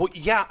storage. Well,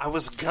 yeah, I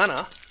was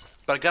gonna,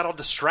 but I got all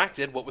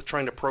distracted, what with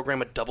trying to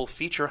program a double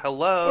feature.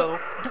 Hello.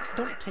 Well,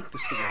 don't take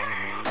this the wrong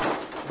way,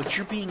 but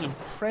you're being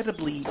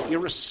incredibly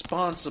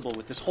irresponsible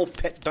with this whole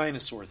pet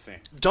dinosaur thing.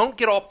 Don't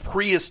get all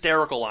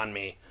pre-hysterical on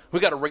me. We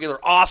got a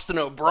regular Austin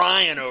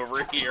O'Brien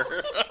over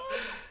here.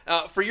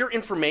 For your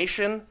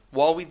information,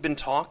 while we've been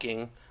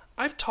talking,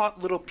 I've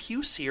taught little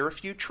Puce here a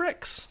few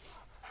tricks.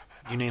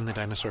 You named the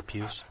dinosaur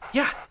Puce?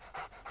 Yeah.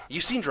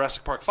 You've seen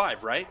Jurassic Park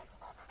 5, right?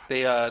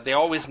 They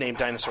always name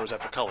dinosaurs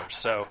after colors,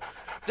 so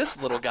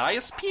this little guy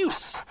is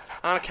Puce,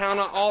 on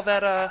account of all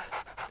that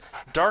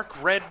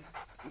dark red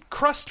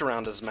crust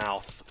around his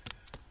mouth.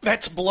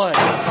 That's blood.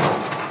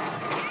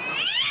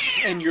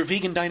 And your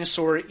vegan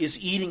dinosaur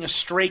is eating a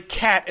stray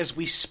cat as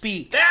we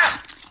speak. Yeah!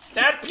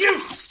 That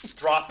Puce!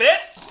 Drop it!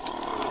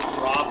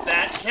 Drop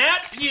that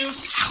cat,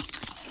 Puce!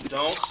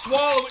 Don't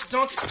swallow it,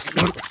 don't...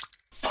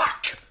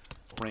 Fuck!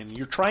 Brandon,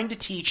 you're trying to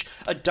teach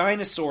a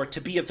dinosaur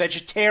to be a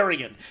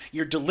vegetarian.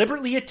 You're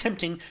deliberately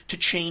attempting to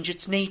change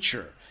its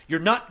nature. You're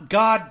not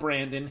God,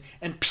 Brandon,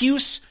 and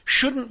Puce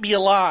shouldn't be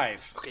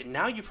alive. Okay,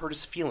 now you've hurt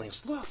his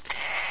feelings. Look,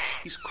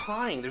 he's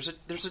crying. There's a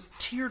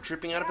tear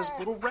dripping out of his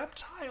little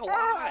reptile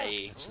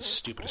eye. It's the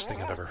stupidest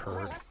thing I've ever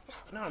heard.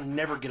 Now I'll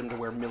never get him to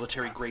wear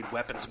military-grade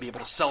weapons and be able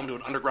to sell them to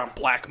an underground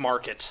black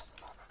market.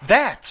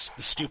 That's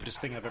the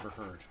stupidest thing I've ever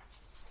heard.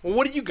 Well,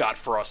 what do you got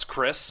for us,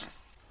 Chris?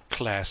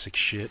 Classic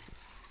shit.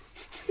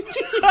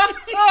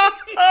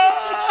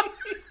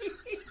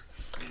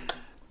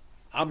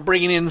 I'm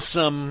bringing in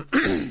some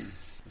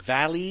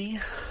Valley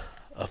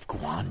of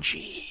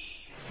Guanji.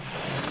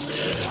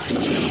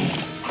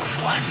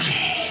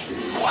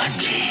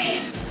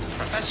 Guanji.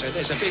 Professor,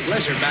 there's a big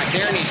lizard back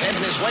there and he's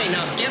heading this way.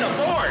 Now get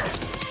aboard.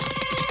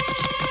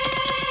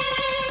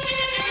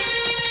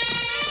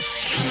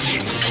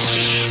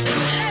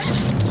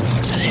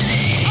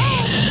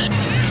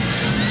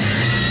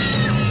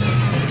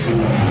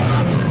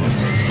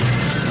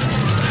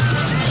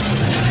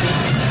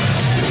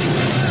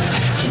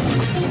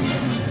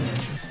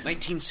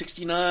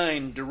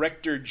 1969,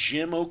 director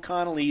Jim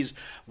O'Connelly's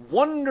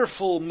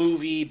wonderful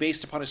movie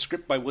based upon a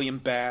script by William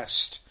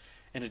Bast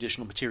and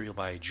additional material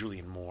by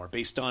Julian Moore,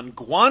 based on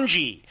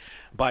Guanji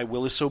by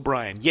Willis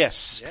O'Brien.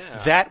 Yes,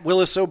 that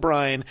Willis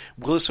O'Brien.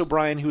 Willis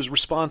O'Brien, who was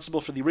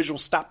responsible for the original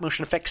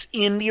stop-motion effects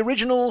in the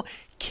original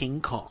King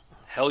Kong.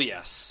 Hell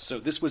yes. So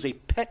this was a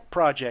pet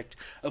project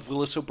of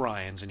Willis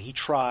O'Brien's, and he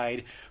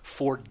tried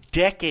for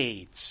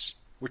decades.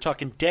 We're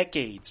talking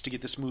decades to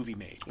get this movie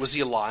made. Was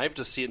he alive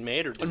to see it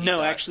made, or did he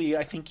No, die? actually,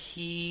 I think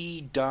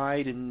he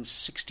died in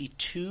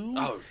 1962.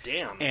 Oh,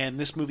 damn. And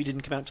this movie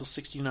didn't come out until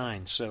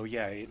 1969. So,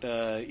 yeah,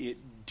 it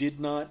did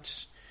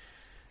not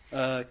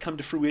come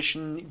to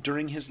fruition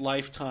during his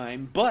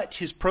lifetime. But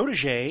his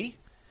protege,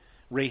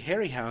 Ray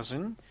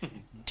Harryhausen,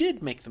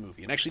 did make the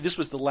movie. And actually, this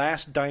was the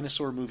last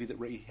dinosaur movie that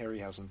Ray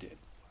Harryhausen did.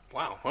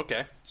 Wow,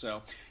 okay.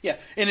 So, yeah,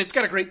 and it's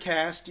got a great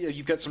cast.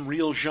 You've got some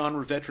real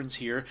genre veterans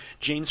here.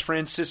 James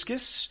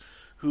Franciscus,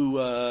 who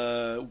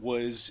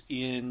was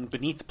in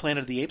Beneath the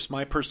Planet of the Apes,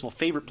 my personal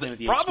favorite Planet of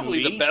the Apes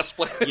Probably movie. the best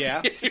Planet of the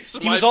Yeah. Apes,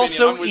 in He my was opinion.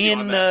 also I'm with you on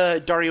in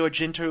that. Dario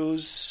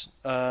Argento's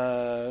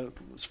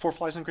Four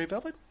Flies on Grey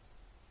Velvet?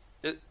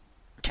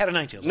 Cat o'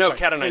 Nine Tails. No, I'm sorry.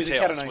 Cat o' Nine It was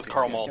Tails Cat o' Nine with Tails,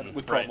 Karl yeah, Malden.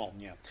 With Karl Right. Malden,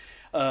 yeah.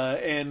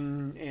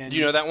 And Do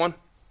you know that one?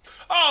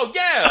 Oh,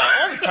 yeah,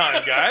 all the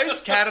time,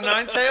 guys. Cat o'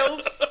 Nine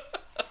Tails.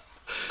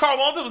 Karl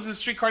Malden was in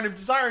Streetcar Named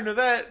Desire, I know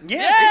that.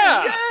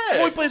 Yeah.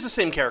 Well, he plays the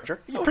same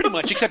character. Yeah, pretty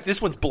much, except this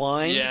one's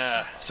blind.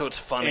 Yeah, so it's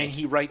funny. And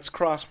he writes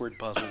crossword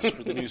puzzles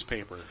for the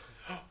newspaper.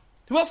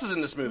 Who else is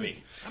in this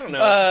movie? I don't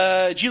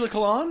know. Gila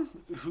Kalan,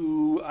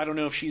 who I don't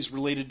know if she's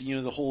related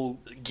to the whole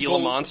Gila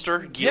monster.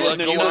 Gila,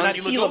 Gila, not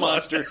Gila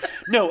monster.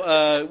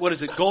 No, what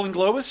is it? Golden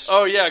Globus?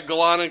 Oh yeah,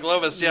 Golan and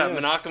Globus. Yeah,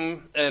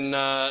 Menachem and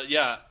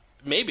yeah.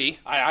 Maybe.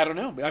 I don't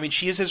know. I mean,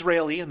 she is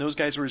Israeli, and those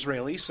guys are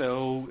Israeli,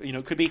 so,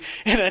 it could be.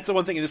 And that's the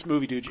one thing in this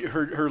movie, dude.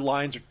 Her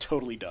lines are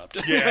totally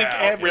dubbed.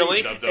 Yeah.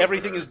 Really?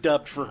 Everything is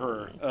dubbed for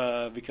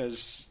her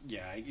because,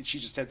 she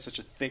just had such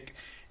a thick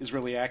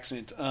Israeli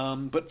accent.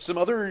 But some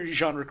other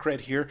genre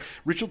cred here.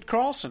 Richard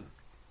Carlson.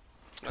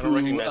 I don't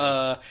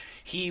recognize him.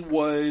 He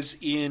was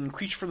in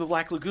Creature from the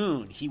Black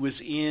Lagoon. He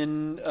was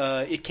in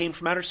It Came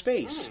from Outer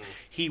Space.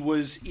 He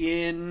was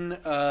in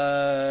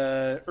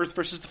Earth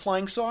versus the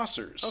Flying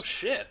Saucers. Oh,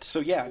 shit.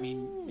 So,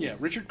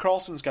 Richard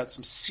Carlson's got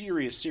some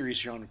serious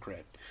genre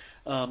cred.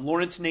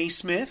 Lawrence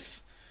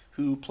Naismith,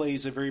 who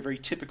plays a very, very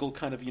typical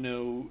kind of,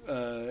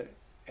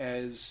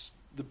 as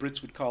the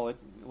Brits would call it,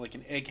 like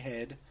an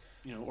egghead.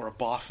 Or a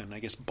boffin. I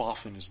guess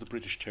boffin is the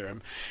British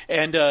term.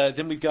 And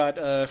then we've got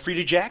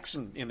Frida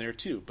Jackson in there,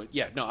 too. But,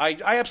 I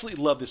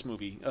absolutely love this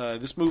movie.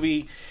 This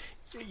movie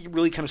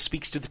really kind of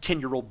speaks to the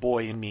 10-year-old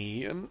boy in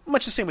me,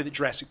 much the same way that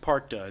Jurassic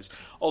Park does.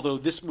 Although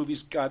this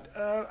movie's got,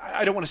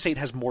 I don't want to say it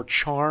has more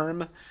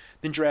charm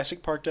than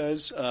Jurassic Park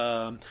does,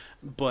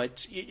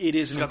 but it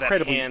is an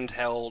incredibly... It's got that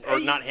handheld, or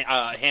not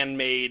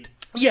handmade...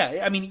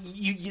 Yeah, I mean,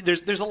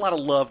 there's a lot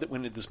of love that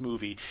went into this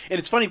movie, and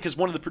it's funny because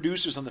one of the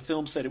producers on the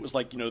film said it was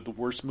like the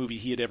worst movie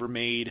he had ever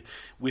made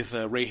with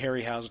Ray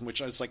Harryhausen,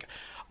 which I was like,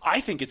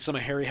 I think it's some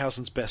of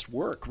Harryhausen's best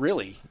work,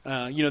 really.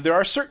 There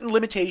are certain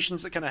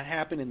limitations that kind of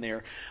happen in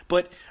there,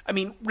 but I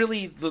mean,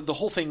 really, the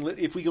whole thing.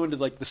 If we go into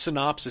like the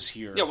synopsis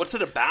here, what's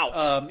it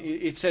about?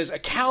 It says a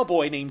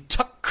cowboy named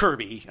Tuck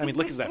Kirby. I mean,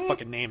 look at that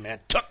fucking name,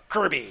 man, Tuck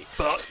Kirby.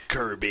 Fuck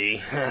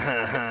Kirby.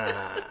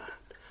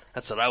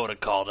 That's what I would have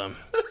called him.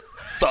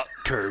 Fuck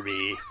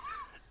Kirby.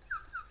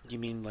 You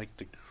mean like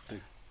the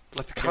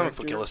comic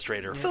book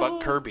illustrator?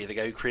 Fuck Kirby, the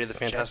guy who created the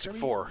Fantastic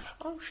Four.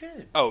 Oh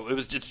shit. Oh,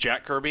 it's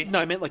Jack Kirby? No,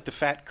 I meant like the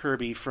fat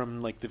Kirby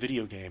from like the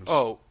video games.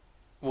 Oh,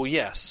 well,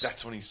 yes.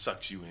 That's when he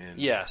sucks you in.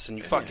 Yes, and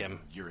you fuck him.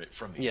 You're it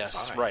from the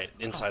inside. Yes, right,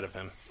 inside of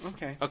him.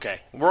 Okay,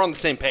 we're on the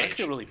same page. I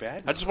feel really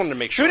bad. I just wanted to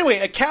make sure. So anyway,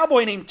 a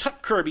cowboy named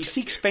Tuck Kirby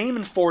seeks fame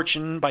and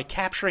fortune by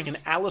capturing an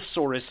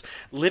Allosaurus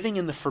living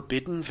in the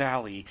Forbidden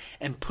Valley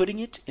and putting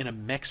it in a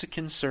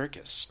Mexican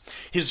circus.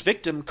 His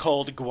victim,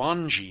 called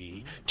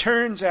Guanji,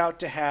 turns out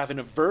to have an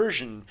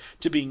aversion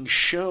to being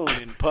shown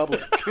in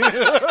public.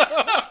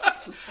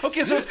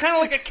 Okay, so it's kind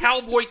of like a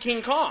cowboy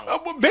King Kong.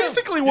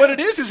 Basically, what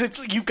it is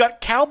it's you've got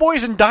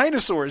cowboys and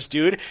dinosaurs,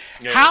 dude.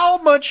 Yeah. How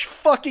much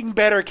fucking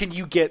better can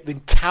you get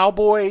than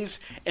cowboys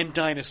and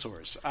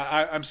dinosaurs?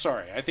 I'm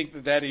sorry. I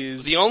think that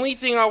is... The only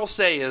thing I will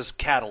say is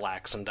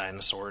Cadillacs and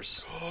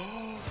dinosaurs.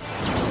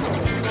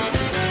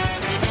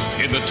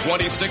 In the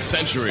 26th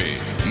century,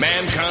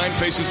 mankind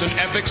faces an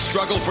epic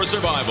struggle for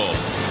survival.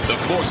 The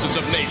forces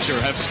of nature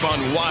have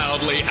spun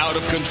wildly out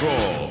of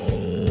control.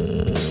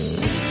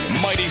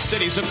 Mighty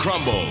cities have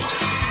crumbled,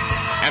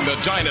 and the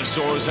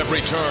dinosaurs have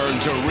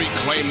returned to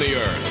reclaim the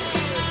earth.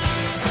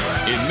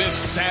 In this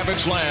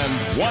savage land,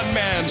 one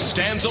man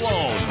stands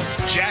alone,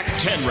 Jack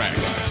Tenrek,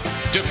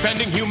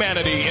 defending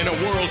humanity in a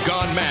world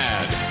gone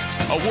mad.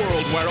 A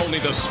world where only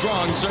the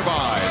strong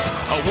survive.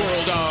 A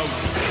world of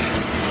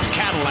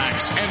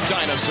Cadillacs and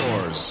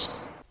dinosaurs.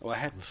 Well, I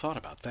hadn't thought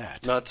about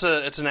that. No,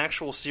 it's an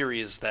actual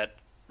series that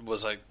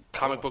was a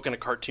comic book and a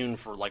cartoon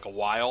for like a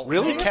while.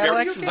 Really?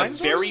 Cadillacs and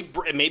dinosaurs?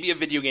 Maybe a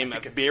video game, a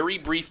very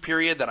brief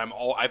period that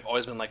I've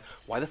always been like,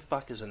 why the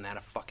fuck isn't that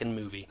a fucking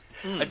movie?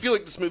 I feel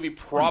like this movie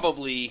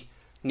probably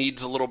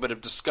needs a little bit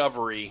of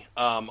discovery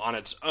on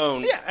its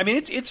own. Yeah, I mean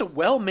it's a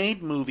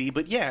well-made movie,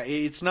 but yeah,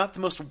 it's not the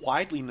most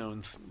widely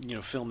known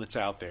film that's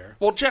out there.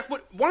 Well, Jack, why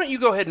don't you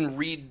go ahead and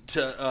read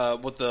to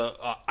what the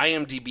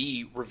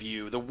IMDb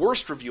review, the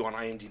worst review on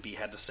IMDb,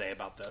 had to say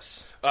about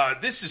this?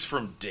 This is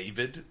from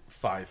David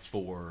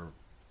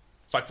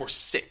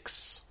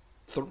 546.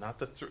 Not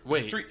the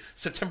wait,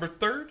 September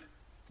 3rd.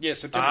 Yeah,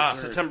 September 3rd.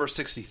 September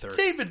 63rd.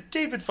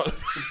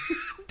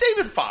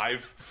 David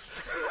 5.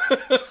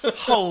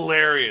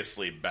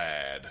 Hilariously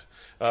bad.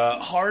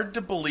 Hard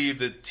to believe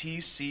that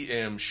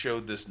TCM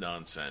showed this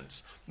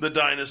nonsense. The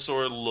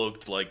dinosaur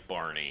looked like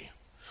Barney.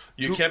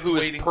 Who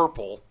is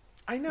purple.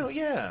 I know,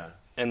 yeah.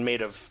 And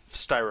made of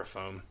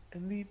styrofoam.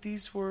 And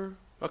these were...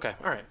 Okay,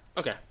 all right.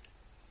 Okay.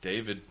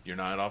 David, you're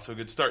not off to a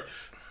good start.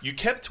 You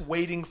kept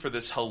waiting for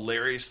this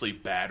hilariously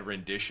bad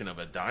rendition of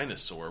a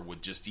dinosaur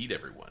would just eat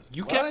everyone.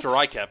 You kept or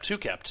I kept? Who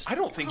kept? I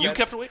don't think you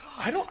kept away.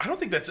 I don't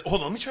think that's.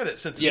 Hold on, let me try that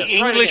sentence. Yeah,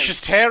 English is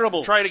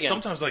terrible. Try it again.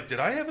 Sometimes, did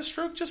I have a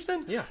stroke just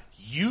then? Yeah.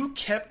 You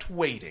kept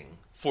waiting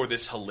for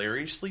this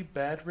hilariously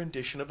bad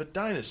rendition of a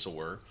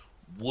dinosaur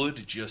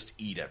would just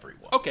eat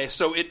everyone. Okay,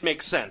 so it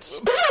makes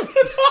sense.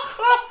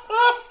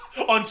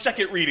 On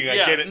second reading, I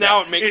get it.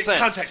 Now it makes sense.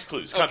 Context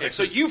clues. Okay,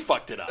 so you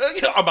fucked it up.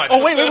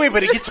 Wait,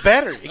 but it gets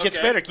better. It gets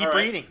better. Keep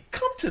reading.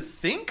 Come to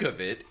think of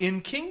it,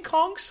 in King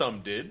Kong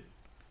some did.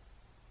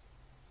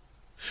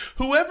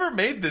 Whoever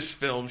made this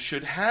film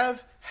should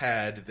have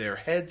had their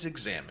heads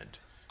examined.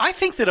 I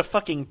think that a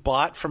fucking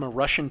bot from a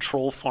Russian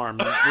troll farm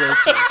wrote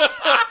this.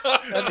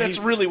 That's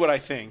really what I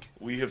think.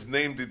 We have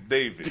named it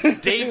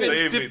David.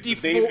 David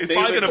 54. It's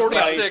not going to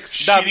 46.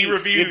 shitty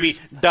reviews.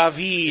 It'd be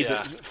David.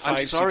 Yeah.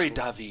 I'm sorry,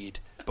 David,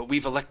 but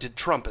we've elected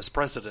Trump as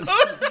president.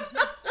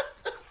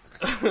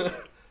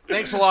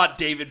 Thanks a lot,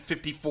 David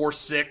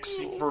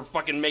 54-6, for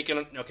fucking making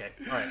it. Okay,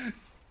 all right.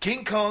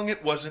 King Kong,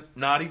 it wasn't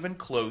not even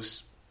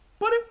close,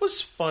 but it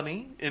was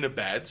funny in a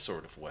bad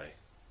sort of way.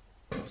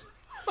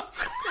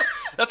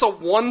 That's a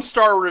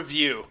 1-star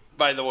review,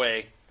 by the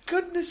way.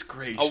 Goodness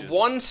gracious. A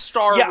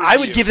 1-star Yeah, review. I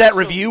would give that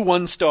review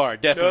 1 star,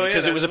 definitely,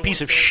 because it was a that's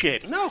piece of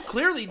shit. No,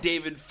 clearly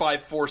David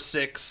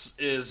 546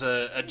 is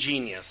a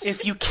genius.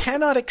 If you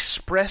cannot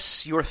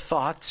express your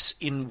thoughts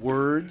in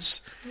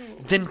words,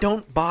 then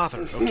don't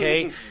bother,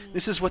 okay?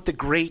 This is what the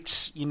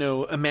great,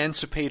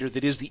 emancipator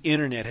that is the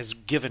internet has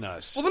given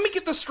us. Well, let me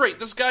get this straight.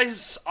 This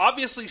guy's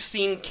obviously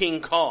seen King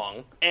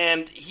Kong,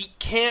 and he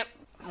can't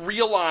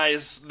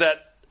realize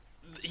that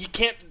he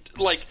can't,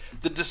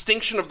 the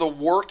distinction of the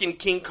work in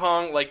King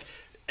Kong,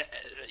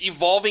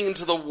 evolving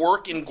into the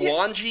work in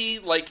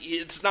Guanji,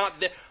 it's not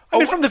there. I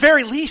mean, from the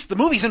very least, the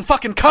movie's in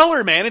fucking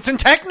color, man. It's in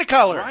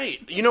Technicolor.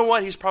 Right. You know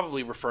what? He's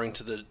probably referring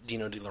to the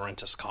Dino De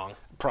Laurentiis Kong.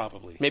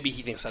 Probably. Maybe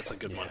he thinks that's a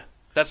good one.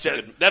 That's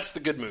the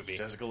good movie.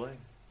 Jessica Lange.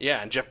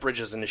 Yeah, and Jeff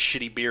Bridges and his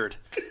shitty beard.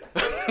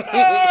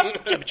 Yeah,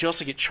 but you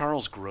also get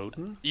Charles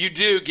Grodin. You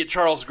do get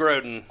Charles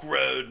Grodin.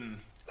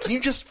 Can you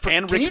just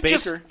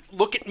just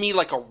look at me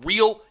like a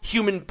real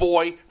human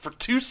boy for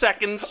 2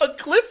 seconds? A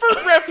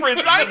Clifford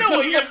reference. I know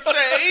what you're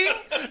saying.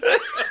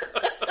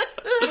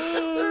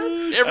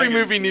 Every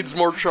movie needs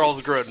more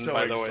Charles Grodin, So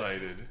by the way.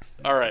 excited.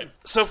 All right.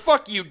 So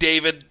fuck you,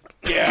 David.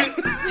 Yeah.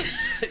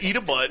 Eat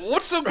a butt.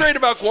 What's so great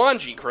about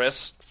Guanji,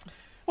 Chris?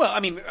 Well, I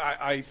mean,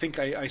 I think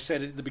I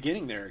said it at the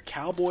beginning there.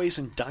 Cowboys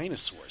and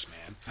dinosaurs, man.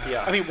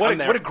 Yeah, I mean,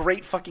 what a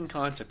great fucking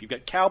concept. You've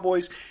got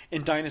cowboys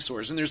and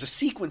dinosaurs, and there's a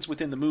sequence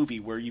within the movie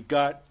where you've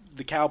got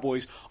the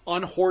cowboys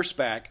on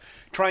horseback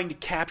trying to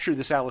capture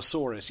this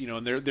Allosaurus,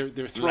 and they're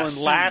throwing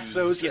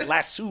lassos. Yeah,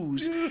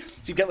 lassos. So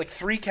you've got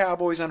 3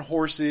 cowboys on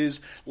horses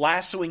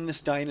lassoing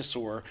this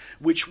dinosaur,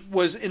 which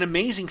was an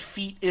amazing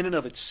feat in and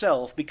of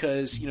itself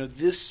because,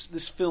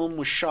 this film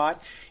was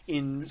shot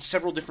in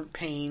several different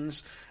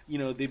panes.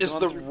 Is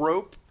the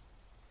rope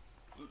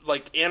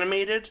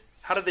animated?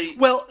 How do they?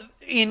 Well,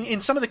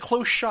 in some of the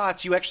close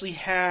shots, you actually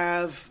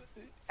have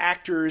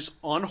actors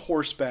on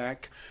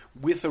horseback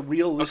with a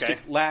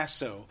realistic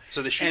lasso.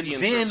 So they shoot and the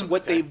then inserts.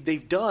 what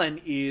they've done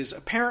is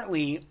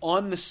apparently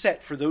on the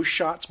set for those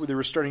shots where they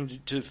were starting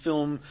to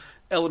film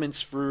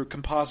elements for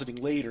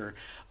compositing later,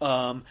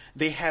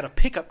 they had a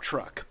pickup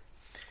truck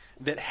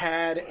that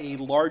had a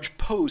large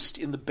post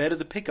in the bed of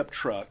the pickup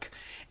truck.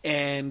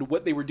 And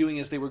what they were doing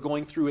is they were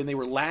going through and they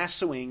were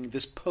lassoing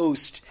this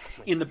post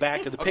in the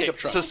back of the pickup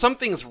truck. So some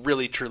things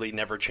really, truly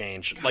never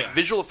change.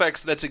 Visual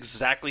effects, that's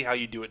exactly how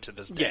you do it to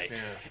this day. Yeah.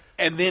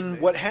 And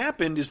then what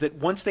happened is that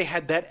once they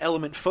had that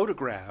element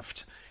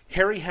photographed,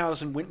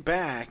 Harryhausen went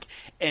back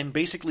and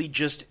basically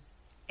just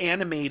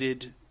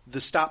animated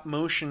the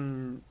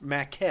stop-motion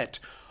maquette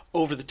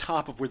over the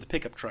top of where the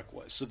pickup truck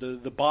was. So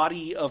the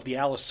body of the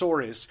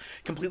Allosaurus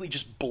completely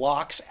just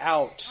blocks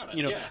out,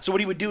 So what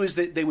he would do is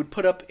that they would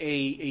put up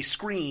a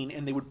screen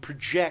and they would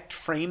project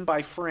frame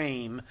by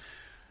frame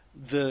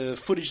the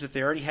footage that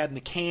they already had in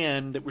the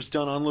can that was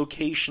done on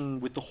location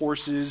with the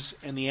horses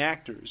and the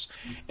actors.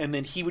 And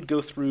then he would go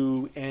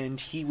through and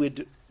he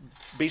would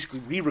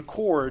basically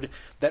re-record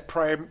that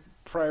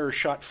prior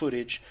shot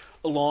footage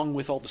along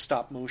with all the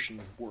stop-motion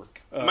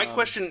work. My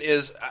question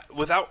is,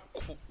 without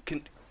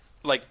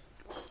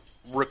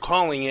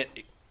recalling it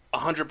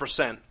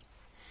 100%,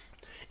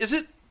 is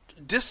it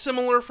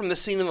dissimilar from the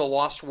scene in The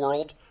Lost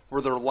World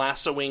where they're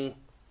lassoing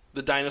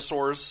the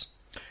dinosaurs?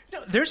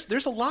 No,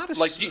 there's a lot of...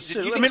 do you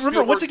think remember,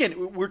 Spielberg... once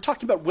again, we're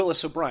talking about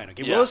Willis O'Brien.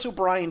 Okay, Yeah. Willis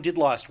O'Brien did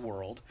Lost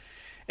World,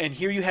 and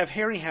here you have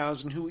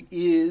Harryhausen, who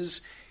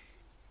is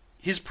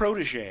his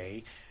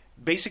protege,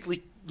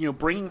 basically,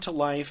 bringing to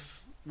life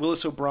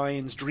Willis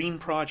O'Brien's dream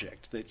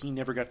project that he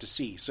never got to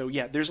see. So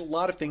yeah, there's a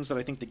lot of things that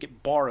I think that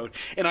get borrowed.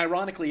 And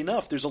ironically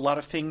enough, there's a lot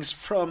of things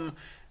from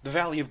the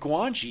Valley of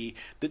Guanji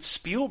that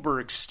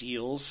Spielberg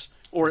steals,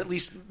 or at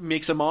least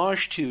makes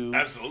homage to,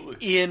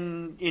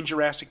 in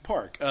Jurassic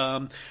Park.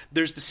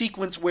 There's the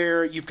sequence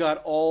where you've got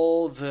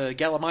all the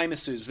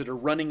Gallimimuses that are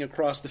running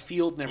across the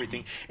field and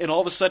everything, and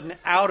all of a sudden,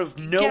 out of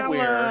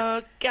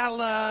nowhere...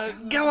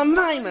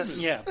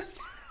 Gallimimus! Yeah.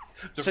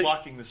 They're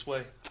blocking this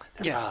way.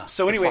 Yeah.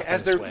 So anyway,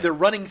 as they're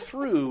running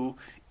through,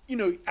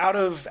 out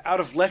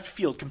of left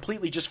field,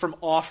 completely just from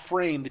off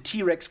frame, the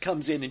T-Rex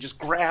comes in and just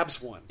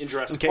grabs one. In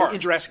Jurassic Park. In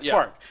Jurassic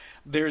Park.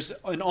 There's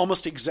an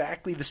almost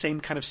exactly the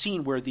same kind of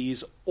scene where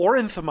these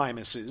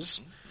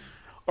ornithomimuses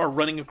are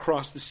running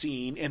across the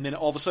scene, and then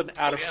all of a sudden,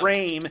 out of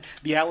frame,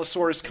 the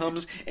Allosaurus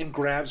comes and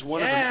grabs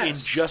one of them in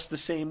just the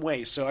same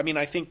way. So, I mean,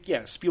 I think,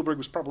 Spielberg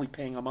was probably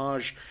paying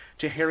homage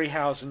to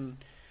Harryhausen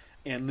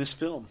and this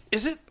film.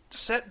 Is it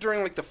set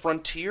during like the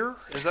frontier?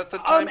 Is that the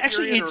time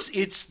Actually, period,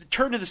 it's the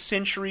turn of the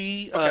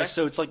century, Okay.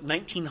 so it's like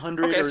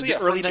 1900 Okay, or so the yeah,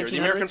 early frontier, 1900s. the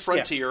American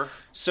frontier. Yeah.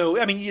 So,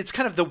 I mean, it's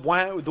kind of the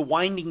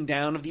winding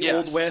down of the Yes,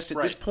 Old West. At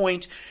this right.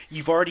 point,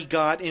 you've already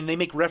got, and they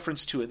make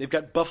reference to it, they've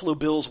got Buffalo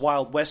Bill's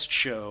Wild West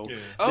show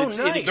Oh, that's nice.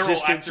 in They're all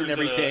existence and actors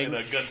in a- everything. in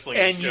a gunslinging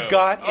and show. you've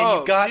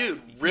got,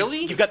 dude,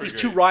 really? You've got these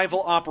two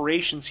rival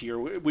operations here,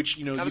 which,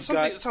 you know, Now, you've it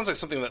got... sounds like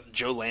something that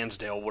Joe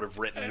Lansdale would have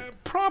written.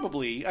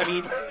 Probably. I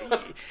mean,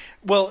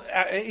 well,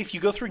 if you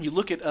go through and you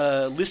look at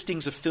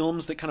listings of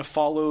films that kind of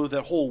follow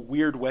the whole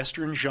weird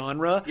Western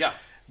genre, Yeah.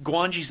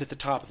 Guangi's at the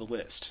top of the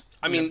list.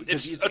 I You know, mean,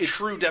 because it's a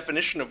true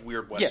definition of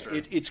weird Western.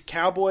 Yeah, it's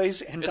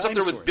cowboys and it's up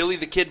dinosaurs. there with Billy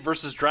the Kid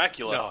versus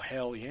Dracula. Oh,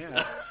 hell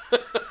yeah.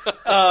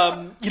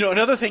 You know,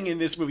 another thing in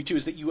this movie, too,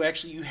 is that you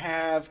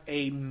have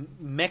a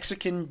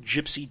Mexican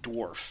gypsy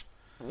dwarf.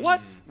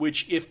 What?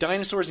 Which, if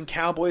dinosaurs and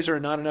cowboys are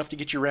not enough to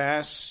get your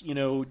ass, you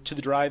know, to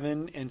the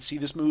drive-in and see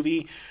this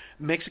movie,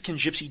 Mexican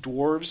gypsy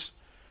dwarves...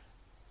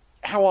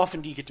 How often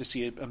do you get to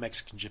see a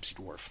Mexican gypsy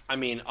dwarf? I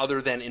mean,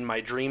 other than in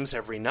my dreams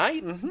every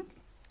night? Mm-hmm.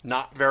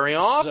 Not very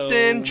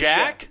often,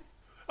 Jack.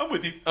 I'm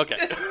with you. Okay.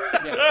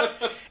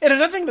 And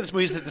another thing about this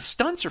movie is that the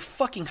stunts are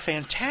fucking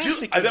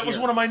fantastic. Dude, that was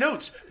one of my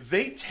notes.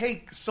 They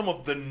take some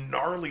of the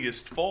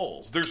gnarliest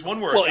falls. There's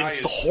one where Well, a guy it's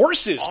is the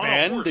horses, on a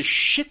man. horse. The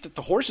shit that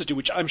the horses do,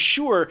 which I'm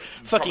sure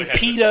fucking had to-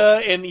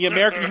 PETA and the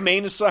American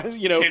Humane Society,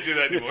 you know, Can't do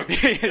that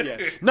anymore.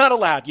 yeah, not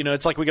allowed. You know,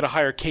 it's like we got to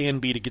hire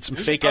KNB to get some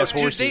fake ass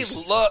Dude, horses.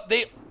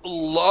 they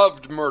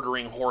loved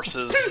murdering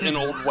horses in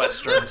old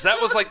westerns.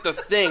 That was like the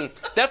thing.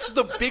 That's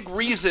the big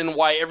reason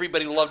why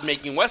everybody loved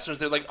making westerns.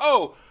 They're like,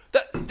 oh,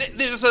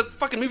 there's a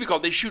fucking movie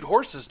called They Shoot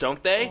Horses,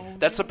 don't they?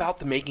 That's about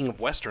the making of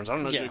westerns. I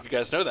don't know if you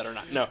guys know that or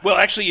not. No. Well,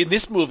 actually, in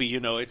this movie,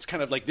 you know, it's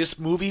kind of like this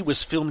movie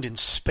was filmed in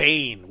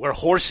Spain, where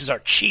horses are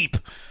cheap.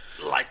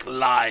 Like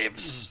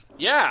lives.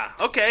 Yeah,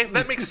 okay,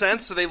 that makes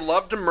sense. So they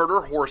love to murder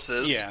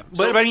horses. Yeah,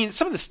 but I mean,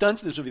 some of the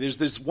stunts in this movie.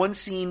 There's one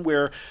scene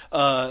where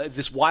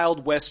this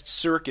Wild West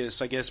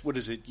circus, I guess, what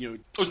is it? You know,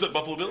 Was that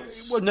Buffalo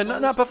Bills? well, no,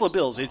 not Buffalo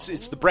Bills.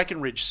 It's the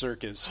Breckenridge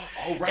Circus.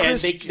 Oh, right. And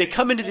they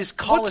come into this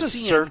What's a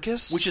coliseum,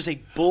 circus? which is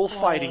a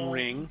bullfighting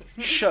ring.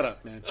 Shut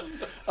up, man.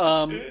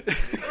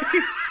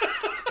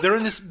 They're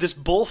in this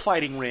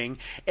bullfighting ring,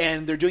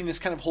 and they're doing this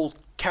kind of whole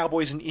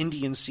cowboys and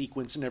Indians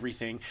sequence and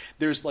everything.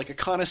 There's like a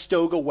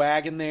Conestoga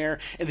wagon there,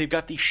 and they've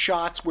got these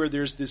shots where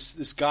there's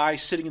this guy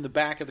sitting in the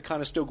back of the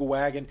Conestoga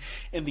wagon,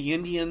 and the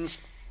Indians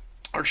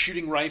are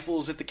shooting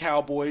rifles at the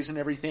cowboys and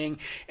everything,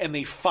 and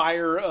they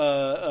fire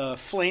a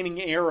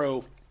flaming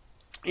arrow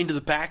into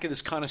the back of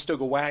this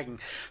Conestoga wagon.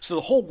 So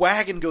the whole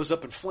wagon goes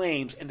up in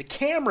flames, and the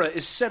camera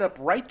is set up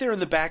right there in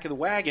the back of the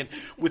wagon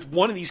with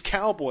one of these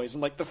cowboys,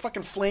 and like the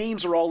fucking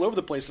flames are all over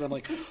the place, and I'm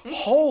like,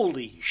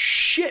 holy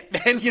shit,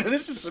 man, you know,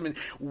 this is some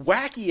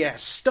wacky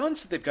ass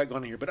stunts that they've got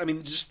going on here. But I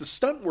mean, just the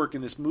stunt work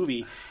in this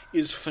movie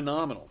is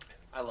phenomenal.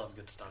 I love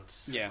good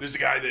stunts. Yeah. There's a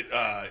guy that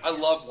I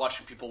love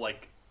watching people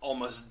like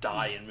almost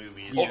die in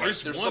movies. Oh, Like,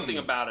 there's there's one- something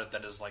about it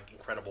that is like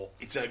incredible.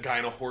 it's a guy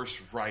on a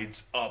horse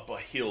rides up a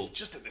hill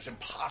just at this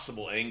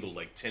impossible angle,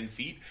 like 10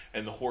 feet,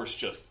 and the horse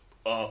just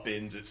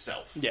upends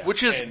itself. Yeah.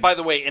 Which is, And- by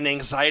the way, an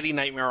anxiety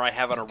nightmare I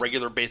have on a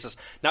regular basis.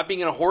 Not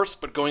being in a horse,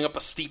 but going up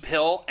a steep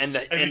hill and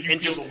you feel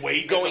just the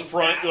weight at going the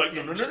front. back You're like, no,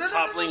 and no, no, just no,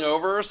 no, toppling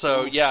over.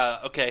 So yeah,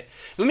 okay.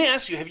 Let me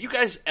ask you: Have you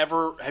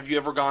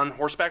ever gone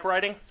horseback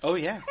riding? Oh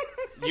yeah.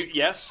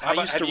 Yes, I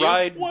used to you?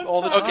 ride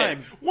all the time. Okay.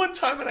 One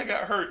time and I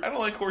got hurt. I don't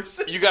like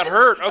horses. You got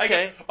hurt?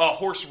 Okay. A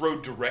horse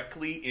rode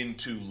directly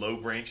into low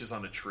branches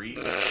on a tree.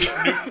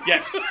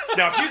 Yes.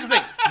 Now, here's the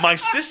thing. My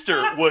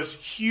sister was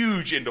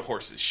huge into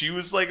horses. She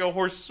was like a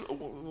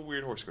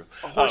weird horse girl.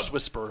 A horse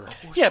whisperer.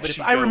 Yeah, but if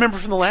I remember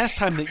from the last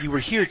time that you were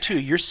here too,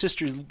 your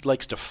sister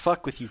likes to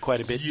fuck with you quite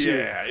a bit too.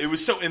 Yeah, it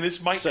was so, and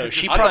this might... So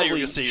she I thought you were probably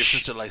going to say your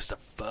sister likes to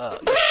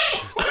fuck.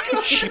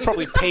 she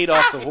probably paid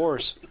off the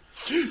horse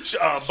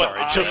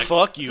Sorry, to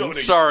fuck you.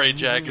 Sorry,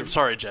 Jack. I'm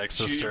sorry, Jack's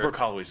sister. Brooke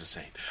Holloway's a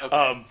saint.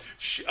 Okay.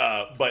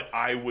 But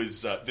I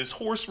was... this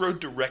horse rode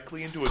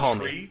directly into a Call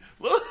tree.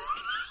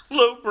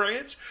 Low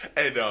branch.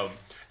 And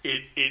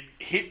it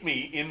hit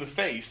me in the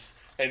face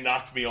and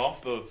knocked me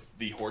off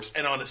the horse.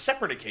 And on a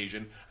separate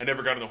occasion, I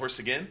never got on the horse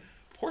again.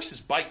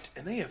 Horses bite,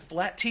 and they have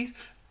flat teeth.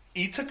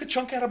 He took a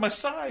chunk out of my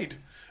side.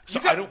 So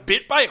You got I don't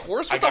bit by a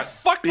horse? What I the got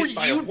fuck bit were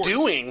by a you horse.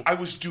 doing? I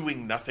was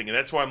doing nothing, and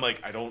that's why I'm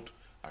like,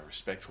 I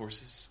respect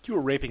horses. You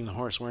were raping the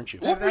horse, weren't you?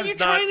 What were you That's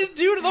not- trying to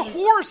do to the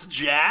horse,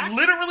 Jack?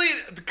 Literally,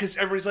 because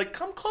everybody's like,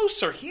 "Come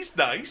closer, he's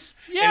nice."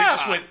 And Yeah. it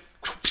just went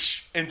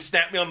whoosh, and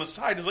snapped me on the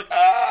side. It's like,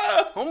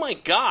 ah. Oh my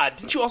god!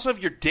 Didn't you also have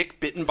your dick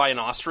bitten by an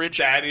ostrich?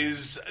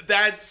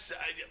 That's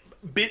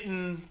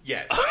bitten.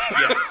 Yes,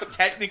 yes,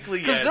 technically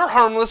yes. Because they're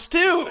harmless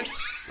too.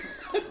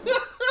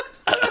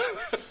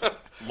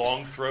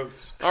 Long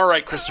throats. All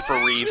right,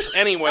 Christopher Reeve.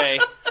 Anyway,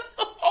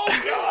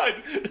 Oh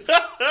God.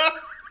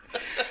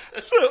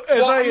 So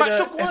as Well, I am I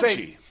so as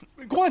I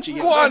Guanchi.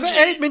 Yes. As I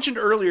had mentioned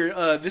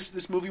earlier,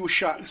 this movie was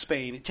shot in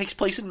Spain. It takes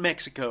place in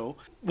Mexico.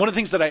 One of the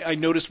things that I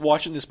noticed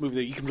watching this movie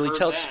that you can really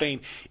tell it's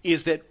Spain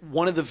is that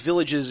one of the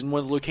villages and one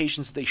of the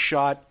locations that they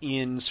shot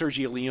in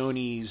Sergio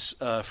Leone's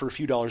For a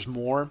Few Dollars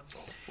More,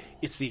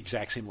 it's the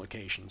exact same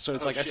location. So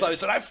it's I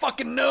said, I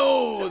fucking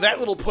know that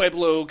little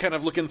pueblo kind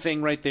of looking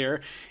thing right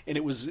there. And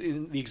it was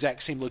in the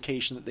exact same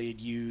location that they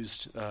had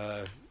used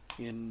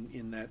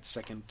in that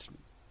second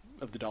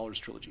of the Dollars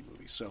trilogy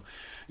movies. So,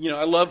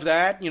 I love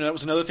that. That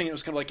was another thing that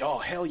was kind of like, oh,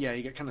 hell yeah,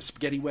 you got kind of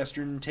spaghetti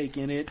western take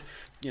in it.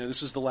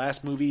 This was the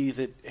last movie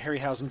that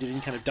Harryhausen did any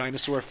kind of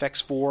dinosaur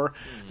effects for.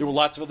 There were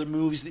lots of other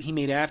movies that he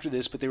made after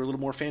this, but they were a little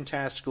more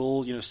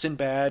fantastical.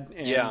 Sinbad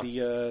and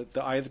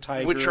the Eye of the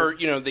Tiger. Which are,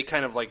 they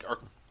kind of like are...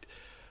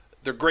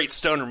 They're great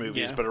stoner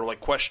movies, but are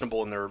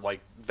questionable in their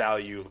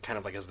value, kind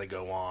of as they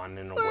go on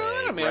in a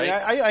way. Man, right?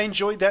 I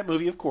enjoyed that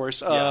movie, of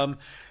course. Yeah.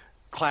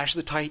 Clash of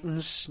the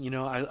Titans.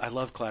 I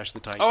love Clash of the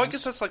Titans. Oh, I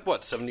guess that's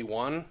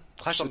 71?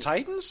 Clash of the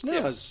Titans?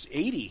 No, it's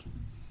 80.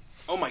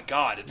 Oh my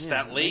God, it's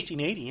that late?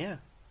 1980, yeah.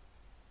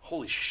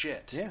 Holy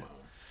shit. Yeah.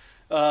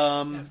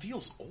 It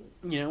feels old.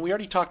 We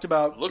already talked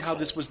about how old.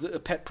 this was a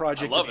pet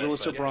project of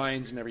Willis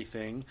O'Brien's and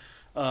everything.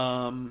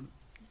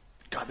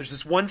 God, there's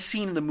this one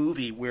scene in the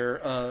movie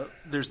where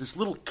there's this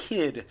little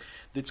kid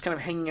that's kind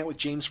of hanging out with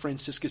James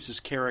Franciscus's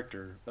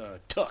character,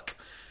 Tuck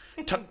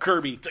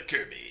Kirby. Tuck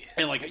Kirby.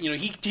 And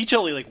he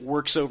totally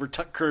works over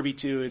Tuck Kirby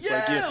too. It's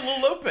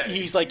Lil Lope.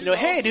 He's like,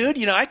 hey, awesome.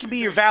 Dude, I can be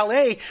your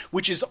valet,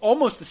 which is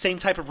almost the same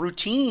type of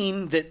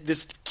routine that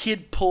this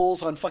kid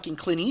pulls on fucking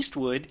Clint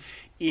Eastwood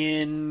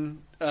in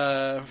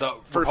the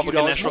for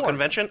Republican National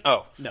Convention.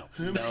 Oh no.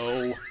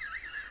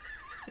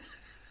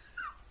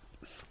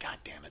 God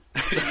damn it.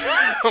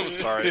 I'm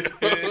sorry.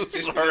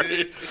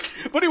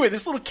 But anyway,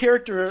 this little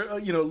character,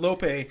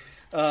 Lope,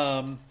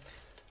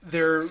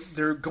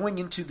 they're going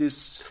into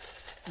this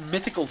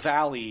mythical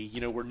valley,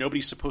 where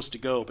nobody's supposed to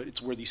go, but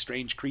it's where these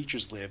strange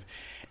creatures live.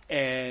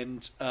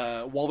 And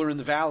while they're in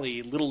the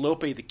valley, little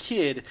Lope, the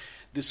kid,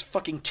 this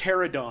fucking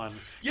pterodon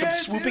comes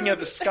swooping out of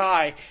the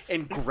sky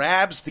and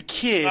grabs the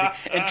kid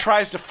and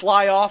tries to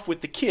fly off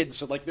with the kid.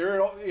 So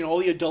they're all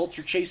the adults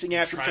are chasing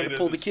after him, trying to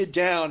pull the kid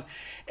down,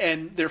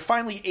 and they're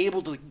finally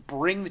able to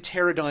bring the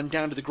pterodon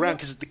down to the ground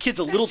because the kid's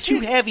a little too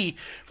heavy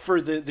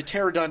for the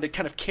pterodon to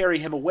kind of carry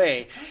him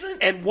away.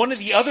 And one of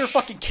the other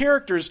fucking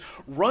characters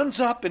runs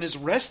up and is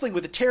wrestling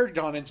with the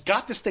pterodon and has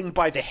got this thing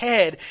by the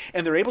head,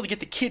 and they're able to get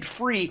the kid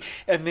free,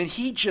 and then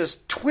he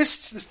just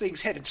twists this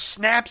thing's head and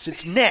snaps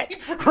its neck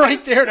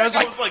right there. And I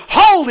was like,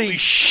 holy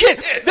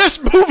shit,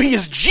 this movie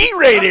is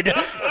G-rated.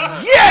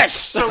 Yes!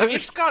 So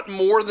it's got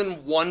more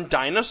than one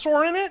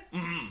dinosaur in it?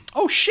 Mm.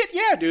 Oh shit,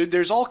 yeah, dude.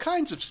 There's all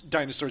kinds of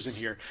dinosaurs in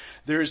here.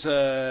 There's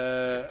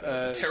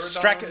a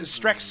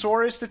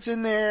Strachosaurus that's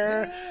in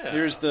there. Yeah.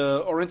 There's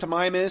the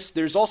Ornithomimus.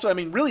 There's also,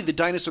 really the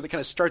dinosaur that kind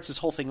of starts this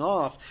whole thing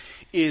off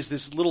is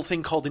this little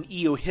thing called an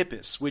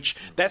Eohippus, which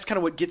that's kind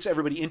of what gets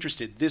everybody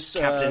interested. This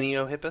Captain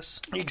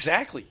Eohippus?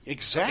 Exactly,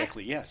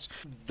 okay. Yes.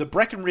 The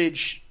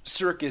Breckenridge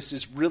circus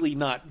is really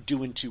not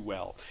doing too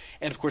well.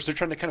 And of course, they're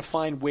trying to kind of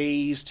find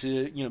ways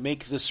to,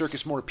 make the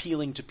circus more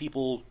appealing to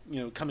people,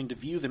 coming to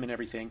view them and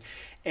everything.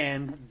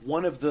 And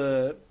one of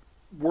the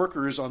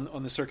workers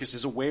on the circus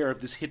is aware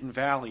of this hidden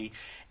valley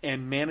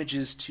and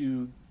manages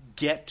to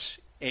get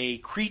a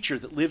creature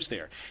that lives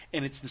there.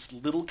 And it's this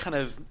little kind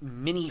of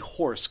mini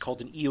horse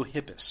called an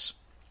Eohippus.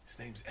 His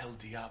name's El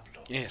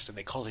Diablo. Yes, and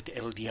they call it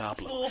El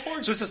Diablo.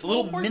 Horse, so it's this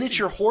little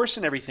miniature horse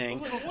and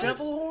everything.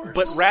 Devil horse.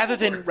 But rather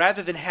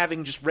than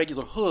having just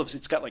regular hooves,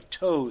 it's got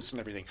toes and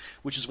everything,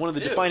 which is one of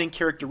the defining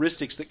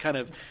characteristics that kind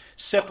of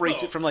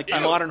separates it from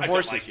modern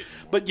horses.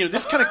 But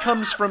this kind of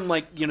comes from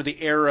the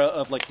era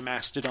of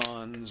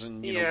mastodons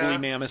and woolly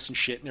mammoths and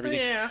shit and everything.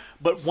 Yeah.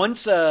 But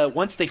once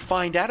they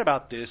find out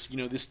about this,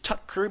 this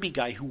Tuck Kirby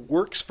guy who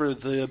works for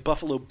the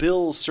Buffalo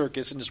Bill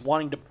Circus and is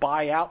wanting to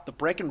buy out the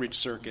Breckenridge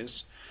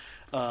Circus.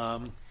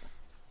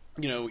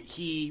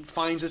 He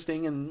finds this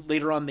thing, and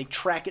later on they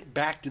track it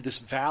back to this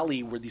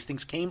valley where these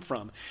things came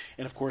from.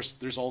 And of course,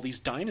 there's all these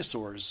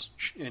dinosaurs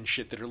and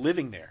shit that are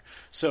living there.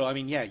 So,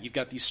 you've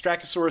got these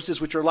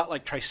Strachosauruses, which are a lot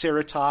like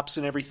Triceratops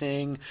and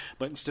everything,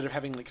 but instead of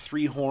having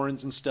 3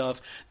 horns and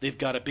stuff, they've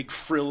got a big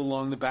frill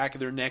along the back of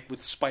their neck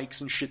with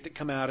spikes and shit that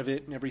come out of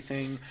it and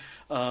everything.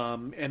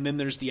 And then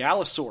there's the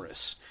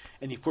Allosaurus.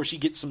 And of course, you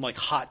get some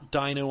hot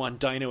dino on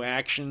dino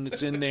action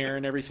that's in there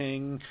and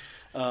everything.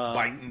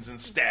 Bitings and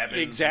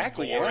stabbings.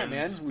 Exactly, and yeah,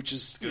 man. Which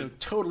is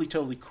totally,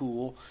 totally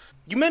cool.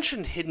 You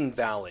mentioned Hidden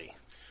Valley.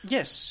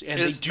 Yes, and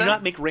they do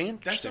not make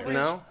ranch there.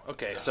 No?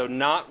 Okay, so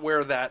not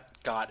where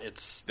that got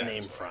its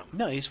name from.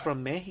 No, he's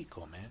from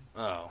Mexico, man.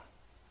 Oh,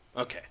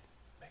 okay.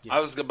 Yeah.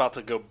 I was about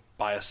to go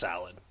buy a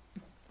salad.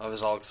 I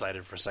was all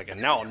excited for a second.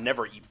 Now I'll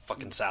never eat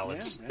fucking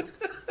salads. Yeah, man.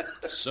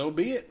 So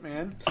be it,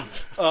 man.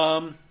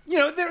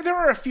 There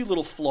are a few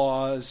little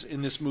flaws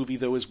in this movie,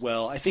 though, as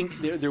well. I think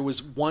there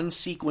was one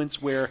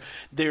sequence where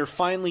they're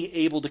finally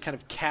able to kind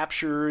of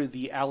capture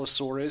the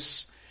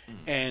Allosaurus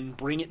and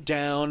bring it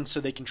down so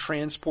they can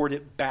transport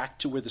it back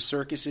to where the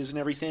circus is and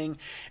everything.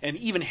 And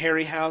even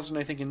Harryhausen,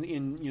 I think,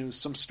 in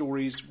some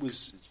stories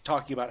was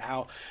talking about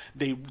how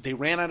they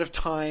ran out of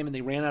time and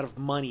they ran out of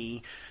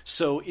money.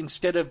 So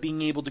instead of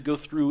being able to go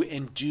through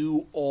and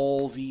do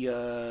all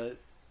the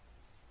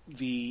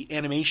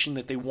animation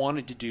that they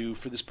wanted to do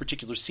for this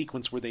particular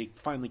sequence where they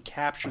finally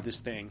capture this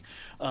thing,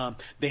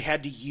 they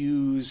had to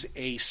use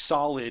a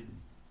solid,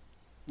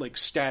 like,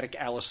 static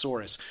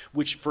Allosaurus,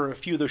 which for a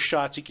few of those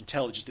shots you can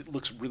tell it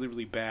looks really,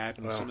 really bad.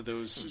 And some of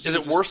those is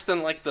it worse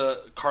than like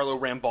the Carlo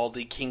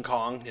Rambaldi King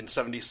Kong in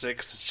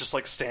 '76? It's just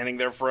like standing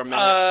there for a minute.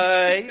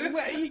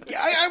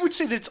 I would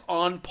say that it's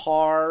on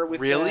par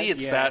with. Really,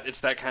 that. It's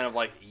that kind of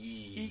like.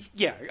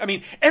 Yeah, I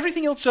mean,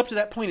 everything else up to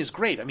that point is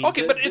great. I mean,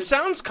 okay, but it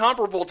sounds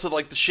comparable to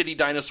like the shitty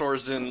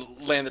dinosaurs in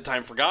Land of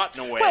Time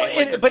Forgotten in a way. Well,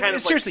 like, but kind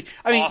of, seriously, like,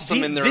 I mean,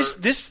 awesome in their...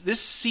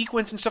 this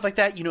sequence and stuff like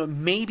that.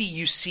 Maybe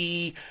you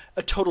see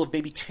a total of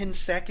maybe 10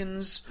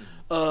 seconds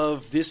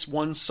of this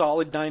one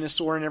solid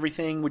dinosaur and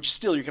everything, which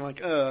still you're kind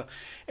of like,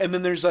 And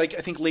then there's like,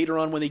 I think later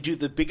on when they do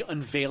the big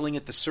unveiling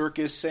at the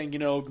circus,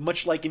 saying,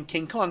 much like in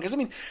King Kong, because I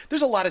mean,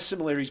 there's a lot of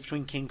similarities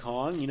between King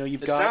Kong.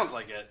 It sounds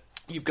like it.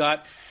 You've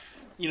got.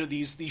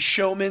 These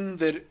showmen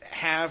that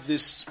have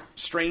this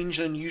strange,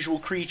 unusual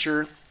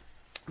creature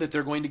that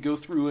they're going to go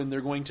through and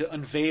they're going to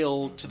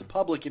unveil to the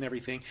public and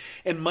everything.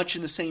 And much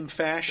in the same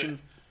fashion,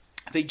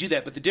 they do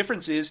that. But the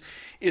difference is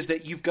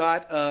that you've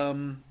got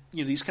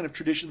these kind of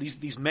traditional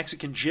these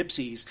Mexican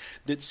gypsies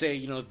that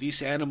say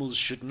these animals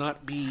should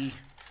not be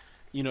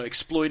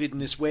exploited in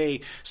this way.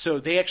 So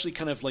they actually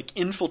kind of like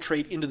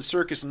infiltrate into the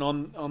circus, and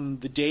on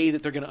the day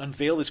that they're going to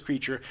unveil this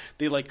creature,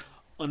 they like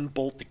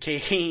unbolt the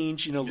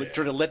cage,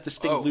 try to let this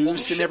thing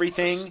loose and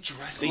everything.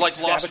 Like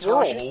Lost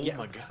World. Oh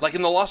my God. Like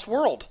in the Lost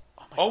World.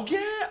 Oh yeah.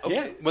 Okay.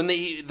 Yeah. When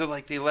they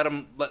let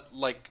him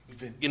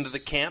into the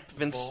camp.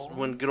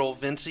 When good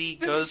old Vincey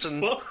goes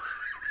and.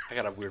 I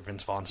got a weird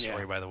Vince Vaughn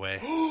story, by the way.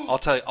 I'll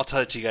tell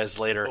it to you guys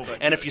later.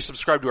 And if you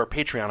subscribe to our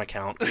Patreon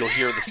account, you'll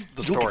hear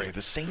the story.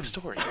 The same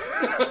story.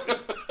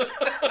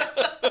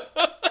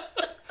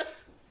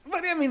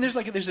 But I mean, there's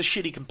a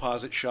shitty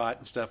composite shot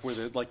and stuff where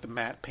the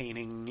matte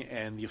painting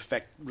and the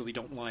effect really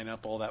don't line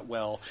up all that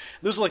well.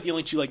 Those are like the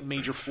only two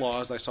major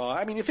flaws I saw.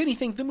 I mean, if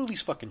anything, the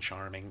movie's fucking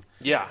charming.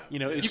 Yeah,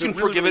 it's you can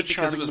forgive it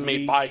because it was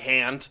made by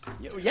hand.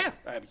 Yeah,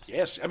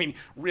 yes. I mean,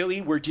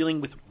 really, we're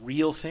dealing with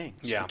real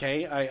things. Yeah.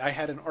 Okay. I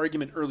had an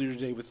argument earlier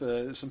today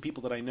with some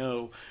people that I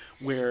know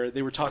where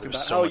they were talking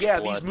about,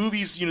 blood. these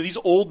movies, these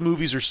old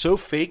movies are so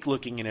fake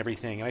looking and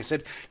everything. And I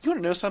said, you want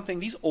to know something?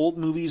 These old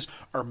movies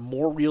are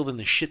more real than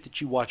the shit that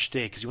you watch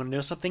today. Because you want to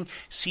know something?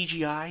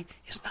 CGI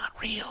is not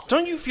real.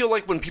 Don't you feel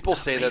like when people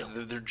say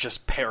that they're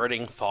just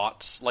parroting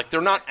thoughts? Like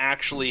they're not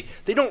actually,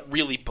 they don't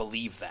really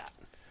believe that.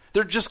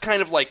 They're just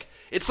kind of like,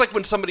 it's like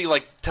when somebody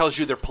tells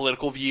you their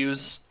political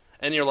views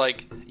and you're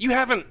like, you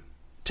haven't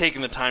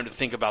taken the time to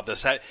think about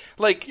this.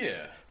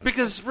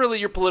 Because really,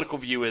 your political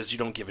view is you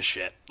don't give a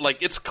shit.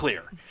 It's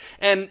clear,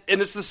 and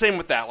it's the same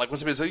with that. Like when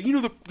somebody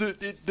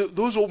says,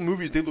 those old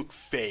movies, they look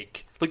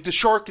fake. Like the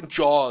shark in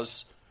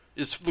Jaws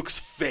looks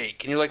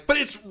fake, and you're like, but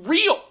it's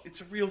real. It's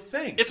a real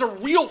thing. It's a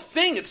real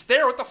thing. It's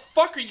there. What the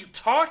fuck are you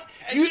talking?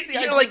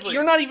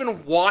 You're not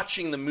even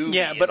watching the movie.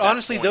 Yeah, but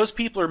honestly, those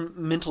people are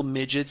mental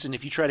midgets, and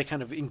if you try to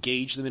kind of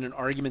engage them in an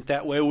argument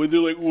that way, where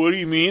they're like, "What do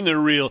you mean they're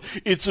real?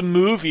 It's a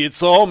movie.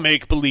 It's all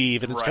make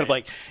believe," and it's kind of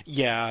like,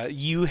 yeah,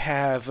 you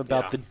have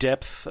about the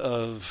depth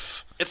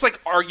of. It's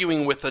like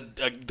arguing with the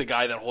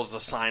guy that holds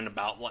the sign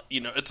about,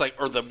 it's like,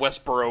 or the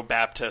Westboro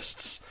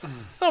Baptists.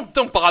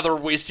 Don't bother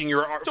wasting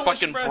your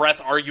fucking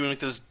breath arguing with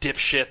those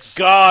dipshits.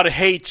 God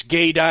hates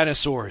gay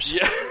dinosaurs.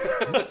 Yeah.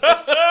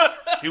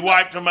 He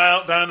wiped them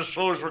out.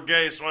 Dinosaurs were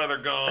gay, that's why they're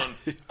gone.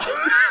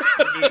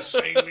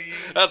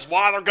 That's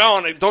why they're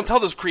gone. Don't tell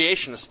those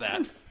creationists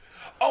that.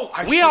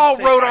 We all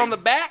rode on the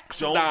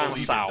backs of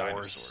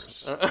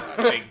dinosaurs.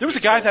 There was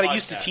a guy that I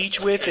used to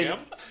teach with, and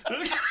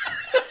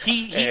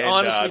he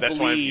honestly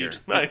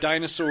believed that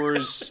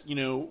dinosaurs,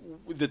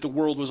 that the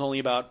world was only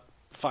about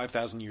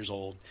 5,000 years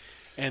old,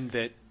 and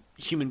that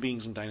human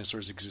beings and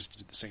dinosaurs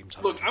existed at the same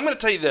time. Look, I'm going to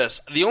tell you this.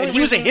 He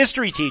was a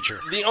history teacher.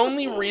 The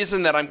only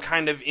reason that I'm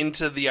kind of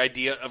into the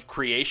idea of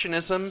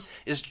creationism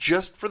is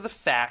just for the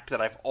fact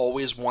that I've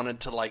always wanted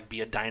to,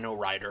 be a dino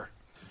rider.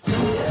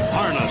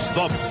 Harness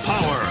the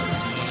power.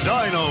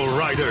 Dino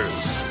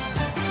Riders.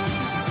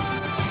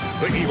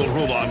 The evil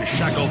Rulon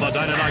shackle the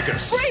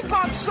Deinonychus.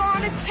 Brainbox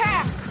on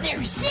attack!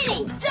 They're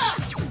sitting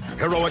ducks!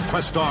 Heroic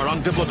quest star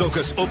on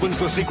Diplodocus opens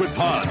the secret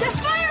pod. They're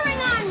firing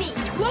on me!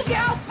 Look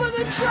out for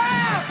the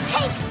trap!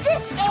 Take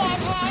this,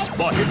 airhead!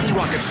 The hidden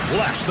rockets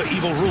blast the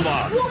evil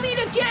Rulon. We'll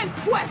meet again,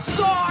 quest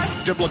star!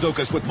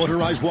 Diplodocus with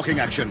motorized walking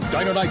action.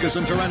 Deinonychus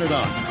and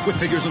Pteranodon with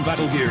figures and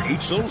battle gear,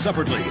 each sold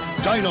separately.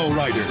 Dino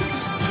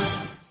Riders.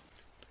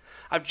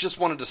 I've just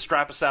wanted to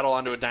strap a saddle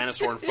onto a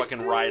dinosaur and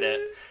fucking ride it.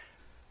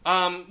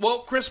 Well,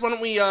 Chris, why don't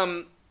we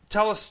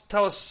tell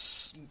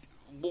us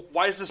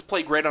why does this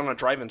play great on a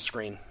drive-in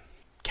screen?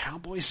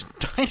 Cowboys and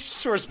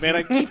dinosaurs, man.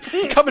 I keep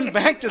coming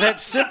back to that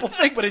simple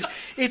thing, but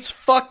it's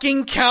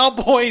fucking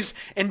cowboys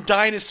and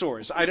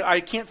dinosaurs. I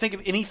can't think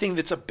of anything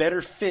that's a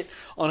better fit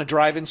on a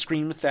drive-in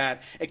screen with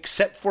that,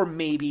 except for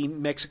maybe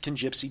Mexican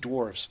gypsy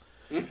dwarves.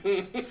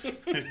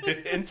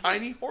 And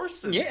tiny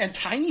horses. Yeah, and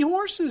tiny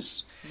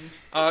horses.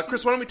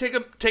 Chris, why don't we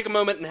take a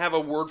moment and have a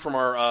word from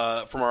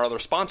our other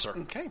sponsor?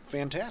 Okay,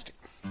 fantastic.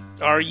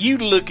 Are you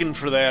looking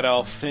for that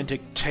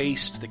authentic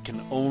taste that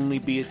can only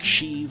be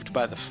achieved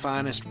by the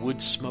finest wood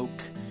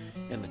smoke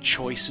and the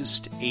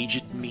choicest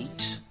aged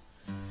meat?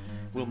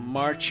 We'll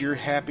march your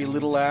happy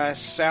little eyes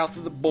south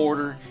of the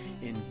border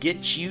and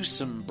get you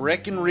some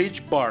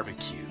Breckenridge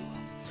barbecue.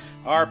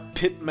 Our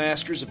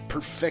pitmasters have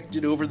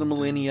perfected over the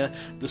millennia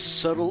the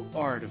subtle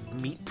art of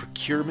meat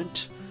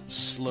procurement,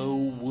 slow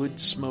wood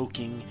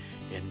smoking,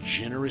 and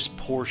generous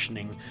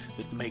portioning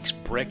that makes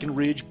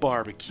Breckenridge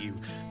barbecue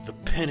the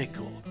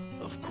pinnacle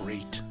of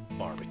great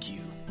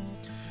barbecue.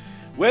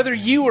 Whether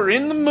you are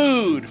in the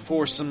mood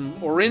for some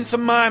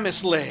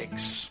Ornithomimus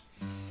legs,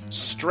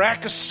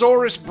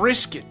 Strachosaurus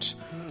brisket,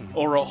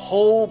 or a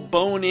whole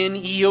bone-in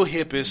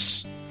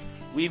Eohippus,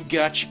 we've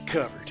got you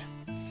covered.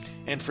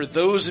 And for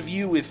those of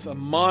you with a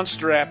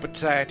monster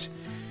appetite,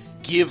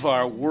 give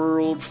our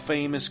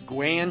world-famous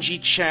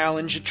Guanji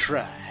Challenge a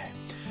try.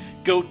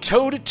 Go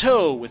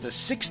toe-to-toe with a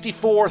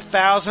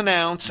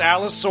 64,000-ounce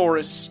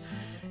Allosaurus,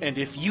 and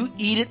if you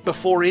eat it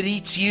before it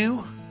eats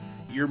you,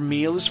 your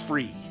meal is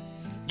free.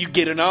 You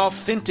get an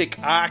authentic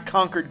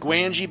I-Conquered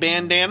Guanji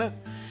bandana,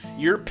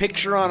 your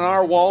picture on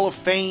our wall of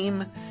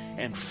fame,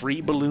 and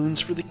free balloons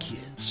for the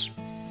kids.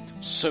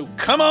 So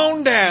come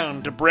on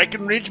down to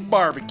Breckenridge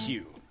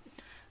Barbecue.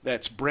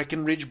 That's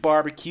Breckenridge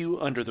Barbecue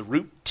under the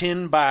Route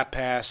 10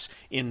 bypass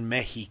in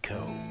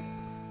Mexico.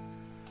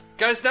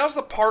 Guys, now's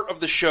the part of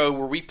the show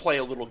where we play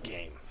a little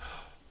game.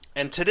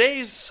 And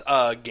today's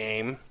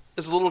game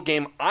is a little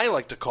game I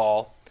like to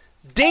call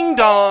Ding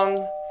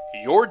Dong,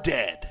 You're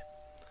Dead.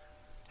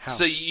 House.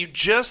 So you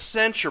just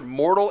sent your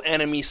mortal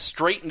enemy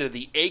straight into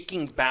the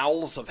aching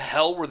bowels of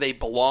hell where they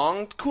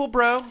belonged? Cool,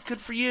 bro.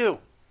 Good for you.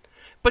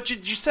 But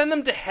did you send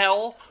them to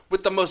hell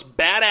with the most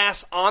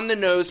badass,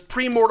 on-the-nose,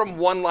 pre-mortem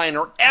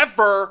one-liner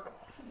ever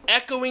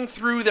echoing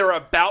through their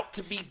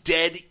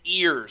about-to-be-dead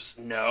ears?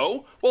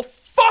 No? Well,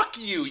 fuck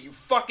you, you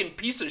fucking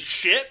piece of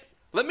shit.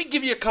 Let me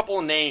give you a couple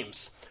of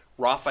names.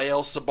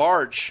 Raphael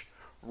Sabarge,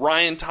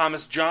 Ryan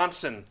Thomas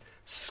Johnson,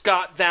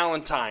 Scott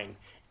Valentine,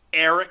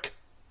 Eric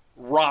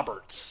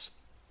Roberts.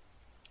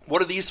 What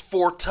do these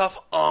four tough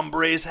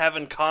hombres have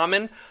in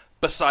common,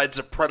 besides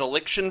a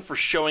predilection for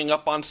showing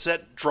up on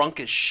set drunk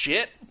as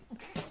shit?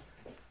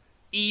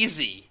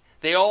 Easy.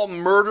 They all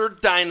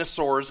murdered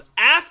dinosaurs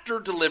after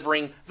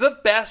delivering the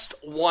best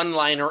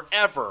one-liner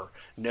ever.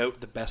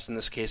 Note, the best in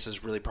this case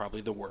is really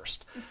probably the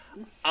worst.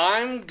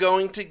 I'm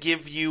going to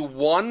give you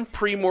one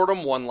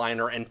pre-mortem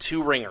one-liner and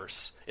two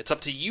ringers. It's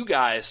up to you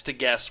guys to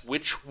guess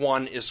which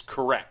one is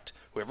correct.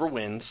 Whoever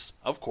wins,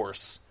 of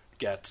course,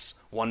 gets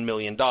 $1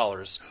 million.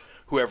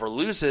 Whoever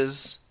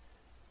loses,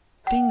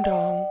 ding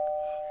dong,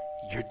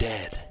 you're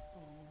dead.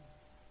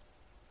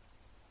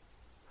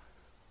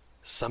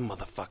 Some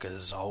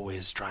motherfuckers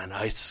always trying to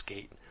ice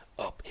skate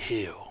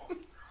uphill.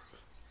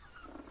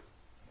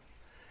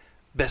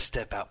 Best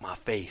step out my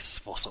face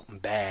before something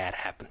bad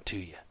happened to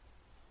you.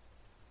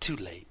 Too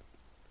late.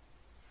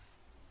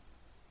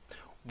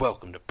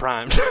 Welcome to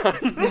Prime Time.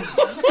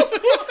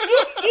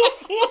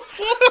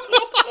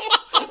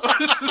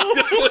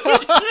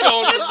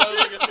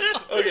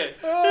 Okay.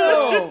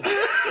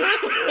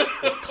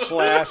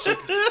 Classic.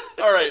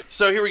 All right,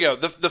 so here we go.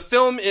 The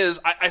film is.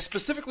 I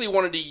specifically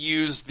wanted to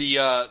use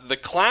the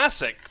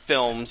classic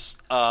films,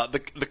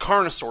 the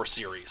Carnosaur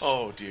series.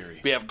 Oh,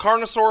 dearie. We have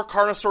Carnosaur,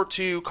 Carnosaur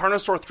 2,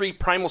 Carnosaur 3,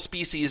 Primal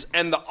Species,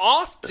 and the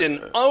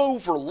often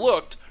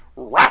overlooked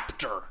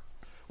Raptor,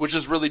 which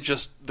is really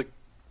just the.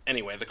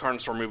 Anyway, the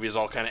Carnosaur movie is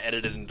all kind of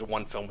edited into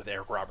one film with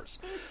Eric Roberts.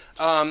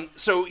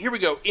 So here we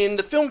go. In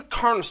the film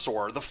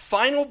Carnosaur, the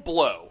final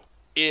blow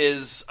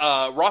is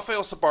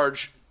Raphael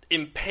Sabarge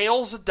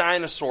impales a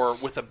dinosaur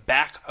with a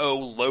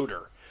backhoe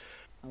loader.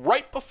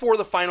 Right before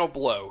the final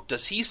blow,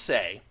 does he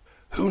say,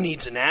 "Who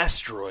needs an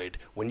asteroid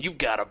when you've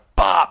got a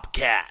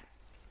bobcat?"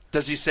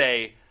 Does he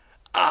say,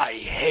 "I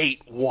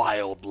hate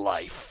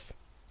wildlife"?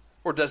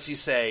 Or does he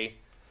say,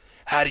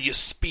 "How do you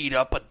speed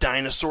up a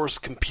dinosaur's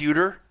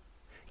computer?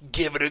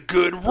 Give it a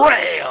good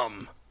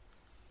ram"?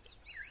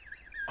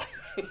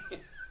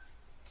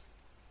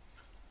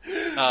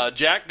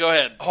 Jack, go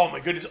ahead. Oh my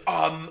goodness.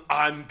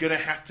 I'm gonna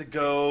have to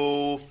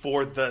go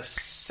for the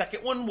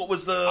second one. What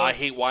was the? I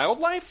hate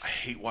wildlife. I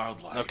hate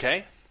wildlife.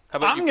 Okay. How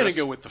about you, I'm going to Chris?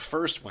 go with the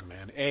first one,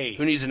 man. A.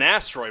 Who needs an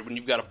asteroid when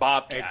you've got a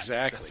bobcat?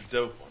 Exactly. That's a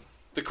dope one.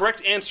 The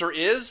correct answer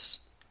is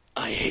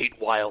I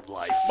hate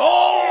wildlife.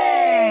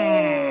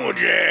 Oh,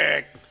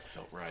 Jack.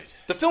 Felt right.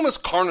 The film is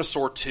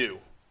Carnosaur 2.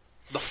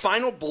 The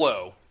final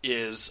blow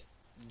is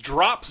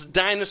drops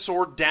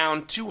dinosaur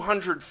down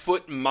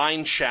 200-foot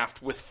mine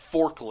shaft with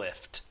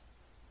forklift.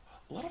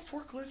 A lot of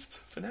forklift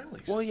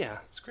finales. Well, yeah.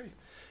 It's great.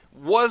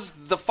 Was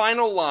the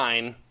final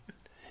line,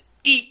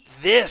 eat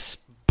this,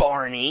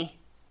 Barney?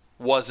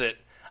 Was it,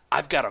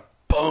 I've got a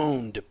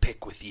bone to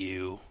pick with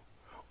you?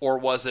 Or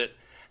was it,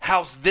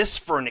 how's this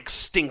for an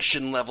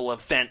extinction level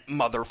event,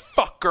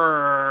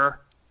 motherfucker?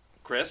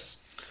 Chris?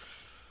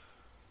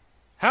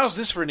 How's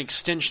this for an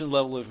extinction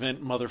level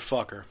event,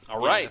 motherfucker? All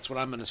right. That's what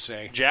I'm going to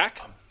say.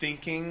 Jack? I'm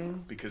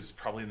thinking, because it's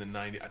probably in the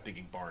 90s, I'm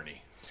thinking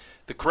Barney.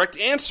 The correct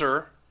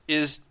answer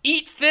is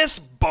eat this,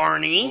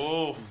 Barney.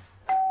 Oh.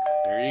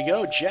 There you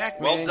go, Jack,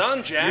 man. Well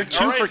done, Jack. You're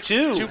 2 for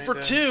 2. 2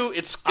 for 2.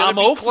 It's going to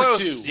be 0 close.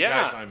 for 2.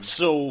 Yeah. Guys,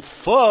 So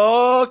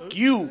fuck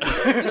you.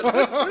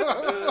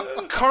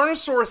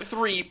 Carnosaur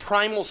 3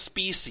 Primal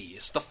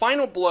Species. The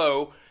final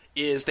blow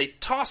is they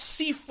toss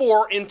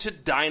C4 into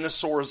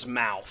Dinosaur's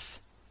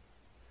mouth.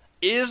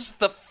 Is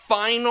the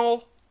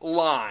final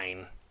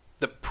line,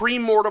 the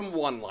pre-mortem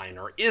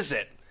one-liner, is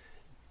it,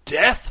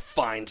 death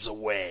finds a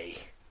way?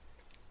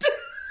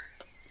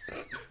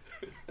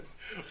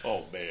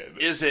 Oh, man.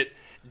 Is it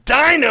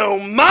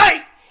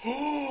dynamite?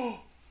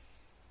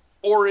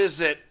 Or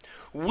is it,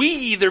 we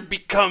either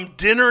become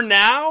dinner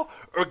now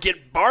or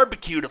get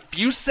barbecued a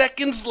few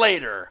seconds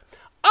later?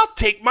 I'll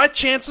take my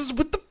chances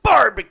with the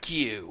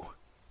barbecue.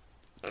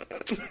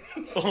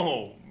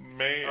 Oh,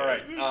 man. All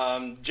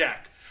right,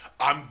 Jack.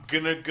 I'm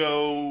gonna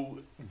go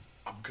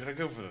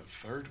for the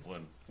third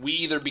one. We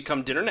either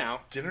become dinner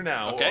now. Dinner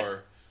now, Okay.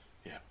 or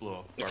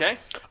blow up. Okay.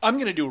 I'm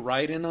going to do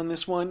write-in on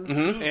this one,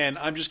 and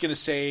I'm just going to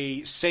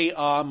say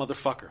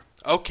motherfucker.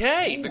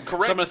 Okay. The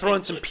correct. So I'm going to throw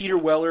in some Peter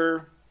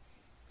Weller,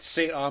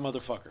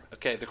 motherfucker.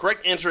 Okay. The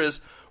correct answer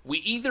is we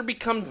either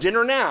become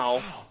dinner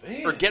now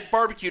or get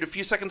barbecued a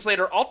few seconds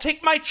later. I'll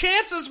take my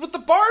chances with the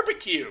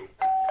barbecue.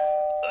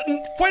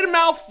 Quite a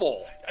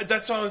mouthful.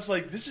 That's why I was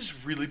like, this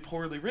is really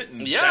poorly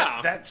written.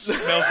 Yeah. That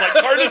smells like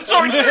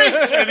Carnosaur 3.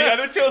 And the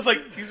other two, I was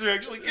like, these are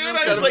actually good.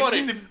 I was like,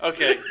 funny.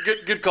 Okay,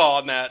 good call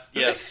on that.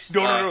 Yes.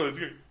 No, it's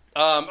good.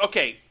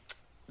 Okay,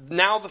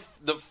 now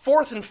the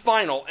fourth and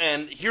final,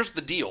 and here's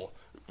the deal.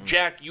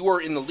 Jack, you are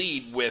in the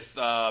lead with,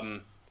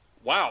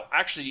 wow,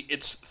 actually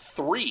it's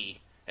 3,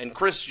 and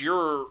Chris,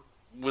 you're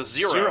with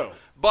 0.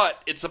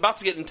 But it's about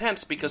to get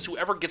intense because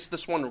whoever gets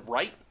this one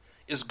right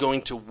is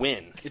going to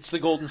win. It's the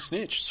golden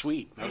snitch.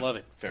 Sweet. I love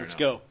it. Let's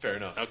go. Fair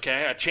enough.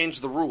 Okay, I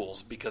changed the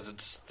rules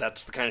because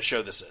that's the kind of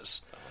show this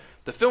is.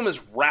 The film is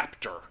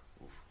Raptor.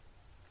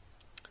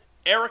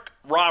 Eric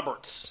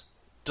Roberts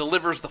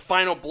delivers the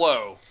final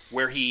blow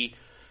where he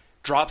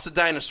drops a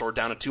dinosaur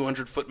down a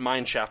 200-foot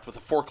mine shaft with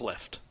a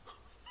forklift.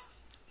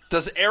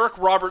 Does Eric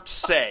Roberts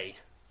say,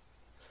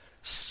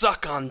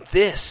 "Suck on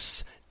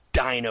this,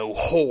 dino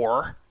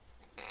whore"?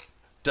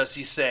 Does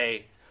he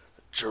say,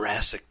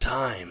 "Jurassic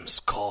times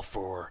call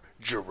for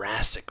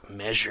Jurassic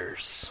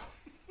measures"?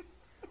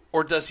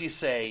 Or does he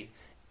say,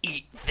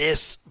 "Eat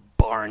this,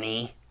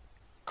 Barney"?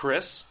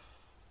 Chris?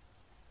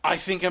 I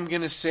think I'm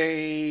going to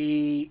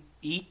say,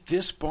 eat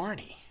this,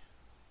 Barney.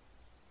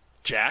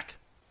 Jack?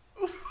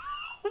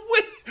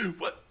 Wait,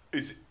 what?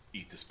 Is it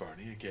eat this,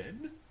 Barney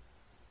again?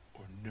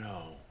 Or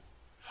no?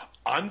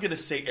 I'm going to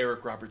say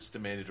Eric Roberts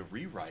demanded a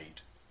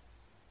rewrite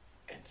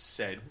and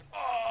said,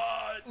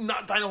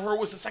 not Dino Horror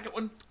was the second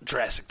one?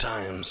 Jurassic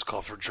times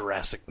call for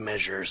Jurassic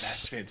measures.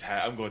 That's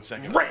fantastic. I'm going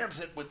second.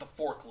 Rams it with the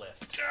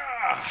forklift.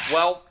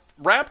 Well,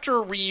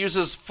 Raptor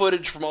reuses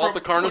footage from all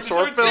the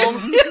Carnosaur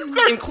films,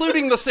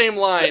 including the same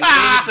line. And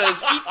he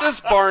says, "Eat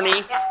this,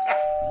 Barney."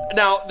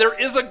 Now, there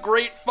is a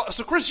great...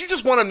 So, Chris, you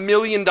just won $1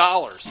 million.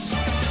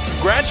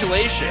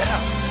 Congratulations.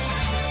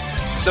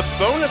 Yeah. The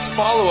bonus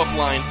follow-up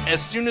line,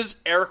 as soon as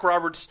Eric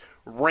Roberts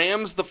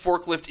rams the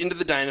forklift into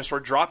the dinosaur,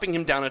 dropping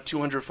him down a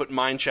 200-foot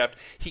mine shaft,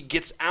 he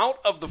gets out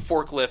of the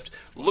forklift,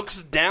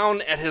 looks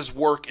down at his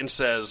work, and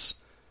says,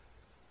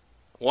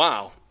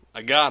 "Wow,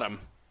 I got him."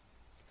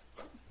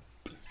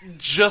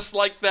 Just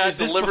like that. Is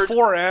this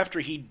before or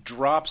after he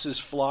drops his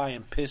fly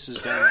and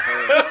pisses down the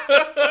hole?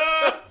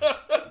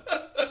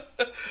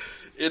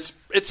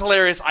 It's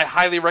hilarious. I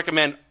highly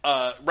recommend.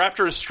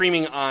 Raptor is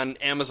streaming on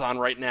Amazon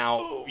right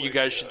now. You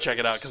guys should check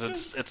it out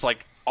because it's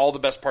like all the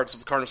best parts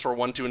of Carnosaur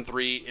 1, 2, and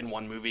 3 in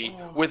one movie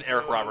with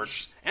Eric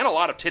Roberts and a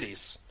lot of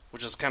titties,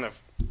 which is kind of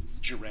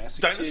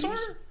Jurassic dinosaur.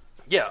 titties?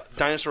 Yeah,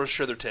 dinosaurs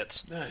show their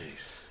tits.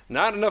 Nice.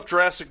 Not enough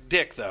Jurassic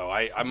dick though.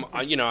 I'm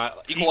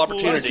equal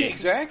opportunity.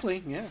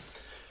 Exactly. Yeah.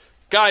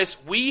 Guys,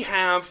 we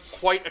have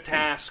quite a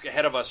task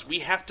ahead of us. We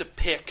have to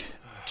pick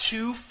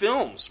 2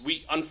 films.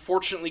 We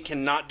unfortunately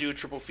cannot do a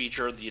triple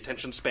feature. The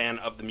attention span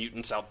of the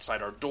mutants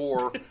outside our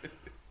door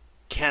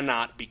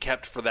cannot be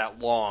kept for that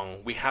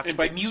long. We have to And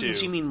by pick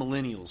mutants, 2. you mean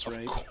millennials,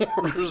 right? Of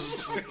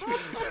course.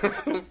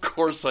 Of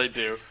course I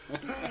do.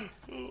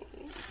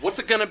 What's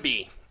it going to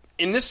be?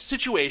 In this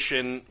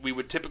situation, we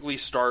would typically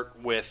start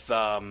with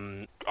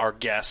our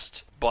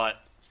guest, but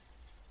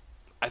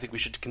I think we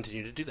should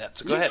continue to do that.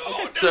 So go ahead.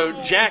 Oh, no.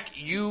 So, Jack,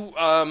 you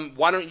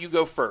why don't you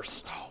go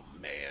first? Oh,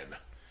 man.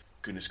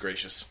 Goodness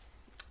gracious.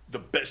 The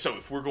best. So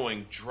if we're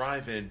going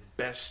drive-in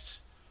best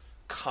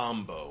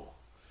combo,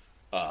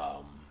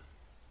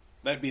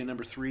 that'd be a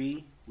number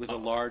 3 with a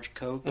large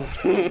Coke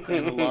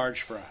and a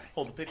large fry.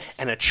 Hold the pickles.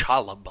 And a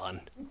challah bun.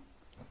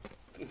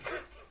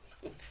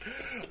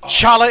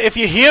 Chala, if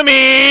you hear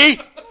me!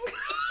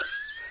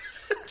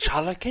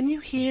 Chala, can you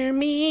hear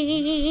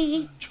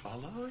me?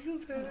 Chala, are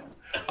you there?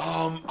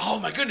 Oh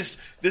my goodness,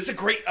 this is a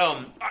great.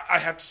 I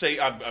have to say,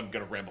 I'm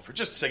going to ramble for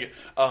just a second.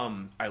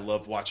 I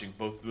love watching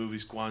both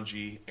movies,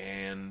 Guanji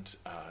and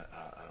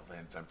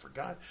Land of Time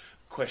Forgot.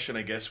 Question,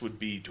 I guess, would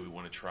be: do we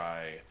want to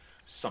try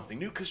something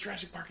new? Because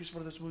Jurassic Park is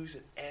one of those movies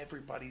that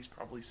everybody's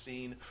probably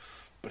seen,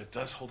 but it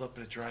does hold up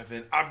in a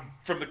drive-in.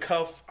 From the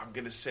cuff, I'm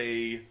going to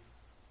say,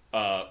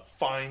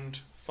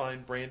 find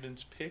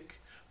Brandon's pick.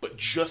 But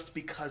just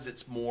because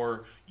it's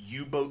more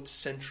U-boat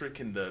centric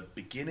in the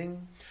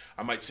beginning,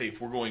 I might say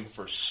if we're going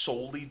for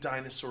solely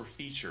dinosaur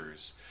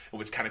features, and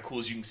what's kind of cool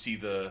is you can see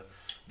the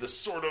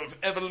sort of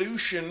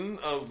evolution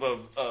of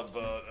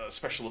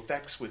special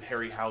effects with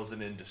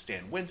Harryhausen into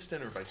Stan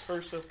Winston or vice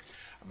versa.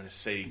 I'm going to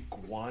say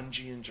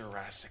Guanji and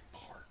Jurassic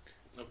Park.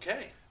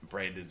 Okay.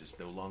 Brandon is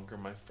no longer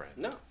my friend.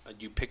 No,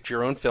 you picked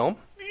your own film.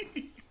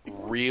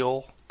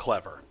 Real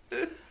clever.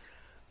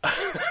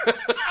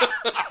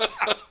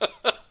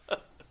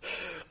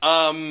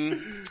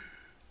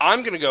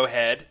 I'm going to go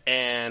ahead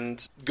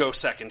and go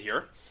second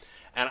here.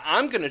 And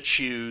I'm going to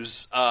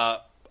choose,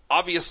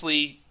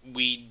 obviously,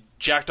 we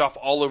jacked off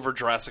all over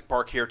Jurassic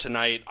Park here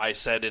tonight. I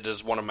said it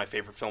is one of my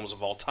favorite films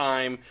of all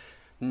time.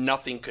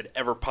 Nothing could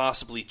ever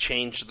possibly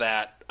change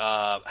that.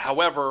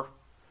 However,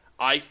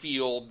 I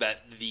feel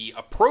that the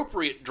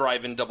appropriate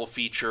drive-in double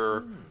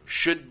feature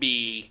should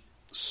be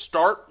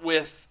start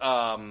with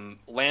Land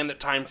That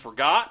Time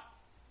Forgot,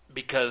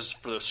 because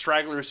for those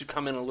stragglers who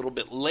come in a little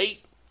bit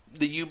late,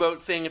 the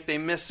U-boat thing, if they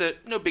miss it,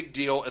 no big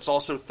deal. It's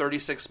also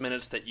 36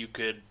 minutes that you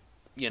could,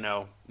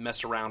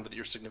 mess around with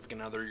your significant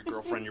other, your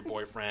girlfriend, your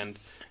boyfriend.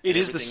 It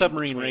is the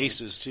submarine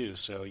races, too,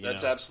 so,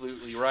 That's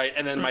absolutely right.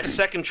 And then my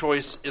second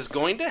choice is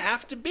going to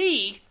have to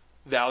be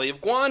Valley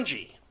of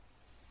Guanji.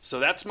 So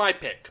that's my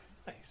pick.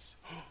 Nice.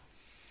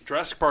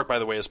 Jurassic Park, by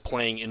the way, is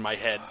playing in my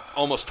head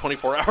almost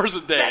 24 hours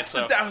a day.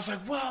 I was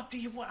like, well, do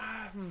you want...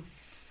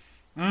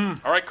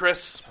 All right,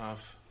 Chris.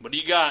 Tough. What do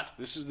you got?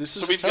 This is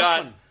so a we've tough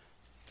got one.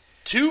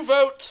 2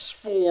 votes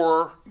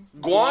for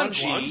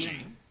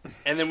Guanji,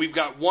 and then we've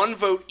got 1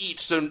 vote each.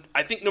 So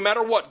I think no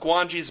matter what,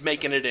 Guanji's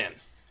making it in.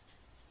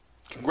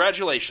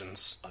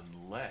 Congratulations.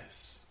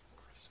 Unless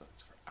Chris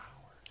votes for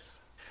ours.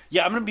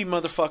 Yeah, I'm going to be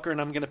motherfucker,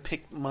 and I'm going to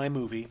pick my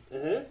movie,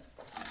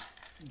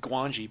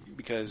 Guanji,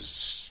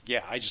 because,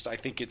 I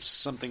think it's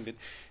something that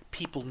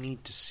people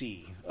need to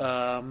see.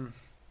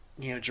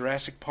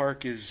 Jurassic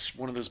Park is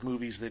one of those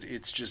movies that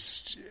it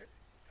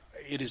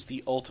is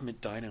the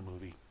ultimate dino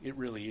movie. It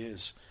really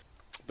is.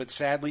 But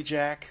sadly,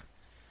 Jack,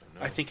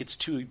 I think it's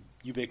too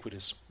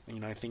ubiquitous.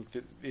 I think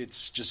that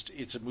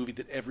it's a movie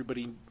that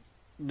everybody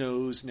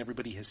knows and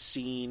everybody has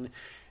seen,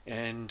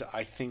 and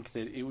I think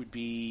that it would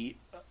be,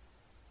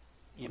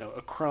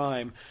 a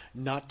crime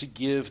not to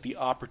give the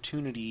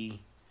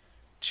opportunity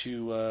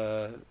to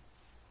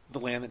The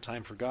Land That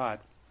Time Forgot,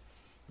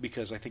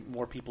 because I think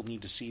more people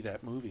need to see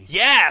that movie.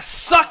 Yeah,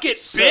 suck it,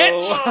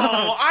 bitch!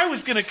 Oh, I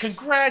was going to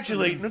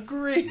congratulate and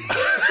agree.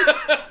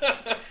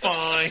 Fine.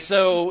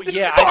 So, Fuck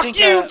I think...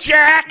 you,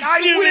 Jack!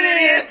 I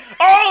win!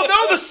 Oh,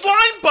 no, the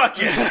slime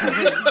bucket!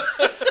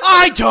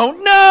 I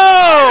don't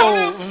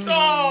know!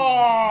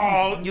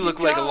 Oh, You look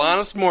like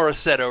Alanis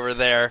Morissette over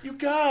there. you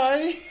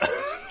guy.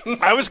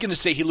 I was going to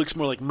say he looks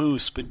more like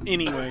Moose, but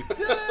anyway.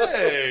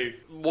 Hey.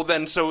 Well,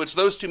 then, so it's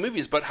those 2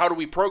 movies, but how do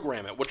we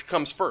program it? Which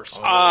comes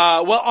first?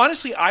 Well,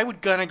 honestly, I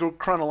would kind of go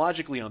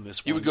chronologically on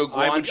this one. You would go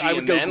Guanji I would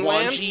and go then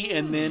Guanji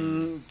and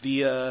then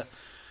the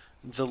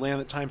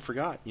Land That Time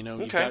Forgot.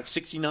 You've got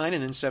 69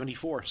 and then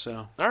 74.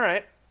 So All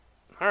right.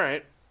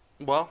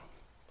 Well,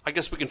 I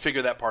guess we can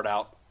figure that part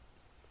out.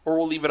 Or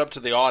we'll leave it up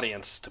to the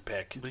audience to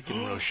pick. we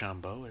can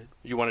Rochambeau it.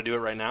 You want to do it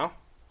right now?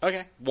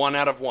 Okay. 1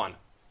 out of 1.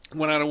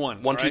 1 out of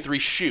 1. 1, 2, 3,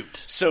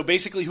 shoot. So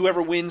basically,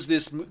 whoever wins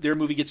their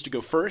movie gets to go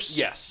first?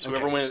 Yes. Okay.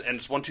 Whoever wins, and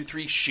it's 1, 2,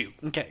 3, shoot.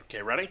 Okay.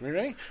 Okay, ready?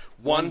 Ready?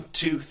 1,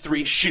 2,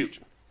 3, shoot.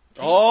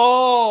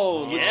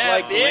 Oh, looks Yeah,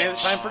 like The Land That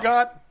bitch. Time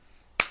Forgot.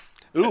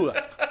 Ooh,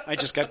 I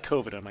just got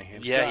COVID on my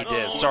hand. Yeah, you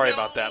did. Sorry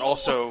about that.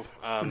 Also,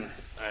 I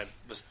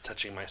was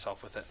touching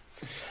myself with it.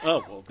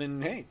 Oh, well,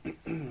 then, hey.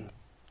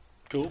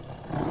 Cool.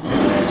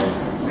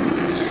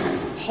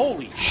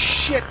 Holy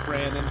shit,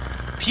 Brandon.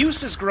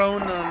 Puce has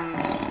grown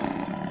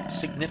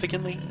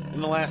significantly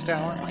in the last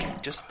hour. Okay,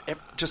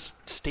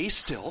 just stay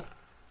still.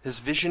 His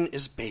vision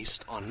is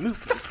based on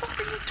movement. What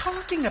are you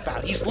talking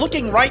about? He's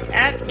looking right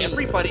at me.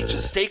 Everybody,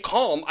 just stay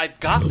calm. I've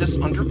got this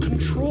under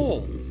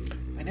control.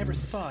 I never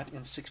thought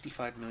in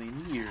 65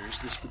 million years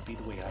this would be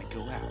the way I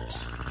go out.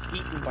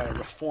 Eaten by a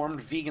reformed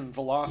vegan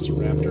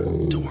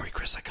velociraptor. Don't worry,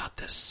 Chris, I got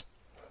this.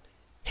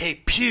 Hey,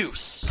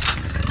 Puce.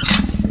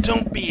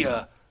 Don't be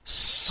a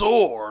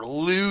sore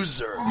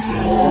loser.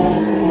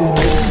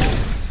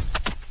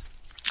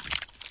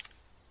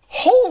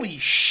 Holy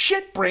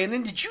shit,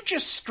 Brandon. Did you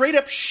just straight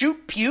up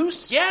shoot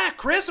Puce? Yeah,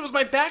 Chris, it was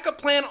my backup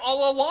plan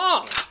all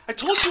along. I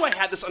told you I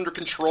had this under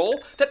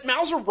control. That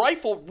Mauser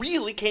rifle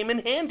really came in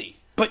handy.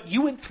 But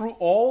you went through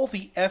all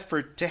the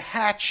effort to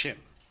hatch him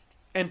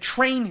and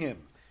train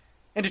him.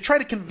 And to try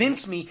to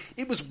convince me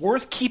it was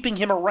worth keeping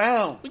him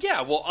around.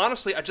 Yeah, well,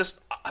 honestly, I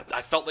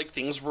felt like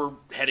things were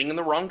heading in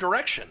the wrong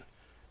direction.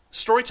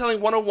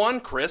 Storytelling 101,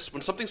 Chris,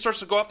 when something starts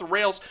to go off the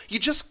rails, you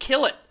just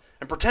kill it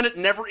and pretend it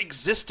never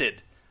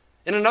existed.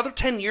 In another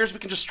 10 years, we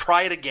can just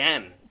try it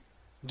again.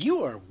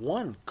 You are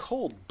one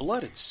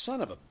cold-blooded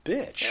son of a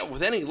bitch. Yeah,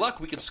 with any luck,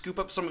 we can scoop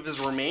up some of his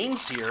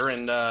remains here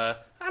and, I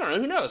don't know,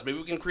 who knows? Maybe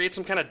we can create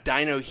some kind of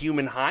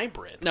dino-human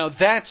hybrid. Now,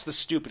 that's the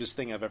stupidest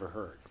thing I've ever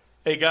heard.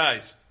 Hey,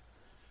 guys.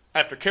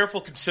 After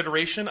careful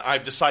consideration,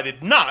 I've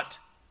decided not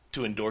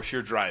to endorse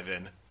your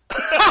drive-in.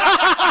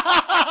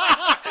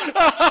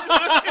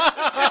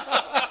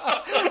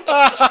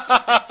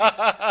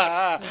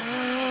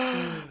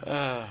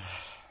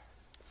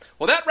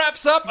 Well, that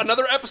wraps up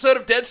another episode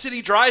of Dead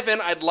City Drive-In.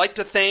 I'd like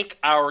to thank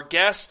our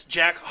guest,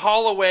 Jack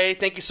Holloway.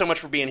 Thank you so much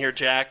for being here,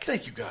 Jack.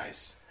 Thank you,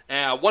 guys.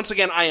 Once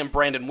again, I am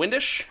Brandon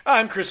Windish.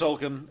 I'm Chris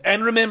Holcomb.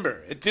 And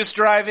remember, at this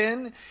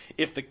drive-in,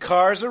 if the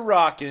cars are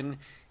rocking,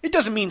 it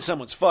doesn't mean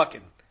someone's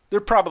fucking. They're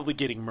probably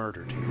getting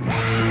murdered.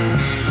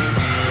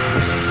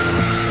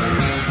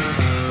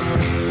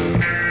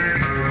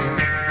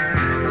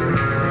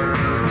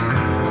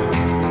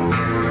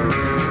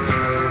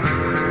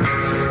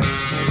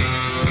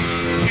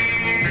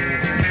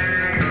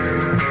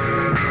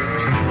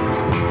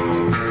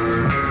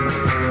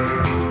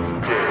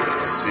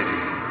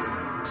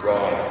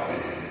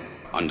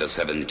 Under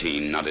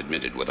 17, not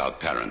admitted without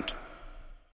parent.